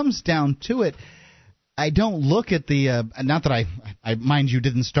when it comes down to it, I don't look at the not that I mind you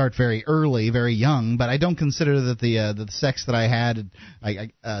didn't start very early, very young, but I don't consider that the sex that I had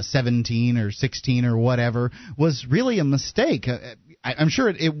at 17 or 16 or whatever was really a mistake. I'm sure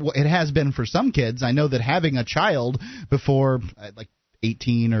it has been for some kids. I know that having a child before like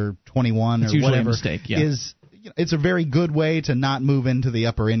 18 or 21 it's or whatever a mistake, is it's a very good way to not move into the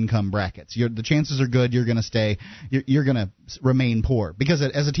upper income brackets. The chances are good you're going to stay. You're going to remain poor because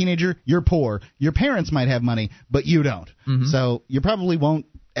as a teenager you're poor. Your parents might have money, but you don't. Mm-hmm. So you probably won't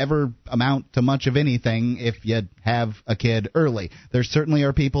ever amount to much of anything if you have a kid early. There certainly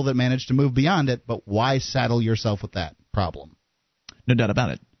are people that manage to move beyond it, but why saddle yourself with that problem? No doubt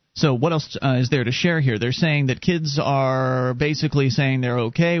about it. So what else is there to share here? They're saying that kids are basically saying they're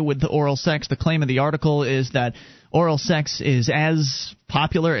okay with the oral sex. The claim of the article is that oral sex is as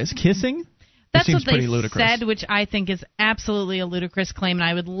popular as kissing. That's what they said, which I think is absolutely a ludicrous claim, and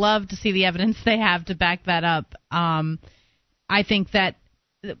I would love to see the evidence they have to back that up. I think that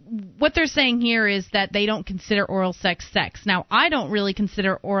what they're saying here is that they don't consider oral sex sex. Now, I don't really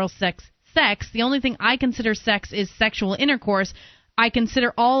consider oral sex sex. The only thing I consider sex is sexual intercourse. I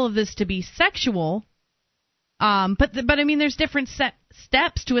consider all of this to be sexual, but I mean, there's different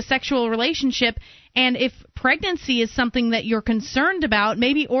steps to a sexual relationship, and if pregnancy is something that you're concerned about,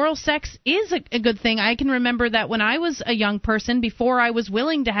 maybe oral sex is a good thing. I can remember that when I was a young person, before I was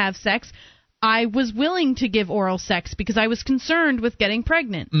willing to have sex, I was willing to give oral sex because I was concerned with getting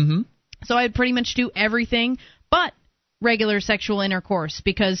pregnant. Mm-hmm. So I'd pretty much do everything but regular sexual intercourse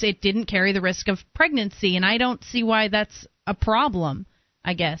because it didn't carry the risk of pregnancy, and I don't see why that's a problem,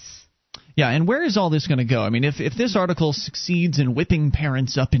 I guess. Yeah, and where is all this going to go? I mean, if this article succeeds in whipping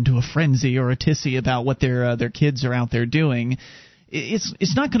parents up into a frenzy or a tizzy about what their kids are out there doing,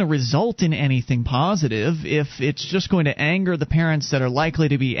 it's not going to result in anything positive. If it's just going to anger the parents that are likely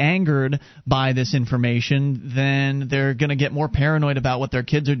to be angered by this information, then they're going to get more paranoid about what their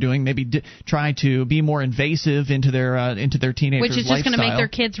kids are doing, maybe try to be more invasive into their teenagers' which is just going to make their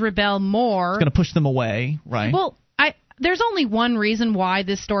kids rebel more. It's going to push them away, right? Well, there's only one reason why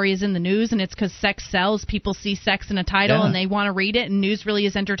this story is in the news, and it's because sex sells. People see sex in a title, and they want to read it, and news really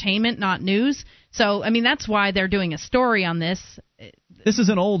is entertainment, not news. So, I mean, that's why they're doing a story on this. This is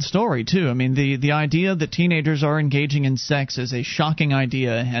an old story, too. I mean, the idea that teenagers are engaging in sex is a shocking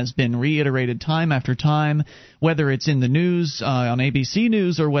idea, has been reiterated time after time, whether it's in the news, on ABC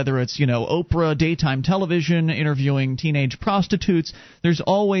News, or whether it's, Oprah daytime television interviewing teenage prostitutes. There's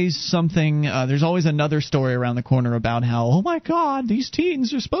always something, there's always another story around the corner about how, oh my God, these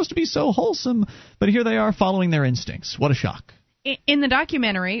teens are supposed to be so wholesome, but here they are following their instincts. What a shock. In the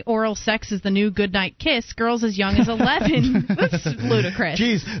documentary, oral sex is the new goodnight kiss. Girls as young as 11. That's ludicrous.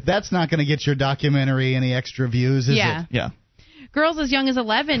 Jeez, that's not going to get your documentary any extra views, is it? Yeah. Girls as young as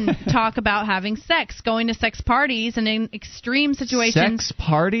 11 talk about having sex, going to sex parties, and in extreme situations. Sex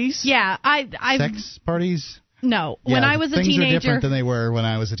parties? Yeah, Sex parties? No. Yeah, when I was a teenager, things are different than they were when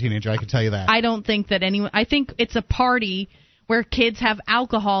I was a teenager. I can tell you that. I don't think that anyone. I think it's a party where kids have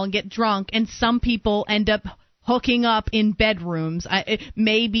alcohol and get drunk, and some people end up hooking up in bedrooms.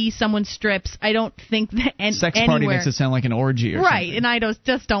 Maybe someone strips. I don't think that sex party makes it sound like an orgy or right, something. And I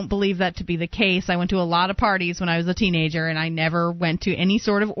just don't believe that to be the case. I went to a lot of parties when I was a teenager, and I never went to any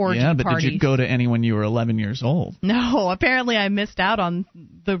sort of orgy Yeah, but parties. Did you go to any when you were 11 years old? No, apparently I missed out on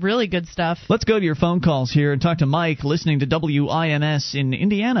the really good stuff. Let's go to your phone calls here and talk to Mike, listening to WINS in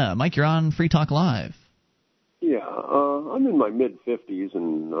Indiana. Mike, you're on Free Talk Live. Yeah, I'm in my mid-50s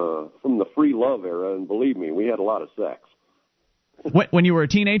and from the free love era, and believe me, we had a lot of sex. When you were a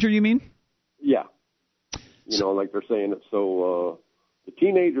teenager, you mean? Yeah. Like they're saying it so the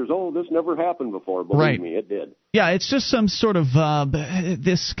teenagers, this never happened before. Believe me, it did. Yeah, it's just some sort of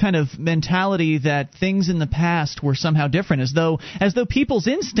this kind of mentality that things in the past were somehow different, as though people's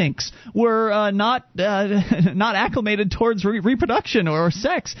instincts were not acclimated towards reproduction or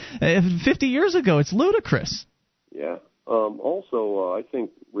sex 50 years ago. It's ludicrous. Yeah. Also, I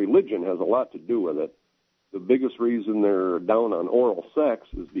think religion has a lot to do with it. The biggest reason they're down on oral sex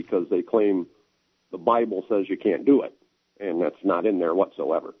is because they claim the Bible says you can't do it, and that's not in there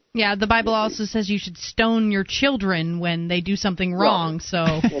whatsoever. Yeah, the Bible also says you should stone your children when they do something wrong. Right. So,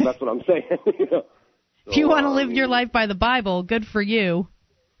 well, that's what I'm saying. If you want to live your life by the Bible, good for you.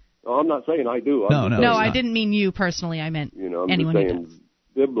 No, I'm not saying I do. No, I didn't mean you personally. I meant I'm anyone just who saying does.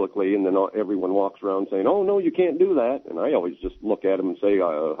 Biblically, and then everyone walks around saying, "Oh no, you can't do that." And I always just look at them and say,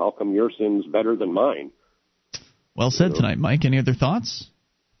 "How come your sin's better than mine?" Well said tonight, Mike. Any other thoughts?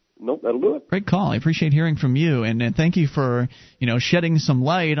 Nope, that'll do it. Great call. I appreciate hearing from you, and thank you for shedding some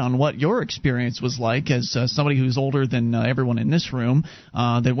light on what your experience was like as somebody who's older than everyone in this room.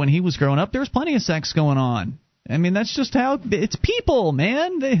 That when he was growing up, there was plenty of sex going on. I mean, that's just how it's people,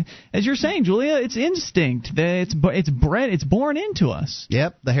 man. As you're saying, Julia, it's instinct. It's bred. It's born into us.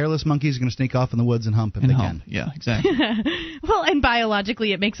 Yep, the hairless monkey's going to sneak off in the woods and hump if they can. Yeah, exactly. Well, and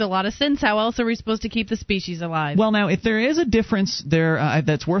biologically, it makes a lot of sense. How else are we supposed to keep the species alive? Well, now, if there is a difference there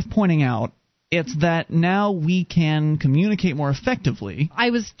that's worth pointing out, it's that now we can communicate more effectively. I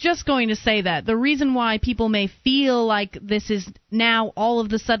was just going to say that. The reason why people may feel like this is now all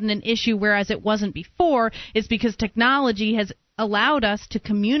of a sudden an issue, whereas it wasn't before, is because technology has allowed us to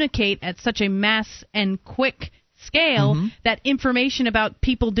communicate at such a mass and quick scale that information about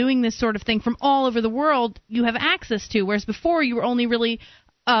people doing this sort of thing from all over the world you have access to, whereas before you were only really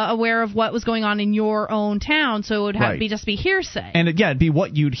aware of what was going on in your own town, so it would have to just be hearsay. And again, it'd be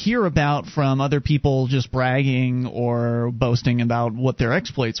what you'd hear about from other people just bragging or boasting about what their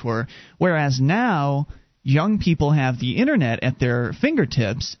exploits were, whereas now young people have the internet at their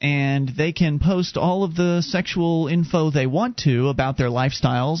fingertips, and they can post all of the sexual info they want to about their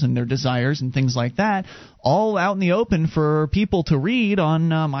lifestyles and their desires and things like that, all out in the open for people to read on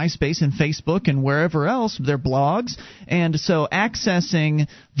MySpace and Facebook and wherever else, their blogs. And so accessing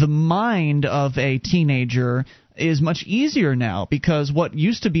the mind of a teenager is much easier now, because what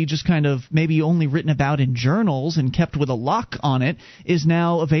used to be just kind of maybe only written about in journals and kept with a lock on it is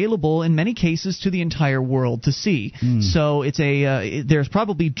now available in many cases to the entire world to see. So it's there's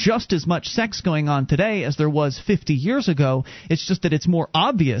probably just as much sex going on today as there was 50 years ago. It's just that it's more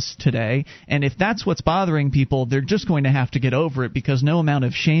obvious today, and if that's what's bothering people, they're just going to have to get over it, because no amount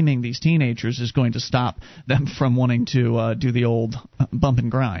of shaming these teenagers is going to stop them from wanting to do the old bump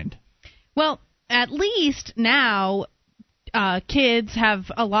and grind. Well, at least now kids have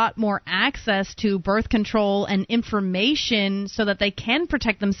a lot more access to birth control and information so that they can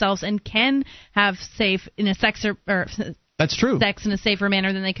protect themselves and can have safe in a That's true. sex in a safer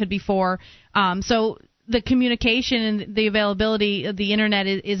manner than they could before. So the communication and the availability of the internet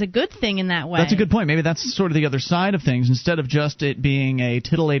is a good thing in that way. That's a good point. Maybe that's sort of the other side of things. Instead of just it being a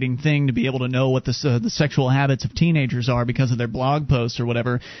titillating thing to be able to know what the sexual habits of teenagers are because of their blog posts or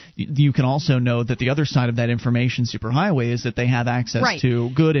whatever, you can also know that the other side of that information superhighway is that they have access to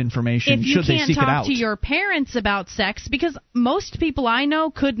good information should they seek it out. If you can't talk to your parents about sex, because most people I know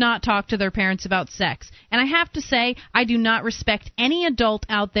could not talk to their parents about sex. And I have to say, I do not respect any adult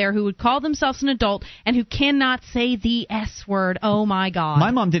out there who would call themselves an adult and who cannot say the S word. Oh, my God. My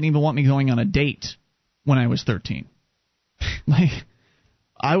mom didn't even want me going on a date when I was 13.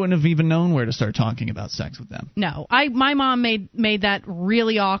 I wouldn't have even known where to start talking about sex with them. No. My mom made that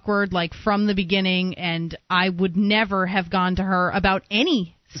really awkward, from the beginning, and I would never have gone to her about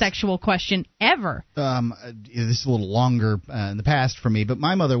any sexual question ever. This is a little longer in the past for me, but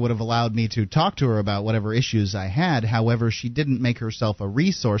my mother would have allowed me to talk to her about whatever issues I had. However, she didn't make herself a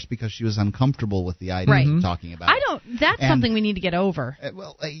resource because she was uncomfortable with the idea of talking about it. That's something we need to get over.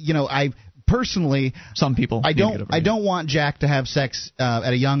 Personally, some people I don't want Jack to have sex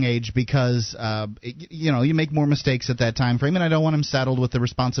at a young age because you make more mistakes at that time frame, and I don't want him saddled with the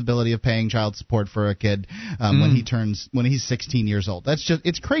responsibility of paying child support for a kid when he's 16 years old.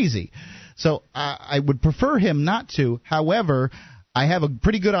 It's crazy. So I would prefer him not to. However, I have a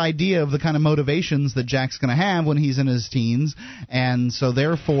pretty good idea of the kind of motivations that Jack's going to have when he's in his teens, and so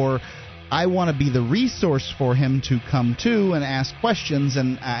therefore I want to be the resource for him to come to and ask questions,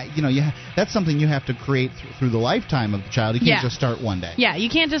 and that's something you have to create through the lifetime of the child. You can't just start one day. Yeah, you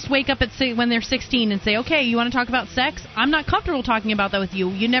can't just wake up when they're 16 and say, okay, you want to talk about sex? I'm not comfortable talking about that with you.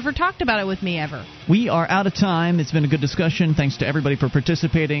 You never talked about it with me ever. We are out of time. It's been a good discussion. Thanks to everybody for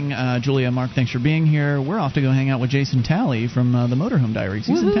participating. Julia, Mark, thanks for being here. We're off to go hang out with Jason Talley from the Motorhome Diaries.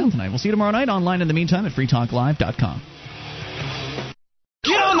 He's in town tonight. We'll see you tomorrow night online in the meantime at freetalklive.com.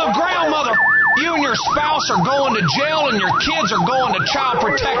 Get on the ground, mother! You and your spouse are going to jail and your kids are going to Child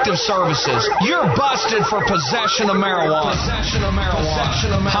Protective Services. You're busted for possession of marijuana.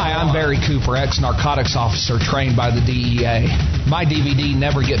 Hi, I'm Barry Cooper, ex-narcotics officer trained by the DEA. My DVD,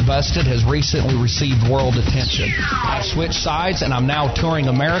 Never Get Busted, has recently received world attention. I've switched sides and I'm now touring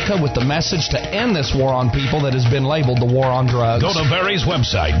America with the message to end this war on people that has been labeled the war on drugs. Go to Barry's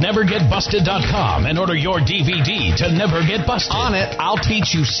website, nevergetbusted.com, and order your DVD to Never Get Busted. On it, I'll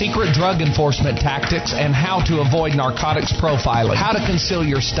teach you secret drug enforcement tactics and how to avoid narcotics profiling, how to conceal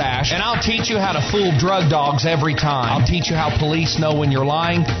your stash, and I'll teach you how to fool drug dogs every time. I'll teach you how police know when you're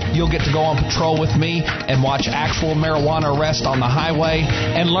lying. You'll get to go on patrol with me and watch actual marijuana arrests on the highway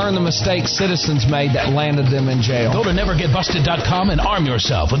and learn the mistakes citizens made that landed them in jail. Go to nevergetbusted.com and arm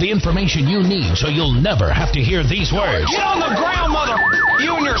yourself with the information you need so you'll never have to hear these words. Get on the ground, mother!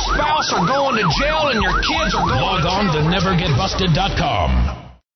 You and your spouse are going to jail and your kids are going Log on to nevergetbusted.com.